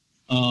grew up.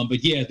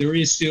 But yeah, there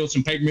is still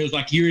some paper mills.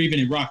 Like here, even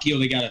in Rock Hill,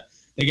 they got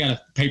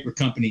a paper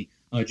company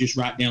just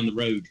right down the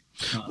road.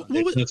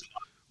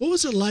 What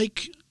was it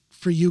like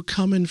for you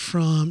coming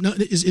from? Now,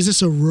 is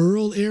this a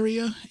rural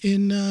area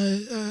in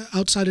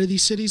outside of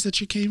these cities that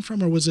you came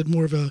from, or was it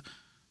more of a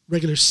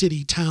regular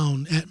city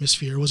town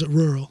atmosphere? Was it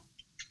rural?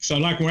 So,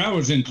 like when I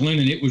was in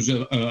Clinton, it was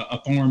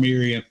a farm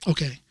area.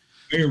 Okay.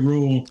 Very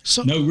rural.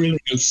 So, no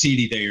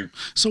city there.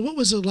 So, what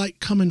was it like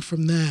coming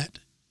from that,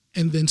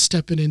 and then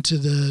stepping into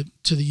the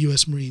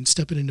U.S. Marines,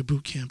 stepping into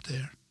boot camp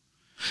there?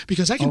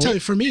 Because I can tell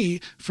you, for me,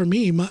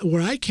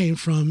 where I came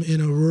from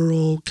in a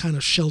rural kind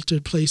of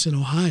sheltered place in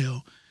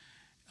Ohio.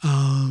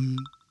 Well,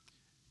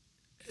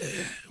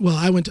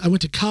 I went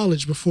to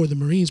college before the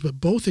Marines,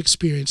 but both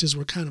experiences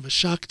were kind of a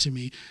shock to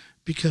me,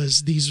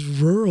 because these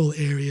rural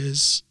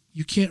areas,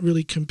 you can't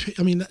really compare.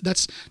 I mean,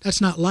 that's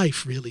not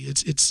life really.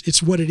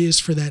 It's what it is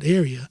for that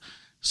area.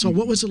 So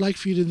what was it like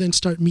for you to then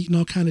start meeting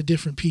all kind of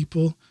different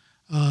people?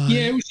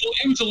 It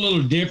was a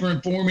little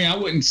different for me. I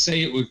wouldn't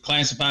say it would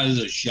classify as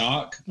a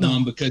shock,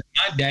 because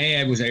my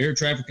dad was an air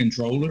traffic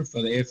controller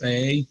for the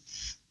FAA,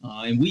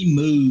 and we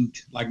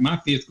moved. Like my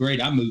fifth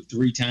grade, I moved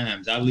 3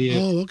 times. I lived.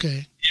 Oh,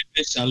 okay.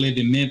 Memphis. I lived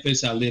in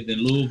Memphis. I lived in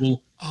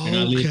Louisville. And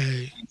I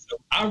lived. So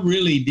I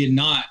really did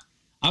not.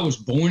 I was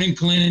born in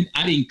Clinton.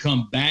 I didn't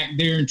come back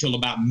there until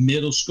about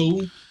middle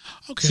school.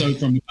 Okay. So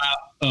from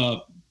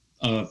about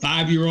a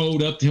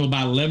 5-year-old up till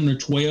about 11 or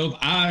 12,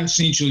 I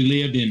essentially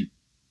lived in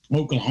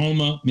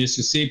Oklahoma,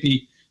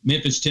 Mississippi,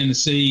 Memphis,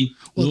 Tennessee,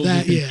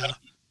 Louisville,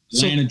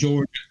 Atlanta,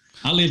 Georgia.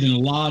 I lived in a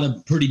lot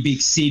of pretty big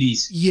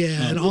cities.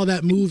 Yeah, and all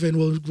that moving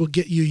will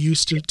get you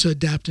used to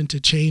adapting to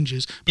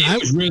changes. But it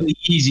was really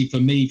easy for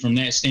me from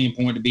that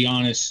standpoint, to be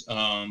honest,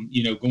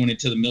 going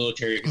into the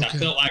military, because I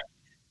felt like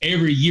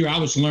every year I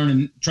was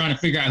trying to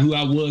figure out who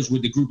I was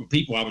with the group of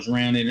people I was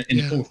around in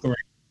the 4th grade.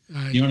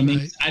 Right, you know what I mean?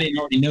 Right. I didn't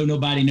already know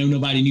nobody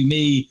knew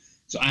me.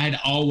 So I had to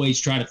always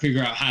try to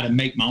figure out how to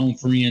make my own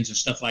friends and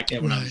stuff like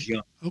that when I was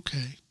young.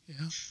 Okay,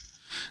 yeah.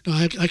 No,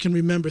 I can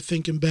remember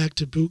thinking back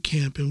to boot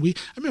camp, and I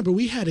remember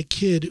we had a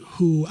kid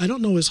who, I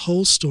don't know his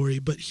whole story,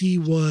 but he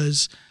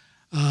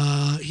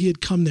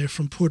had come there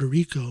from Puerto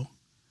Rico,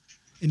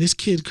 and this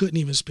kid couldn't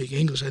even speak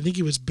English. I think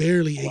he was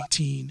barely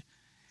 18.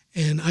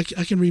 And I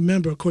can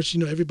remember, of course,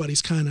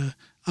 everybody's kind of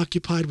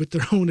occupied with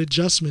their own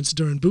adjustments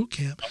during boot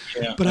camp.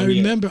 But I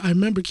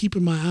remember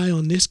keeping my eye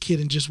on this kid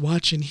and just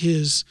watching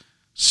his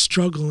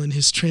struggle and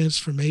his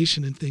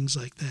transformation and things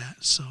like that.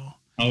 So.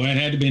 Oh, that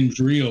had to have been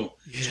real,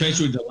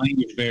 especially with the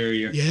language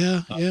barrier.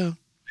 Yeah, yeah.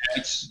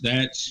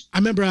 That's. I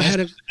remember I had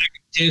a. I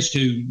can attest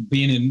to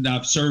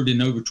I've served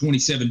in over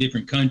 27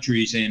 different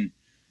countries, and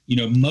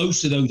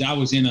most of those I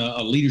was in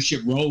a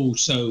leadership role,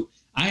 so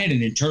I had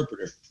an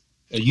interpreter.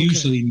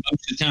 Usually,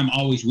 most of the time,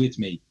 always with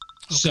me.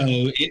 Okay. So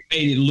it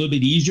made it a little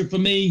bit easier for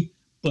me,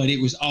 but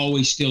it was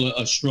always still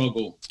a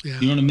struggle. Yeah.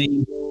 You know what I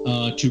mean?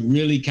 To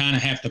really kind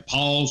of have to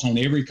pause on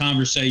every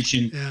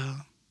conversation. Yeah.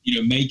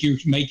 Make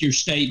your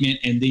statement,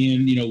 and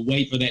then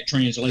wait for that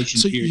translation.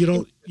 So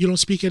period. You don't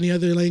speak any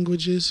other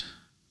languages?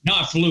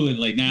 Not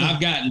fluently. Now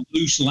I've got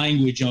loose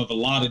language of a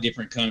lot of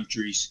different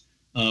countries,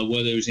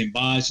 whether it was in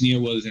Bosnia,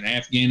 whether it was in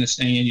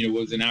Afghanistan, whether it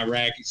was in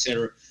Iraq,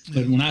 etc.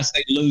 But when I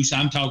say loose,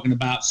 I'm talking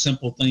about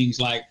simple things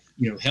like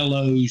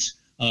hellos,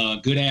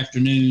 good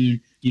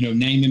afternoon,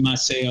 naming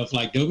myself,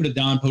 like Dober to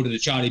Don Po to the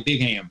Chadi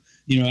Bigham.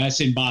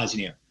 That's in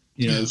Bosnia.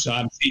 So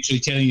I'm essentially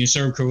telling you,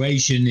 Serb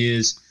Croatian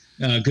is.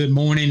 Good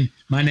morning.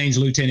 My name's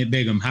Lieutenant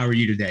Bigham. How are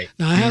you today?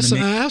 Now, I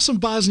have some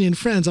Bosnian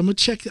friends. I'm gonna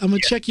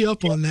check you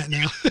up on that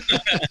now.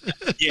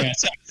 Yeah,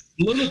 so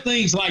little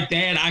things like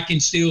that I can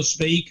still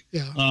speak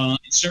in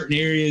certain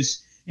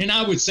areas, and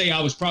I would say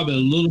I was probably a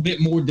little bit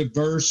more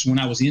diverse when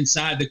I was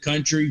inside the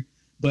country,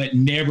 but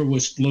never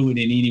was fluent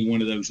in any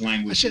one of those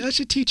languages. I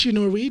should teach you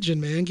Norwegian,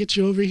 man. Get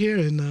you over here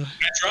and.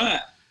 That's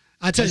right.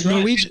 I tell you,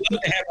 Norwegian.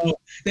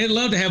 They'd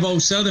love to have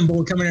old Southern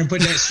boy come in and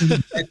put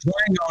that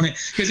twang on it,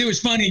 because it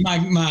was funny.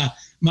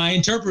 My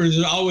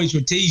interpreters always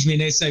would tease me,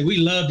 and they'd say, "We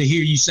love to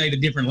hear you say the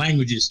different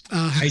languages."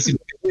 They said,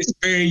 "It's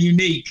very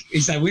unique."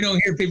 It's like we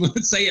don't hear people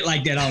say it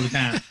like that all the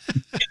time.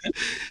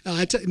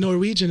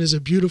 Norwegian is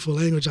a beautiful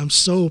language. I'm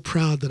so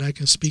proud that I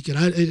can speak it.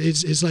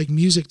 It's like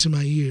music to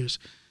my ears.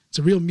 It's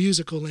a real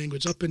musical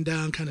language, up and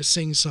down, kind of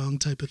sing-song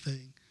type of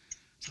thing.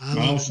 So I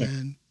love it,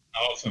 man.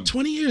 Awesome.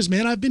 20 years,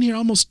 man. I've been here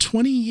almost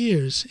 20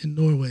 years in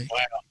Norway. Wow.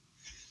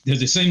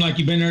 Does it seem like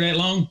you've been there that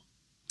long?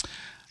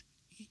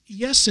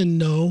 Yes and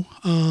no.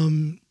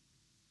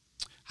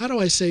 How do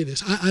I say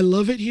this? I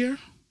love it here.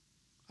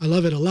 I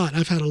love it a lot.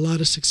 I've had a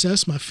lot of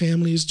success. My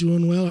family is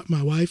doing well.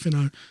 My wife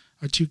and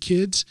our two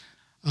kids.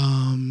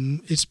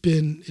 It's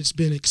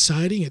been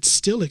exciting. It's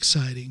still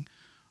exciting,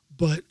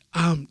 but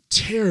I'm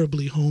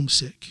terribly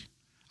homesick.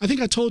 I think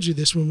I told you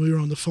this when we were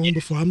on the phone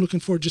before. I'm looking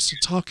forward just to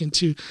talking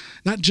to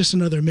not just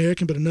another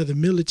American, but another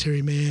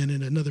military man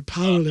and another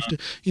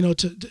powerlifter. You know,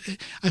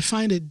 I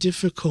find it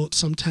difficult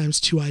sometimes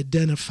to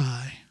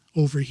identify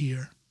over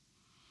here.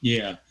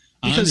 Yeah,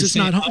 because it's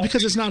not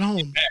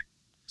home.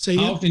 Say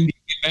how often do you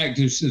get back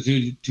to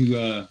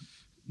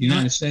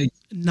United States?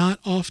 Not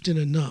often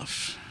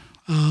enough.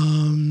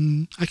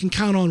 I can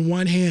count on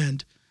one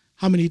hand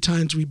how many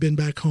times we've been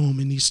back home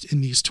in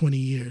these 20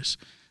 years.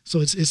 So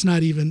it's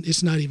not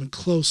even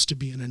close to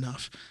being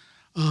enough.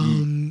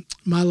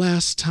 My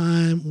last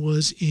time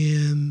was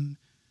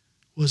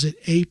it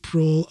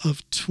April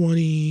of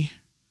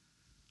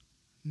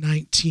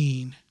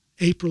 2019?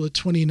 April of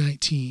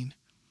 2019.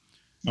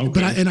 Okay.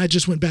 But I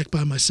just went back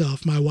by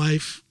myself. My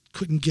wife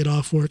couldn't get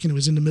off work, and it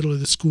was in the middle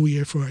of the school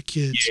year for our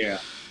kids. Yeah.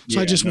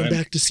 So I just went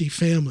back to see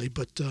family.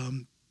 But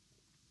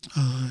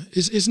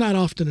it's not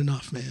often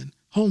enough, man.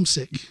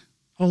 Homesick.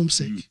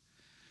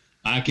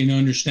 I can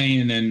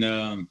understand,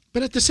 and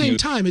but at the same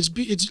time, it's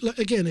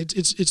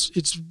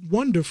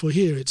wonderful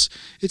here. It's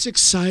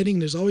exciting.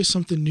 There's always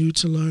something new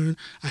to learn.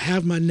 I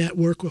have my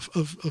network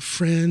of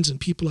friends and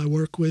people I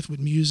work with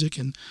music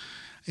and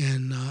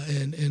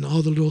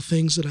all the little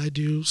things that I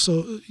do.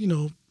 So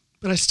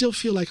but I still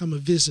feel like I'm a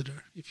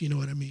visitor, if you know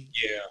what I mean.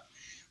 Yeah.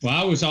 Well,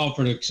 I was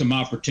offered some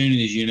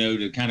opportunities,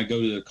 to kind of go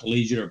to the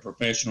collegiate or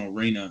professional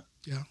arena.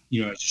 Yeah.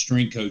 As a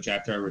strength coach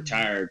after I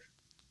retired,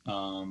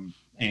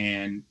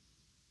 and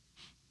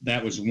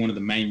that was one of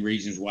the main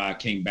reasons why I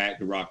came back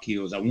to Rock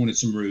Hills. I wanted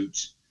some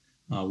roots.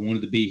 I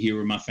wanted to be here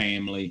with my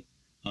family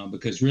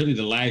because really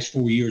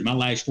my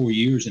last 4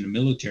 years in the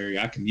military,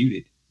 I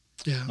commuted.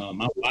 Yeah.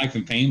 My wife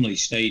and family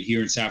stayed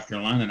here in South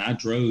Carolina, and I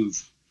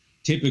drove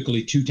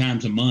typically 2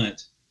 times a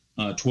month,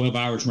 12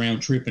 hours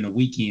round trip in a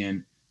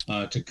weekend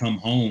to come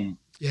home.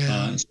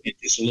 Yeah. And spend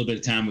just a little bit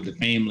of time with the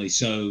family.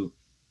 So,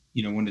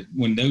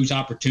 when those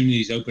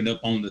opportunities opened up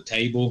on the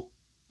table,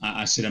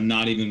 I said, I'm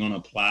not even going to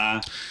apply.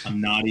 I'm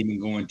not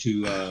even going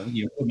to,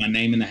 put my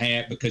name in the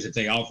hat, because if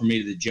they offer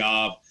me the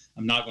job,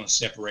 I'm not going to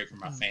separate from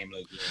my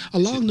family.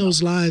 Along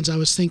those lines, I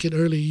was thinking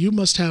earlier, you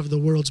must have the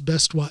world's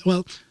best wife.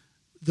 Well,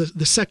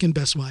 the second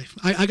best wife.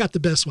 I got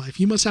the best wife.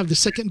 You must have the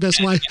second best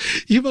wife.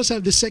 You must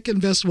have the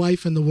second best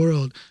wife in the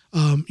world.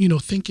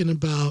 Thinking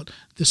about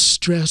the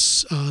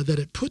stress that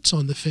it puts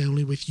on the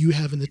family with you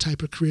having the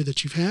type of career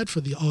that you've had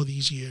for all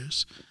these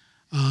years.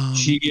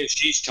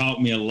 She's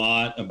taught me a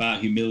lot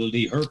about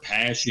humility. Her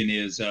passion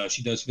is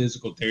she does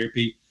physical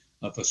therapy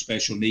for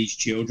special needs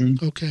children.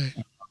 Okay.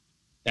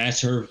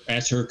 That's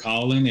her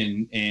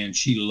calling, and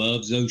she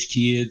loves those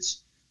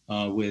kids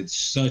with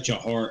such a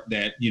heart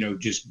that,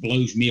 just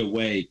blows me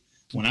away.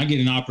 When I get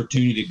an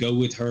opportunity to go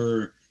with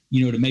her,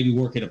 to maybe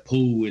work at a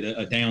pool with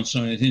a Down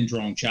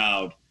syndrome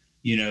child,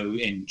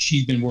 and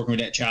she's been working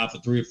with that child for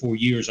 3 or 4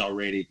 years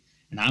already.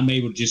 And I'm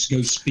able to just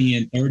go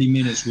spend 30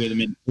 minutes with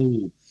them in the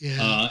pool.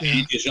 And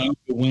it just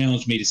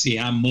overwhelms me to see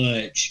how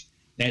much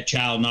that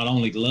child not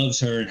only loves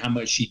her and how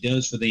much she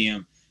does for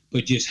them,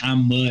 but just how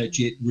much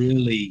it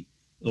really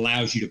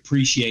allows you to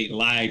appreciate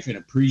life and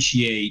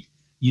appreciate,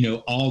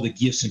 all the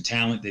gifts and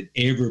talent that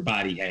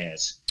everybody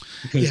has.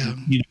 Because, a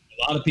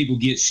lot of people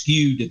get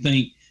skewed to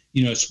think,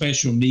 a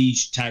special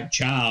needs type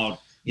child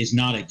is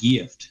not a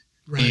gift.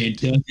 Right. And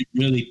doesn't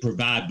really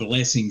provide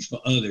blessings for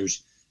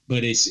others.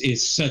 But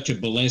it's such a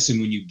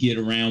blessing when you get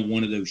around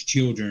one of those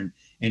children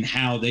and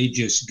how they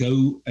just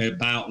go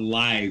about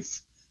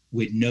life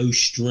with no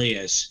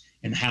stress,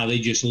 and how they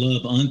just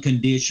love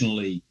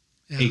unconditionally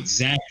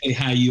exactly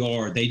how you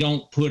are. They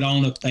don't put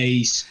on a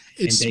face.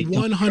 It's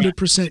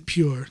 100%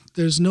 pure.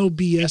 There's no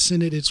BS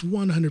in it. It's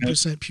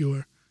 100%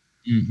 pure.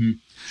 Mm-hmm.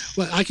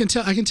 Well, I can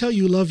tell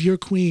you love your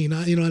queen,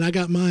 and I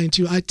got mine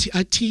too. I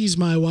tease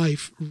my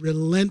wife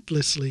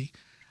relentlessly.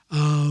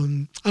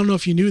 I don't know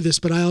if you knew this,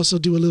 but I also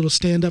do a little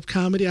stand-up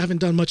comedy. I haven't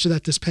done much of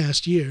that this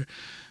past year,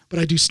 but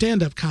I do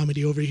stand-up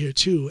comedy over here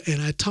too.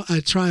 And I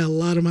try a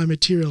lot of my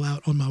material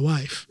out on my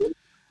wife.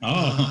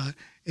 Oh.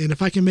 And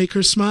if I can make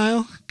her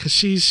smile, because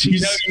she's you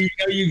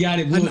got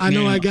it. I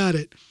know I got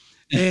it.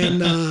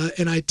 And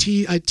I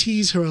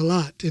tease her a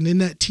lot. And in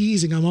that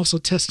teasing, I'm also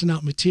testing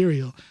out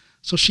material.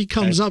 So she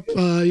comes up,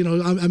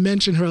 I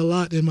mention her a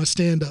lot in my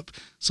stand-up.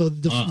 So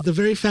the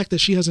very fact that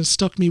she hasn't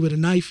stuck me with a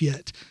knife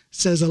yet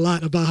says a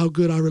lot about how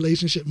good our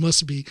relationship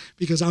must be,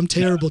 because I'm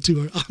terrible to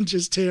her. I'm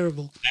just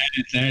terrible.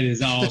 That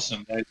is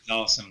awesome. That is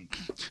awesome.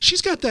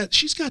 She's got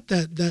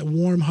that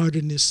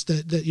warm-heartedness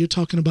that you're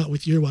talking about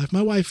with your wife.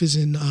 My wife is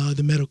in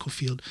the medical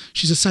field.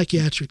 She's a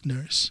psychiatric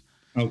nurse.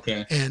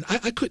 Okay. And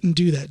I couldn't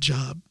do that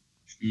job.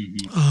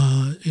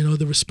 Mm-hmm.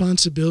 The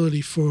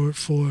responsibility for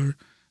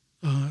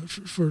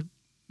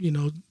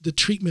the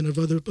treatment of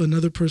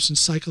another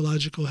person's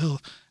psychological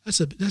health.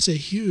 That's a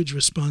huge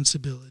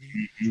responsibility.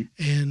 Mm-hmm.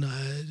 And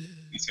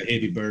it's a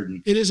heavy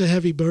burden. It is a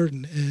heavy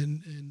burden,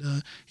 and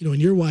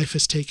your wife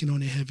has taken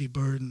on a heavy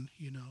burden.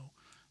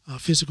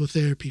 physical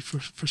therapy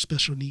for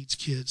special needs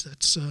kids.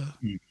 That's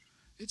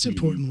it's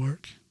important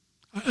work.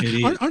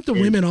 Aren't the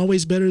women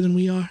always better than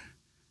we are?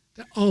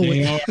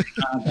 Always. They are.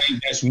 I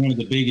think that's one of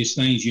the biggest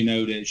things,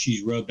 that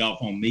she's rubbed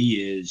off on me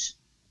is,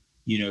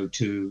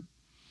 to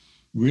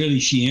really,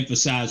 she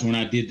emphasized when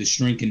I did the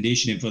strength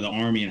conditioning for the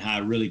Army and how I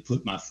really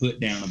put my foot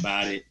down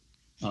about it,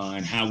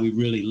 and how we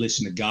really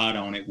listened to God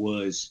on it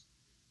was,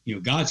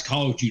 God's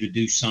called you to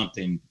do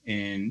something.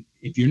 And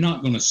if you're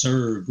not going to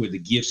serve with the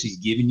gifts he's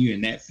given you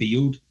in that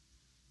field,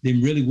 then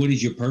really what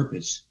is your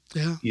purpose?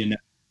 Yeah.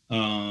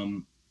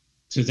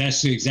 So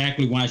that's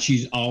exactly why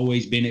she's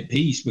always been at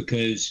peace,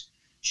 because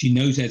she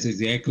knows that's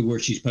exactly where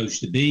she's supposed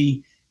to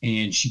be.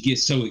 And she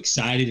gets so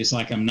excited. It's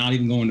like, I'm not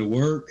even going to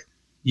work,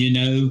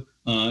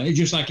 It's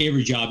just like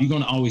every job. You're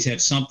going to always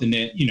have something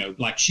that,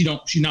 like she's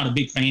not a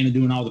big fan of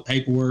doing all the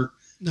paperwork,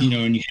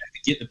 and you have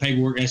to get the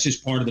paperwork. That's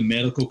just part of the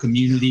medical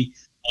community.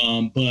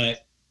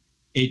 But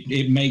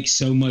it makes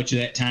so much of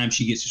that time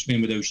she gets to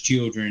spend with those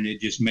children. It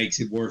just makes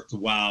it worth the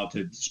while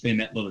to spend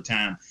that little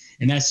time.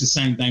 And that's the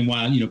same thing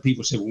why,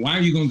 people say, well, why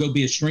are you going to go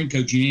be a strength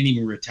coach? You ain't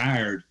even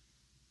retired.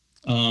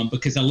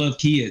 Because I love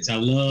kids. I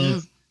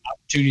love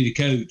opportunity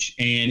to coach.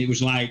 And it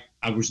was like,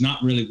 I was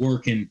not really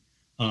working,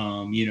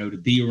 to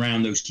be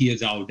around those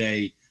kids all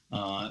day.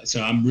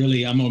 So I'm going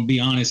to be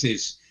honest,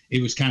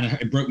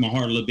 it broke my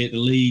heart a little bit to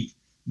leave,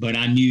 but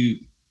I knew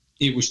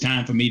it was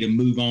time for me to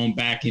move on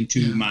back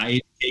into my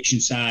education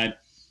side,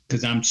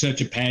 because I'm such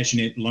a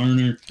passionate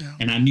learner. Yeah.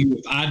 And I knew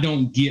if I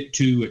don't get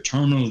to a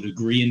terminal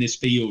degree in this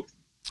field,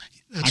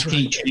 I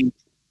can't change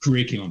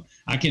curriculum.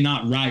 I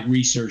cannot write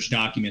research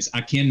documents.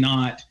 I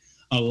cannot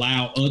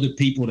allow other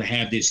people to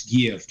have this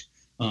gift.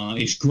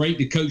 It's great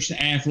to coach the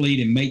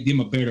athlete and make them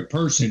a better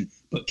person,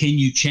 but can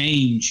you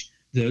change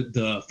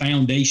the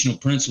foundational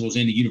principles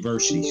in the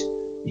universities?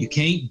 You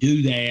can't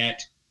do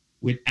that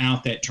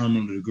without that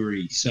terminal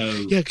degree. So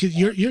yeah, because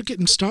you're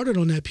getting started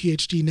on that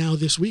PhD now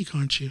this week,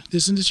 aren't you?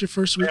 Isn't this your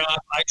first week? Well,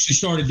 I actually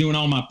started doing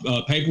all my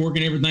paperwork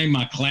and everything.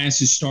 My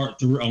classes start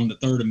through on the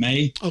 3rd of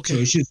May. Okay. So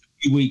it's just a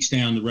few weeks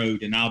down the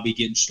road, and I'll be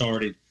getting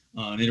started.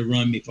 And it'll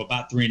run me for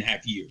about 3.5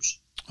 years.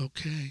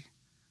 Okay.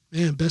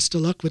 Man, best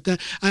of luck with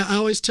that. I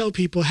always tell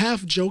people,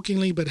 half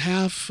jokingly but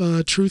half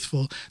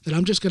truthful, that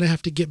I'm just going to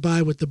have to get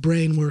by with the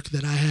brain work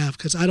that I have,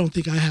 because I don't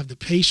think I have the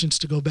patience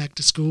to go back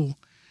to school.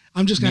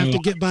 I'm just going to have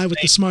to get by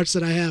with the smarts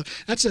that I have.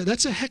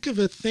 That's a heck of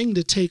a thing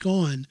to take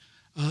on,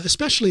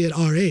 especially at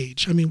our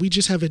age. I mean, we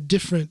just have a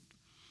different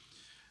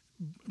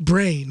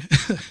brain,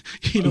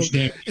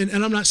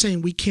 and I'm not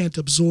saying we can't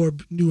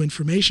absorb new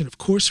information. Of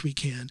course we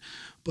can.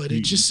 But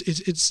it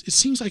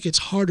seems like it's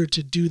harder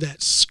to do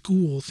that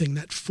school thing,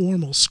 that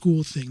formal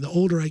school thing. The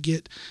older I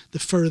get, the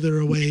further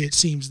away it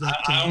seems that.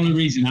 The only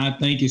reason I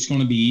think it's going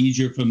to be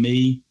easier for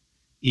me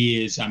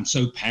is I'm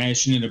so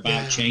passionate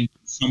about changing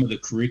some of the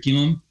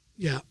curriculum.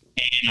 Yeah.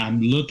 And I'm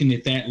looking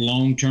at that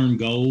long-term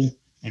goal,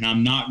 and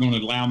I'm not going to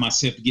allow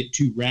myself to get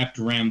too wrapped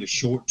around the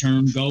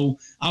short-term goal.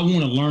 I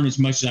want to learn as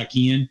much as I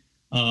can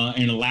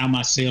and allow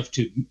myself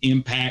to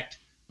impact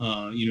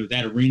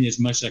that arena as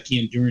much as I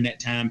can during that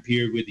time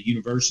period with the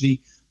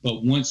university.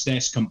 But once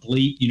that's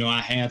complete, I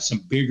have some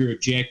bigger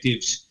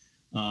objectives.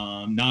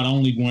 Not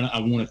only I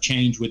want to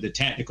change with the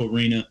tactical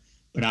arena,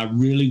 but I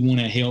really want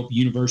to help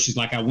universities.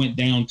 Like I went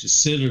down to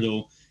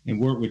Citadel and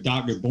worked with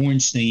Dr.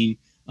 Bornstein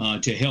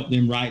to help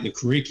them write the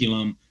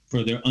curriculum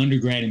for their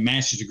undergrad and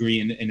master's degree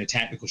in the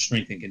tactical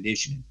strength and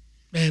conditioning.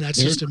 Man,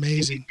 that's just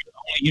amazing. The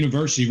only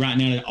university right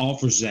now that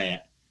offers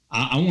that.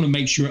 I want to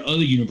make sure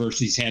other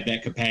universities have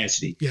that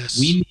capacity. Yes.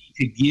 We need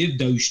to give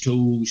those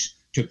tools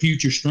to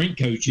future strength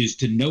coaches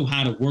to know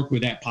how to work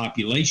with that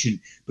population,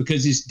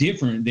 because it's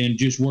different than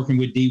just working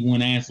with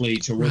D1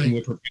 athletes or working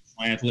with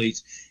professional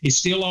athletes. It's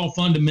still all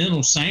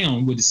fundamental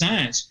sound with the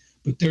science,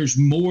 but there's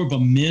more of a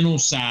mental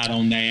side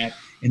on that,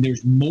 and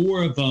there's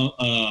more of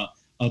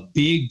a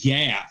big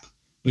gap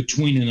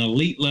between an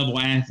elite level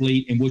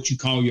athlete and what you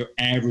call your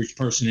average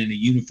person in a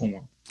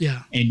uniform.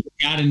 Yeah. And you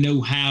got to know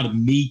how to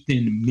meet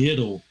in the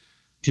middle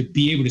to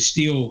be able to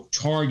still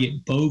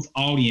target both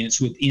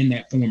audience within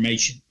that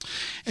formation.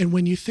 And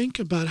when you think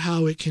about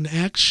how it can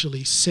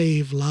actually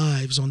save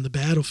lives on the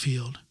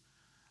battlefield,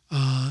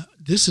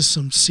 this is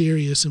some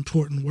serious,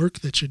 important work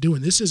that you're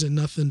doing. This isn't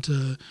nothing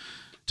to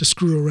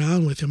screw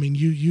around with. I mean,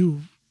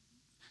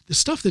 the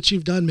stuff that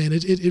you've done, man,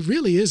 it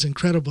really is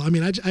incredible. I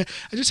mean, I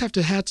just have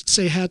to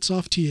say hats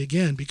off to you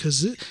again,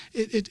 because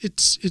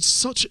it's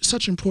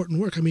such important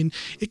work. I mean,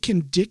 it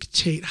can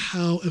dictate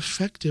how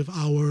effective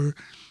our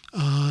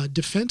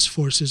defense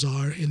forces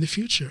are in the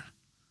future.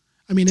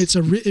 I mean, it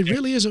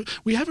really is.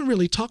 We haven't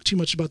really talked too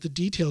much about the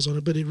details on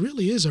it, but it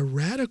really is a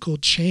radical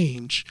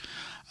change.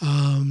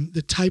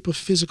 The type of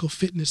physical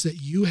fitness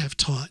that you have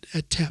taught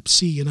at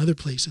TAP-C and other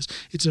places,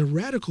 it's a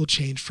radical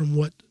change from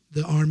what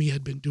the Army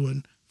had been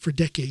doing for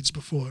decades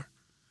before.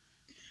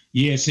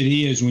 Yes, it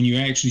is. When you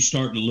actually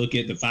start to look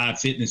at the 5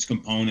 fitness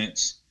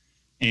components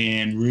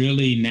and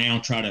really now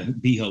try to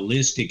be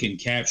holistic and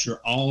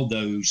capture all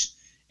those,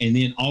 and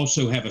then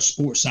also have a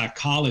sports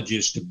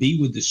psychologist to be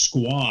with the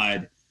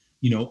squad,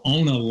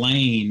 on a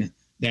lane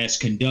that's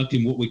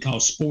conducting what we call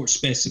sports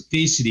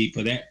specificity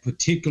for that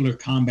particular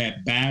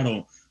combat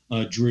battle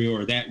drill,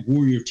 or that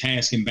warrior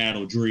task and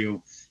battle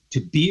drill,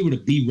 to be able to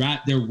be right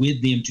there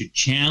with them, to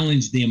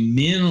challenge them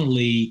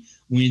mentally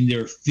when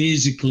they're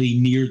physically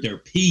near their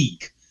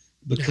peak,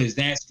 because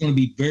that's going to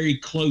be very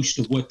close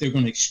to what they're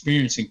going to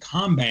experience in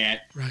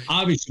combat. Right.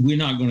 Obviously, we're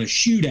not going to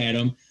shoot at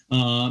them,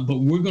 but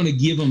we're going to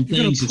give them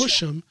You're things. Going to push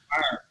them.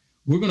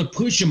 We're going to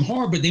push them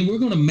hard, but then we're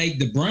going to make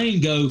the brain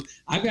go,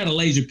 I've got a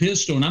laser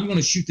pistol and I'm going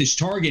to shoot this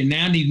target. And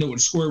now I need to know what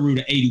the square root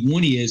of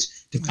 81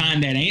 is to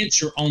find that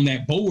answer on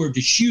that board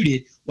to shoot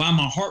it while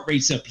my heart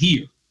rate's up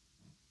here.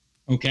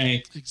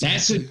 Okay. Exactly.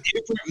 That's a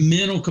different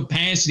mental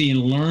capacity in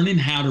learning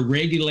how to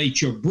regulate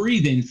your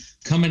breathing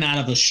coming out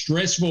of a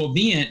stressful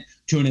event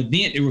to an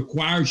event that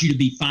requires you to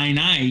be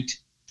finite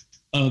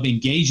of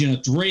engaging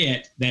a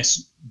threat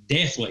that's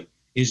deathly.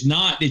 It's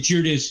not that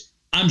you're just,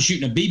 I'm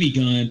shooting a BB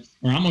gun,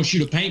 or I'm going to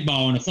shoot a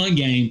paintball in a fun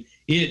game.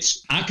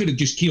 It's, I could have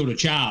just killed a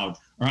child,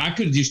 or I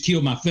could have just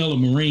killed my fellow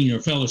Marine or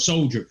fellow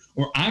soldier,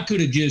 or I could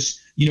have just,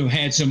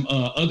 had some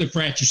other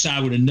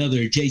fratricide with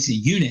another adjacent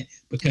unit,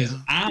 because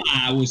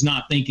I was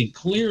not thinking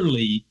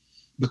clearly,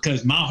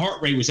 because my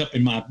heart rate was up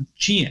in my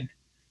chin,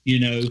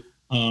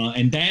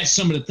 and that's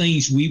some of the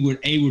things we were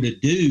able to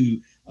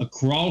do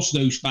across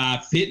those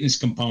 5 fitness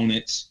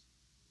components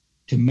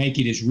to make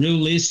it as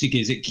realistic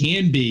as it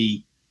can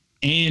be,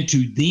 and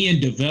to then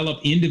develop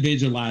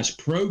individualized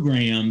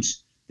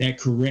programs that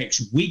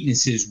corrects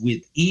weaknesses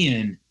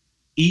within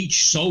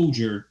each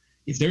soldier.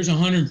 If there's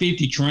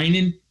 150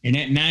 training in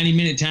that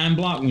 90-minute time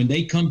block, when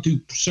they come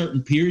through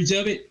certain periods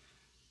of it,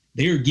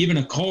 they're given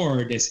a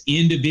card that's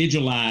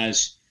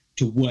individualized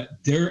to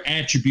what their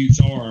attributes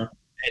are,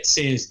 that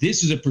says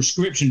this is a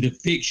prescription to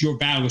fix your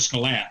valgus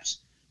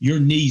collapse, your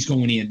knees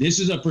going in. This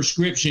is a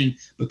prescription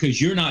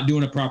because you're not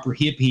doing a proper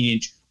hip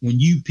hinge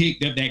when you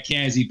picked up that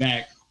Kazi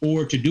back,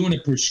 or to doing a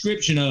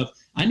prescription of,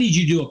 I need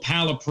you to do a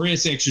pala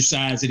press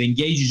exercise that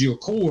engages your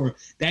core.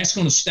 That's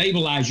going to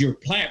stabilize your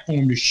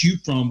platform to shoot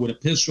from with a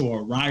pistol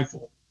or a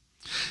rifle.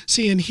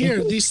 See, and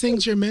here, these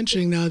things you're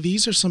mentioning now,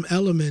 these are some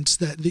elements,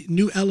 the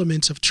new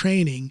elements of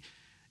training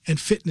and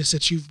fitness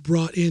that you've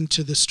brought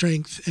into the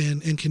strength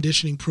and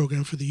conditioning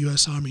program for the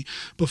U.S. Army.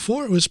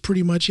 Before, it was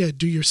pretty much,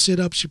 do your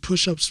sit-ups, your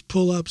push-ups,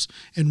 pull-ups,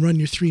 and run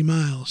your 3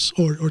 miles,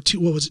 or 2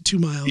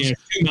 miles? Yeah,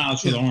 2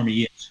 miles for the Army,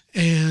 yes.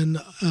 And,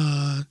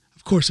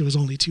 of course, it was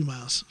only 2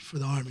 miles for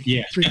the Army.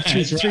 Yeah, three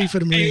for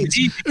the Marines.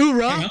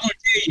 Hoorah!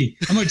 Hey,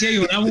 I'm gonna tell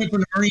you, when I went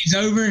from the Marines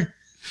over,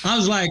 I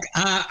was like,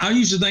 I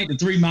used to think the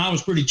 3 mile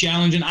was pretty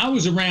challenging. I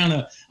was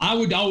I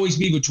would always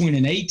be between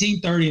an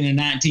 18:30 and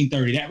a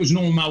 19:30. That was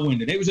normally my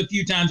window. There was a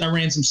few times I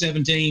ran some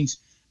 17s,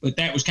 but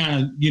that was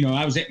kind of,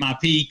 I was at my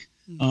peak.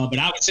 But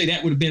I would say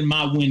that would have been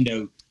my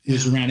window. It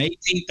was around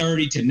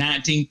 18:30 to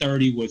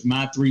 19:30 was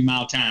my 3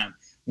 mile time.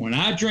 When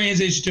I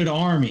transitioned to the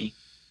Army,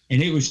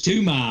 and it was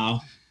 2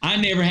 mile, I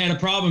never had a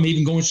problem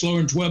even going slower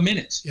than 12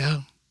 minutes.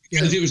 Yeah.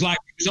 Because it was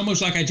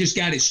almost like I just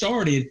got it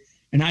started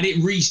and I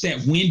didn't reach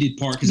that winded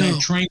part because I had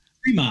trained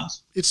 3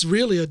 miles. It's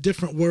really a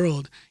different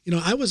world.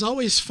 I was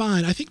always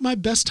fine. I think my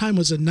best time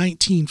was a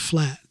 19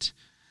 flat.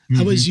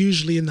 I was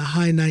usually in the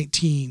high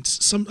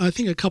 19s. I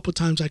think a couple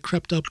times I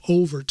crept up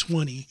over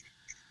 20.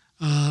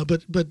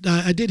 But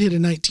I did hit a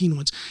 19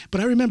 once.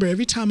 But I remember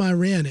every time I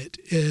ran it,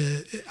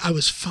 I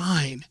was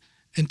fine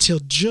until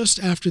just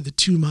after the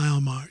 2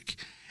 mile mark.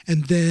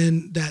 And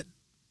then that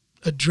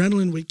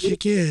adrenaline would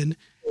kick in,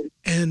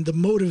 and the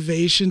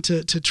motivation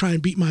to try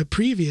and beat my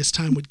previous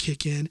time would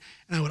kick in,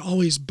 and I would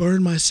always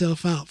burn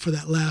myself out for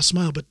that last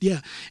mile. But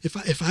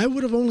if I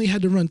would have only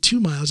had to run 2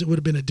 miles, it would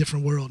have been a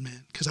different world,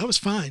 man, because I was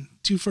fine.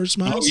 2 first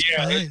miles,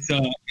 fine.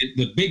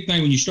 The big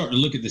thing when you start to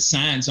look at the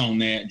science on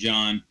that,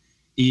 John,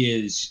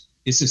 is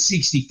it's a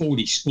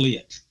 60-40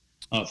 split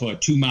for a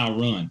 2 mile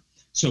run.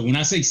 So when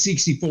I say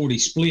 60-40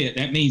 split,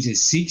 that means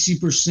it's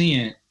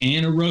 60%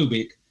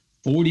 anaerobic,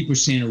 40%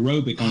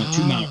 aerobic on a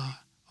 2 mile.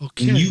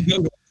 Okay. When you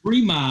go to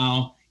 3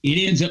 mile, it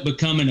ends up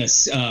becoming a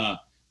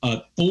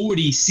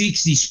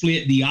 40-60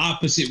 split the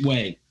opposite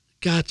way.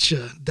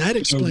 Gotcha. That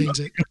explains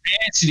it.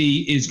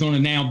 Capacity is going to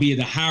now be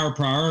the higher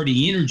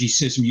priority energy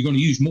system. You're going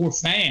to use more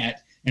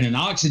fat in an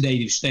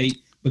oxidative state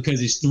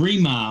because it's 3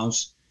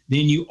 miles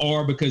than you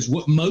are, because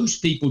what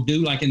most people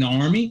do, like in the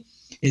Army,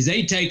 is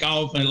they take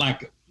off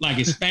like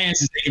as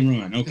fast as they can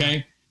run,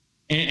 okay?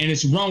 And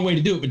it's the wrong way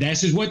to do it, but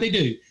that's just what they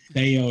do.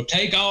 They'll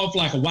take off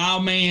like a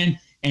wild man,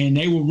 and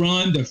they will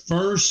run the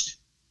first,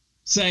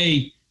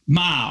 say,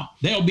 mile.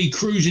 They'll be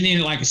cruising in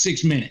at like a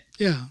 6 minute.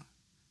 Yeah.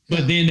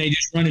 But then they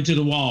just run into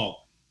the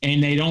wall,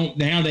 and they're going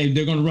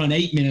to run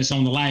 8 minutes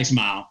on the last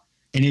mile,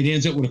 and it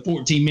ends up with a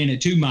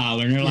 14-minute 2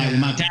 miler. And they're like, well,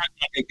 my time's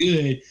not that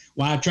good.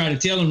 Well, I try to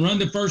tell them, run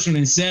the first one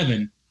in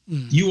 7.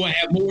 You will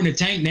have more in the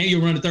tank. Now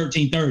you'll run a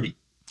 13:30.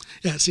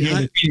 Yeah, see,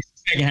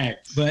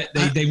 but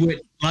they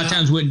would a lot of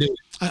times wouldn't do it.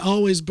 I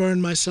always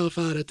burned myself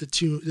out at the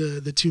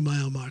 2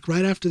 mile mark.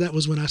 Right after that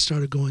was when I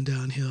started going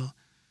downhill.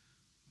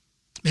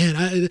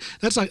 Man,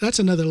 that's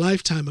another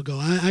lifetime ago.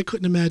 I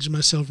couldn't imagine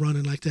myself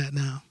running like that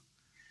now.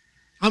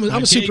 I'm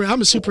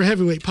a super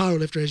heavyweight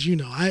powerlifter, as you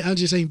know. I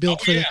just ain't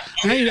built for that.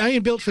 I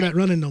ain't built for that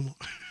running no more.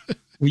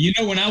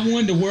 Well, when I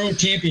won the world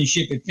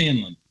championship at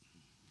Finland,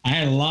 I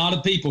had a lot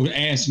of people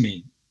ask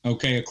me,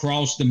 okay,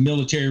 across the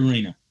military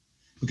arena,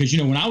 because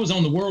when I was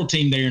on the world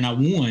team there and I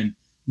won,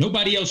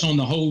 nobody else on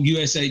the whole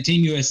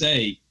Team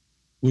USA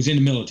was in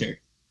the military.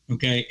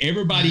 Okay,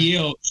 everybody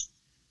else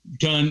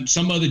done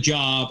some other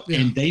job,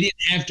 and they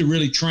didn't have to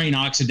really train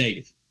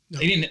oxidative. No.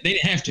 They didn't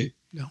have to.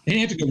 No. They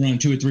didn't have to go run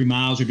 2 or 3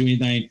 miles or do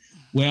anything.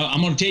 Well,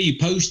 I'm going to tell you,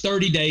 post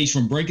 30 days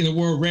from breaking the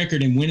world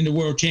record and winning the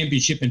world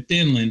championship in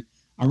Finland,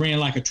 I ran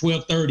like a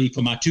 12:30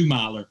 for my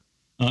 2-miler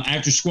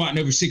after squatting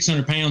over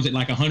 600 pounds at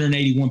like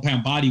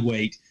 181-pound body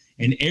weight.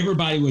 And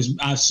everybody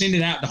I sent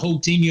it out to whole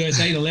Team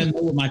USA to let them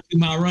know what my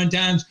 2-mile run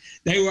times.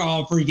 They were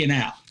all freaking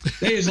out.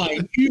 They was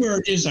like, you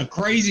are just a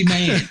crazy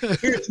man.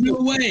 There's no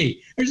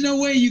way. There's no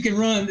way you can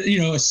run,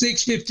 a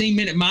 6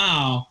 15-minute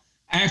mile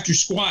after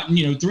squatting,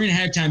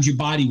 3.5 times your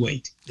body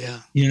weight. Yeah.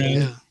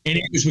 And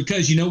it was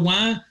because,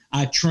 why?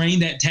 I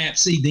trained that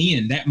TAPC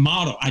then, that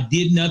model. I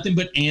did nothing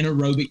but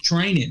anaerobic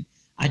training.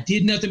 I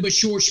did nothing but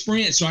short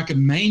sprints so I could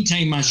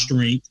maintain my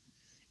strength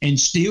and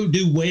still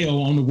do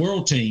well on the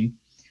world team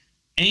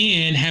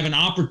and have an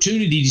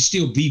opportunity to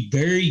still be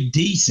very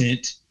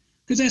decent,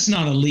 because that's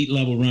not elite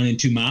level running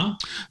 2 mile.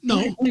 No.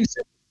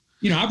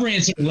 I've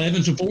ran some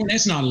 11s before, and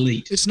that's not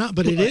elite. It's not,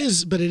 but it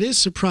is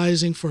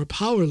surprising for a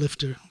power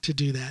lifter to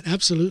do that.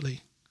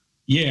 Absolutely.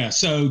 Yeah,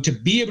 so to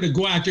be able to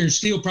go out there and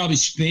still probably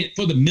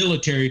for the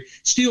military,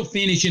 still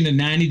finish in the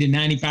 90 to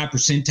 95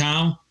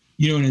 percentile,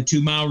 in a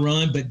 2 mile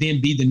run, but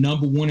then be the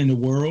number one in the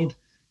world,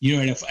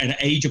 at an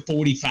age of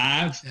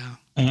 45,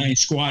 and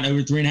squat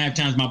over 3.5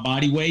 times my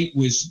body weight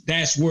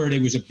that's where there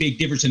was a big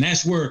difference. And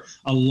that's where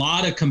a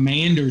lot of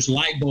commanders'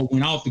 light bulb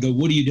went off to go,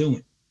 what are you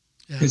doing?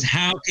 Because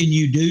how can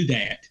you do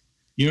that?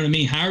 You know what I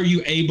mean? How are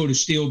you able to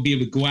still be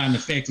able to go out and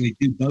effectively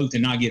do both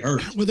and not get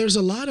hurt? Well, there's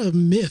a lot of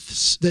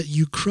myths that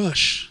you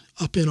crush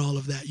up in all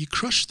of that. You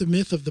crush the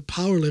myth of the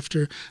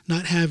powerlifter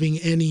not having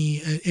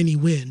any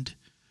wind.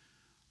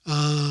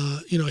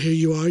 Here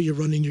you are, you're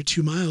running your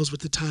 2 miles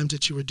with the times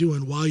that you were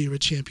doing while you're a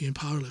champion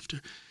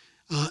powerlifter.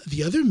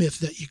 The other myth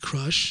that you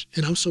crush,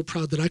 and I'm so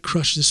proud that I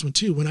crushed this one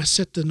too. When I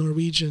set the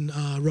Norwegian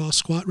raw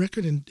squat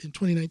record in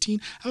 2019,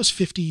 I was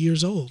 50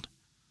 years old.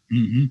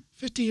 Mm-hmm.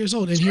 50 years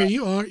old. And here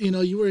you are,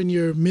 you were in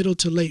your middle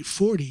to late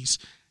 40s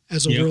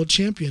as a world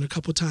champion a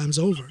couple times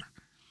over.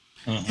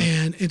 Uh-huh.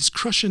 And it's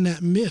crushing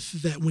that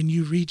myth that when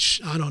you reach,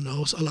 I don't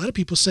know, a lot of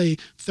people say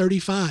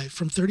 35,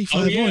 from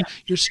 35 on,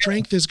 your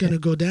strength is going to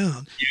go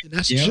down. And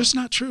that's just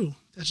not true.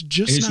 That's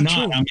just not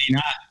true. I mean,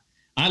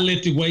 I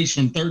lifted weights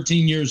from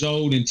 13 years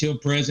old until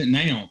present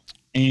now.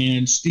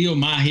 And still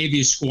my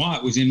heaviest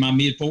squat was in my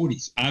mid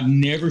 40s. I've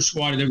never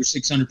squatted over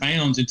 600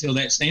 pounds until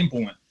that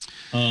standpoint.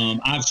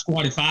 I've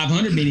squatted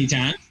 500 many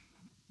times,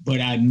 but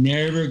I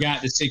never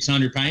got to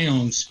 600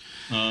 pounds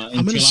until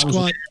I'm going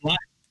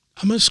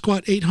to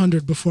squat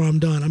 800 before I'm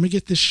done. I'm going to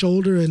get this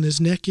shoulder and this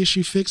neck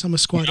issue fixed. I'm going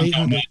to squat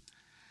 800.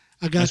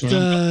 I got,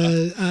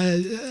 there's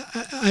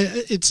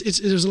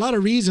a lot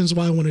of reasons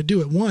why I want to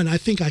do it. One, I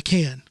think I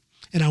can,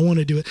 and I want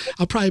to do it.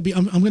 I'm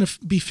going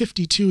to be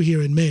 52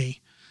 here in May.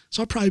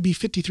 So I'll probably be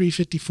 53,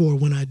 54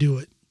 when I do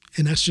it.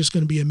 And that's just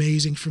going to be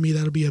amazing for me.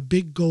 That'll be a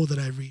big goal that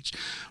I've reached.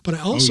 But I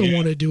also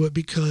want to do it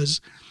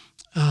because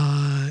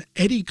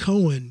Eddie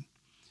Cohen,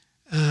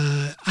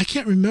 I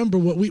can't remember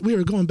what we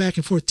were going back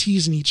and forth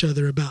teasing each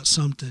other about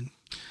something.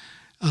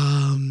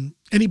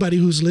 Anybody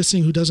who's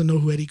listening who doesn't know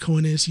who Eddie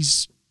Cohen is,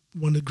 he's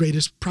one of the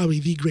greatest, probably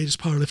the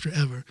greatest powerlifter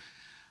ever.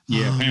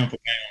 Yeah, pound for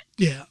pound.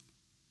 Yeah.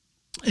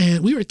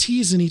 And we were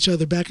teasing each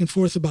other back and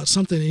forth about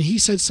something, and he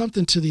said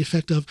something to the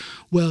effect of,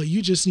 well,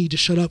 you just need to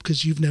shut up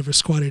because you've never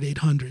squatted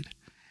 800.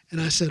 And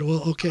I said,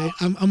 well, okay,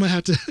 I'm gonna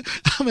have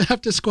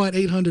to squat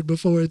 800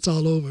 before it's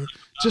all over,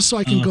 just so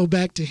I can go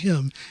back to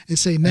him and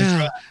say,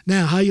 now,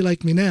 how you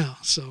like me now?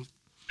 So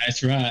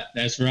that's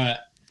right.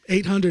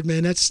 800,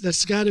 man,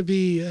 that's got to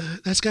be done.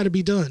 That's got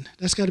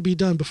to be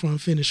done before I'm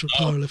finished with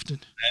powerlifting.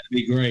 That'd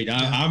be great.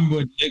 I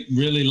would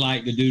really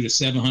like to do the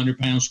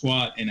 700-pound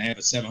squat and have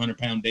a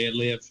 700-pound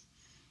deadlift.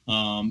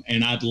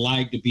 And I'd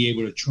like to be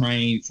able to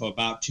train for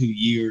about 2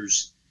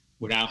 years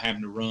without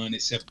having to run,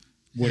 except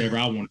whatever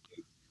I want to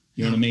do.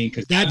 You know what I mean?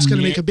 Because that's going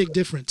to make a big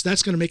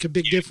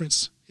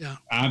difference. Yeah.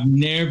 I've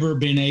never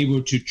been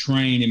able to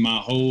train in my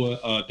whole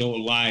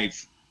adult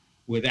life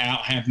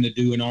without having to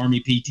do an Army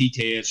PT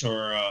test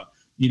or,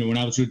 when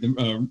I was with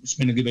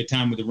spending a good bit of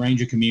time with the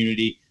Ranger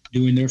community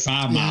doing their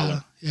 5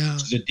 miler. Yeah.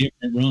 It's a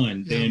different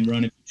run than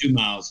running for 2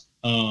 miles.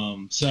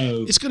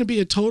 So it's going to be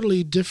a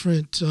totally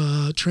different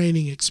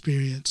training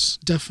experience.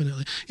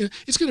 Definitely.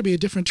 It's going to be a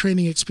different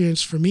training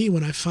experience for me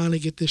when I finally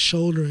get this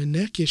shoulder and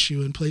neck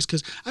issue in place,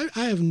 because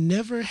I have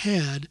never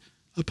had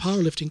a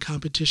powerlifting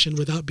competition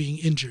without being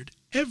injured.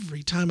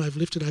 Every time I've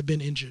lifted, I've been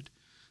injured.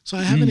 So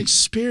I haven't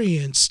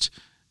experienced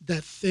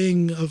that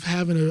thing of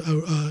having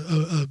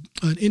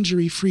an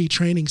injury-free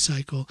training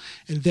cycle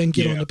and then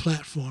get on the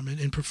platform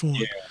and perform.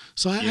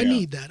 So I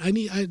need that. I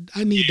need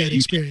that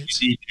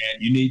experience. You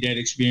need that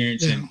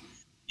experience. Yeah. And,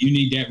 you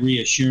need that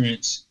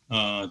reassurance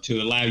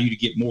to allow you to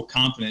get more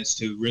confidence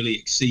to really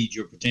exceed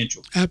your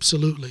potential.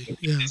 Absolutely.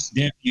 Yeah. It's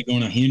definitely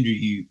going to hinder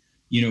you,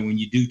 when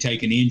you do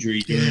take an injury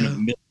during a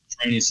middle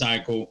training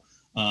cycle.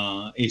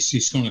 It's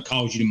just going to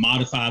cause you to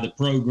modify the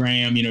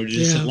program.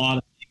 There's a lot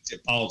of things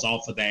that falls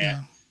off of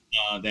that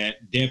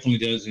that definitely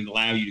doesn't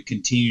allow you to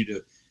continue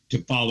to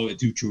follow it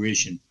through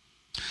tuition.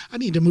 I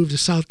need to move to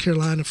South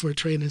Carolina for a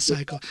training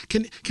cycle.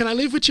 Can I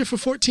live with you for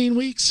 14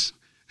 weeks?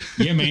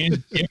 Yeah,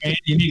 man.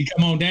 You need to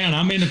come on down.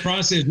 I'm in the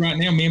process right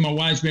now. Me and my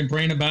wife's been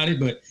praying about it,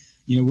 but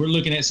we're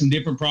looking at some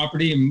different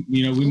property, and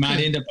we might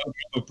end up opening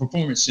a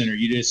performance center.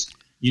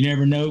 You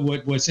never know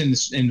what's in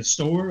the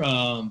store.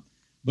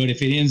 But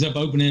if it ends up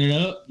opening it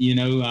up,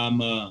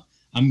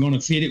 I'm going to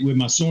fit it with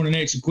my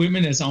Sornex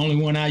equipment. That's the only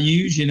one I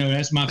use.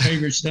 That's my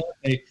favorite stuff.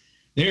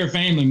 They're a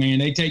family, man.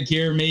 They take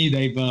care of me.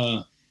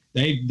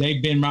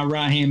 They've been my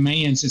right-hand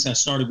man since I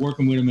started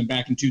working with them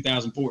back in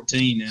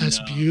 2014. And, that's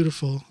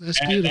beautiful. That's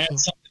something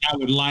I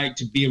would like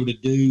to be able to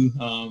do.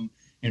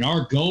 And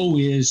our goal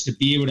is to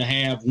be able to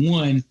have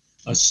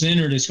a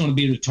center that's going to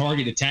be able to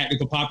target the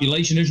tactical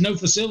population. There's no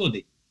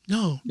facility.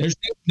 No.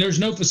 There's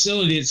no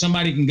facility that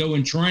somebody can go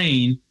and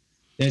train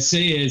that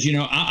says,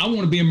 I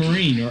want to be a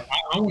Marine, or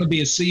I want to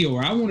be a SEAL,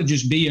 or I want to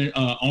just be an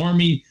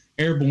Army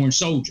airborne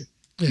soldier.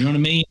 Yeah. You know what I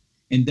mean?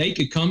 And they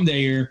could come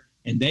there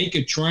and they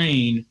could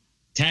train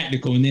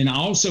tactical. And then I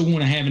also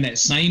want to have in that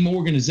same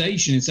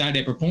organization inside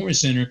that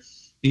performance center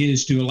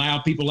is to allow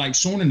people like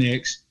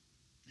Sornex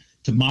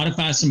to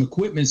modify some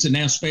equipment so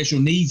now special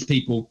needs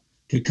people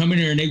could come in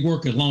there and they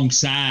work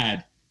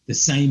alongside the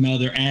same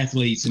other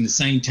athletes and the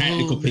same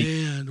tactical people.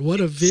 Man,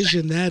 what a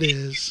vision that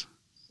is.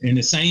 In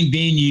the same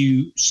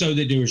venue, so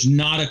that there's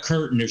not a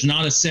curtain, there's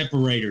not a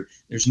separator,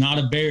 there's not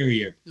a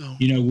barrier. No.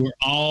 We're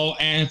all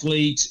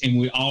athletes and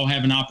we all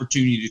have an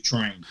opportunity to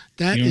train.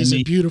 That is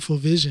a beautiful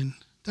vision.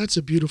 That's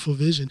a beautiful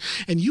vision.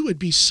 And you would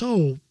be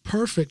so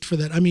perfect for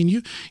that. I mean,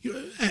 you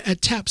at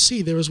TAP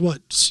C, there was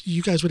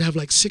you guys would have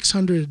like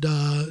 600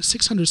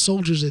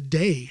 soldiers a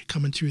day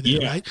coming through there,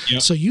 right?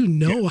 Yep. So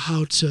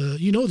how to,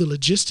 the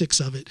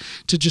logistics of it.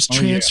 To just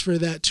transfer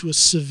that to a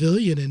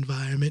civilian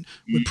environment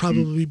would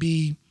probably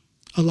be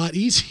a lot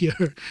easier,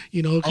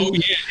 it's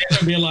going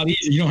to be a lot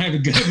easier. You don't have a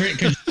government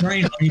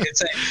constraint on you and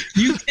say,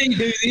 you can't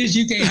do this,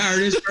 you can't hire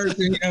this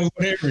person,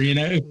 whatever.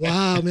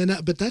 Wow, man,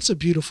 but that's a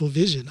beautiful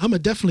vision. I'm going to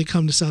definitely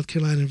come to South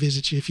Carolina and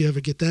visit you if you ever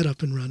get that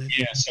up and running.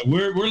 Yeah, so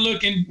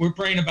we're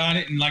praying about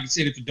it. And like I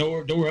said, if the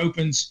door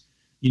opens,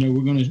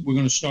 we're going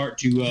to start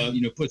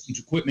to, put some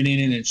equipment in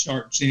it and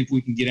start seeing if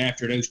we can get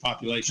after those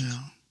populations.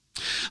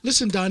 Yeah.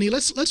 Listen, Donny,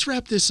 let's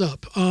wrap this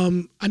up.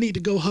 I need to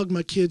go hug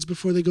my kids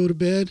before they go to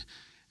bed.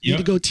 Need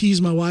to go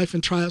tease my wife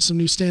and try out some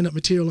new stand-up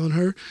material on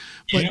her.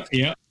 But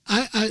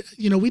I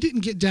we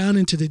didn't get down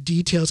into the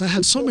details. I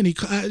had so many.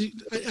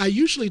 I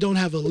usually don't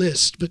have a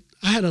list, but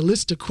I had a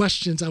list of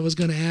questions I was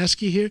going to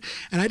ask you here,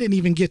 and I didn't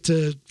even get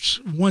to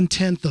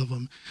 1/10 of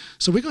them.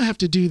 So we're going to have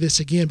to do this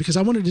again because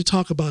I wanted to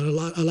talk about a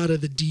lot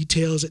of the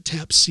details at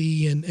TAP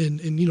C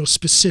and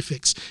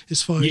specifics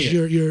as far as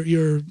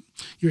your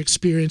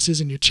experiences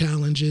and your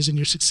challenges and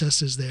your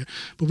successes there.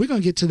 But we're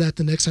going to get to that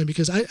the next time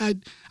because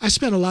I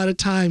spent a lot of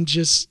time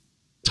just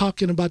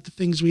talking about the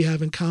things we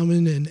have in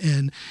common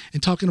and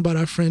talking about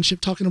our friendship,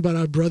 talking about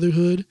our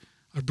brotherhood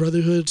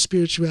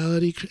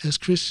spirituality as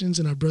Christians,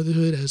 and our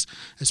brotherhood as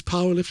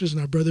powerlifters, and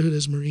our brotherhood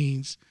as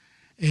Marines.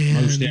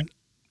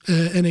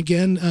 And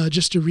again,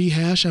 just to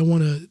rehash, I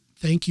want to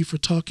thank you for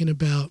talking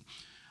about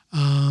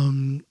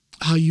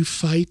how you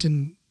fight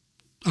and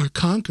are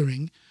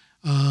conquering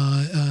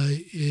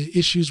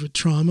issues with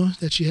trauma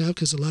that you have,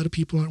 because a lot of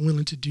people aren't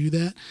willing to do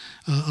that.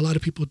 A lot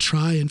of people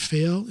try and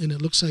fail, and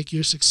it looks like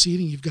you're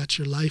succeeding. You've got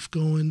your life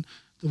going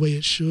the way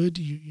it should.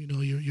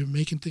 You're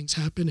making things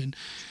happen, and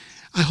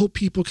I hope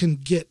people can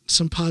get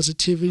some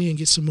positivity and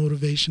get some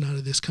motivation out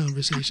of this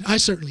conversation. I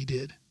certainly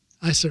did.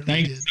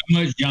 Thank you so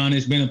much, John.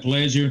 It's been a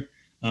pleasure,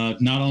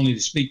 not only to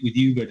speak with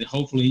you, but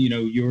hopefully,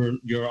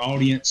 your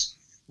audience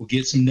will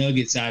get some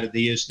nuggets out of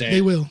this. That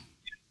they will.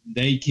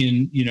 They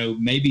can,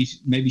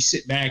 maybe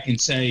sit back and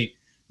say,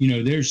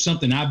 there's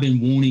something I've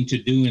been wanting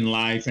to do in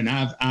life, and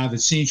I've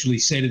essentially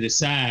set it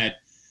aside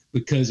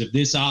because of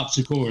this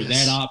obstacle or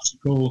that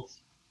obstacle,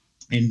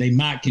 and they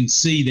can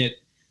see that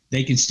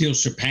they can still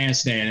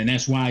surpass that. And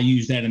that's why I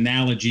use that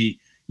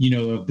analogy,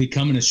 of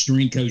becoming a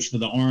strength coach for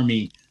the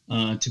Army,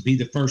 to be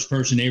the first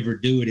person to ever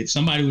do it. If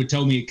somebody would have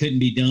told me it couldn't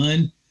be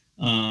done,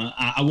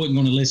 I wasn't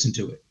going to listen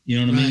to it. You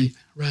know what I mean?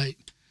 Right.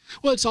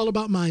 Well, it's all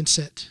about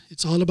mindset.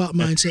 It's all about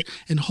mindset.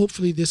 And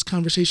hopefully this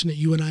conversation that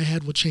you and I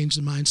had will change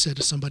the mindset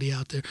of somebody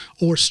out there,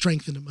 or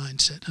strengthen the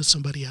mindset of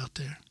somebody out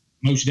there.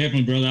 Most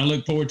definitely, brother. I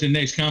look forward to the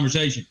next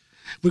conversation.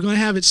 We're going to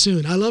have it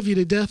soon. I love you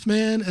to death,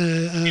 man.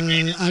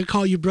 I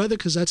call you brother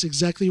because that's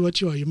exactly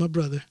what you are. You're my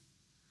brother.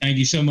 Thank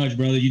you so much,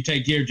 brother. You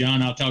take care,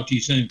 John. I'll talk to you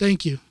soon.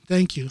 Thank you.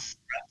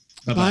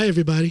 Bye-bye. Bye,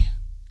 everybody.